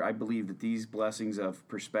surrender, I believe that these blessings of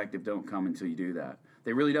perspective don't come until you do that.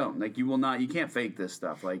 They really don't. Like you can't fake this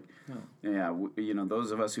stuff. Like,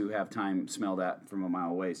 those of us who have time smell that from a mile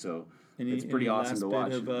away. So it's pretty awesome to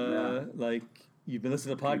watch. Like you've been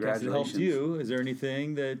listening to podcasts that helped you. Is there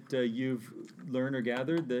anything that you've learned or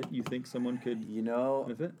gathered that you think someone could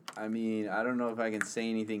benefit? I mean, I don't know if I can say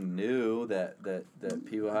anything new that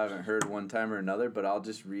people haven't heard one time or another, but I'll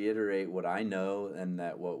just reiterate what I know and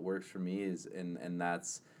that what works for me is, and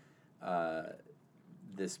that's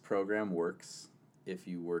this program works if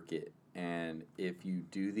you work it. And if you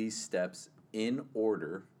do these steps in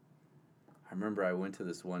order, I remember I went to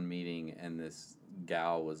this one meeting and this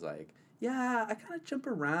gal was like, yeah, I kind of jump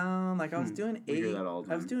around. Like I was doing We hear 8. that all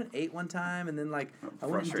the I was time. doing 8 one time, and then like I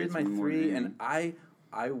went and did frustrates my me more than 3, and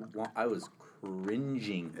anything. I was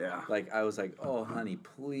cringing. Yeah. Like I was like, oh honey,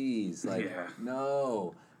 please, like Yeah.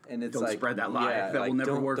 no. And it's Don't like spread that lie. Yeah, That like, will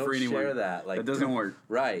never don't- work don't for anyone. Share that. Like That doesn't work.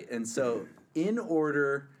 Right. And so in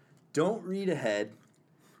order, don't read ahead.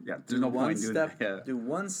 Yeah, Do there's no one point in doing step. that. Yeah. Do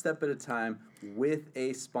one step at a time with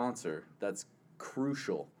a sponsor. That's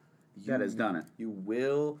crucial. That has done it. You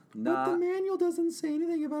will But not. the manual doesn't say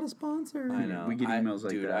anything about a sponsor. I know. We get emails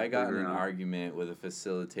like dude, that, I got in believe it an or not. argument with a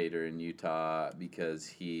facilitator in Utah because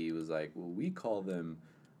he was like, "Well, we call them,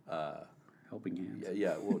 Helping hands.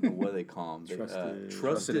 what do they call them? Trusted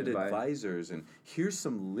Trusted advi- advisors." And here's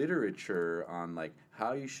some literature on like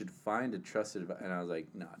how you should find a trusted. And I was like,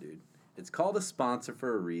 "Nah, dude." It's called a sponsor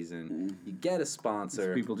for a reason. You get a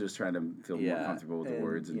sponsor. People just trying to feel more Yeah, comfortable with the and,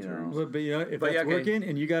 words and you know, terms. But if But that's yeah, okay. working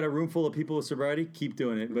and you got a room full of people with sobriety, keep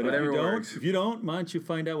doing it. But Whatever if you don't, why don't you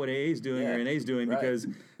find out what AA is doing Yeah, or NA is doing right. because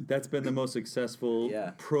that's been the most successful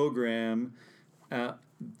Yeah. program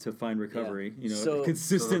to find recovery. Yeah. So-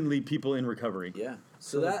 Consistently people in recovery. Yeah.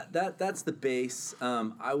 So that's the base.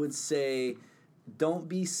 I would say, don't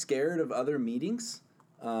be scared of other meetings.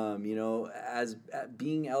 As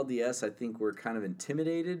being LDS, I think we're kind of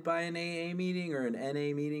intimidated by an AA meeting or an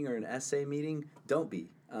NA meeting or an SA meeting. Don't be.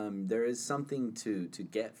 There is something to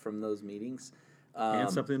get from those meetings. And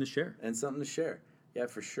something to share. And something to share. Yeah,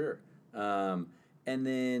 for sure. And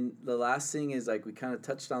then the last thing is, like, we kind of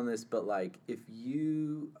touched on this, but, like, if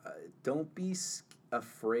you don't be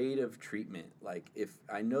afraid of treatment. Like, if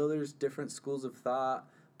I know there's different schools of thought,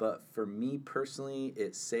 but for me personally,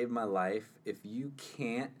 it saved my life. If you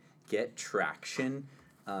can't get traction,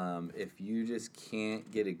 if you just can't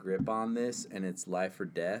get a grip on this and it's life or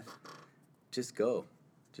death, just go.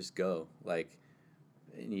 Just go. Like,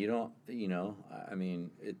 you don't, I mean,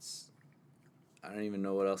 I don't even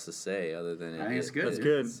know what else to say other than I think it's good. That's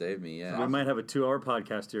good. It saved me, yeah. We might have a 2-hour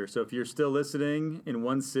podcast here. So if you're still listening in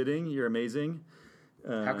one sitting, you're amazing.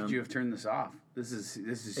 How could you have turned this off? This is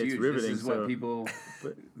huge. riveting, This is what so- people.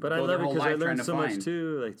 But I go their love it whole because I life trying learned to so much find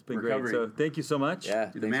too. Like, it's been recovery. great. So thank you so much. Yeah,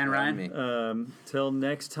 the thanks man, for having Ryan. me. Till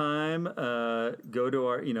next time, go to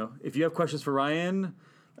our, if you have questions for Ryan,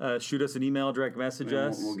 shoot us an email, direct message We'll-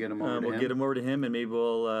 us. we'll get 'em over to We'll him. get him over to him, and maybe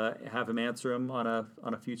we'll have him answer them on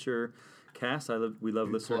a future cast. We love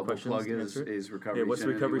listener questions. Plug is Recovery Yeah, what's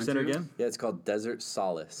Center Recovery Center again? Yeah, it's called Desert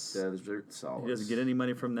Solace. Desert Solace. He doesn't get any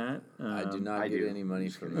money from that. I do not get any money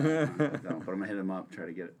from that. No, but I'm gonna hit him up, try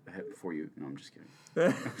to get it ahead before you. No, I'm just kidding.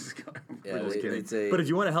 I'm just kidding. But if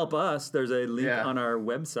you want to help us, there's a link on our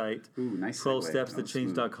website, Ooh, nice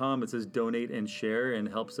 12stepsthatchange.com. It says donate and share and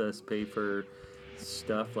helps us pay for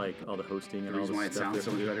stuff like all the hosting and all the why it stuff. sounds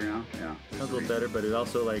so much better now. Yeah, sounds a little better, but it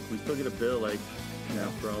also like we still get a bill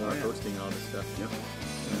for all our hosting and all this stuff. Yep.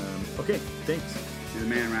 Okay, thanks. You're the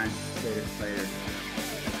man, Ryan. Later.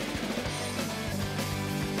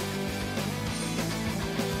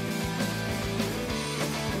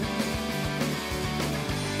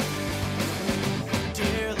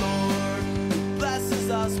 Dear Lord, who blesses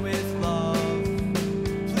us with love,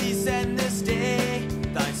 please send this day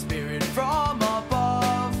thy spirit from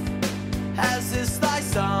above. As this thy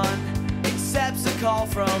son accepts a call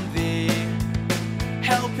from thee,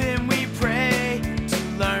 help him, we pray, to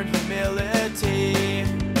learn humility.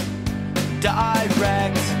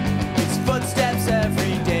 Direct his footsteps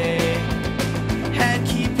every day, and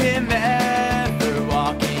keep him ever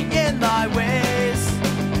walking in thy ways.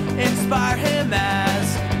 Inspire him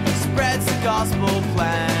as he spreads the gospel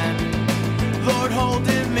plan. Lord, hold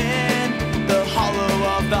him in the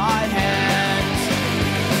hollow of thy hand.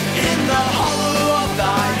 In the hollow of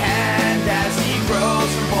thy hand, as he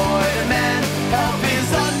grows from boy to man, help his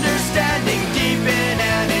understanding deepen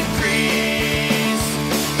and increase.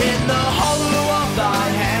 In the hollow of thy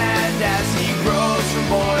hand, as he grows from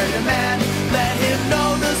boy to man, let him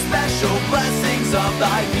know the special blessings of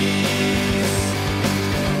thy peace.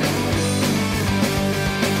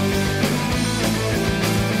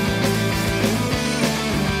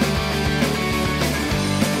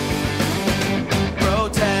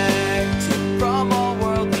 Protect him from all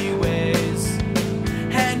worldly ways,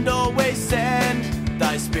 and always send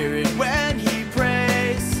thy spirit when he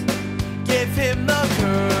prays. Give him the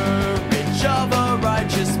courage of a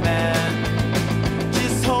righteous man.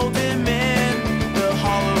 Just hold him in the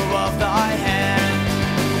hollow of thy hand.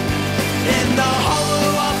 In the hollow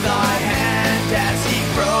of thy hand, as he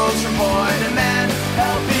grows from boy to man,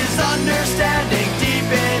 help his understanding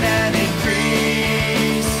deepen and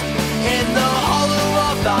increase. In the hollow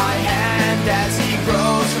of thy hand, as he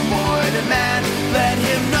grows from boy to man, let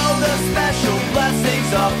him know the special blessings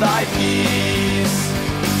of thy peace.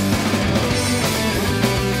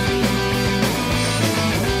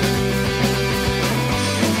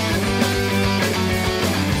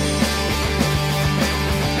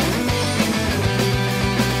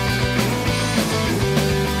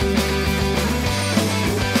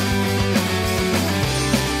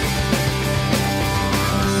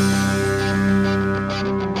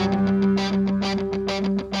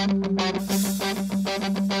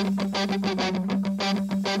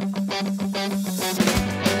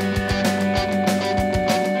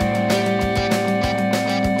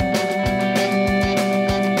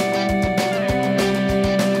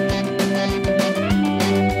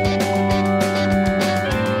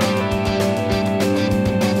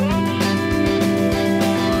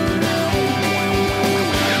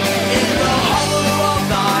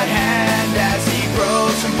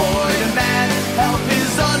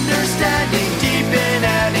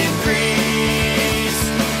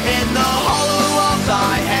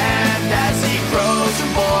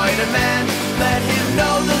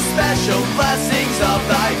 special blessings of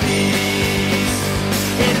thy peace.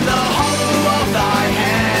 In the hollow of thy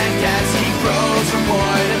hand, as he grows from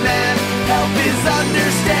boy to man, help his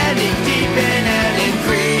understanding deepen and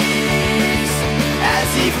increase. As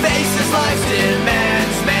he faces life's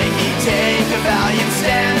demands, may he take a valiant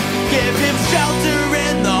stand. Give him shelter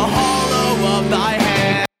in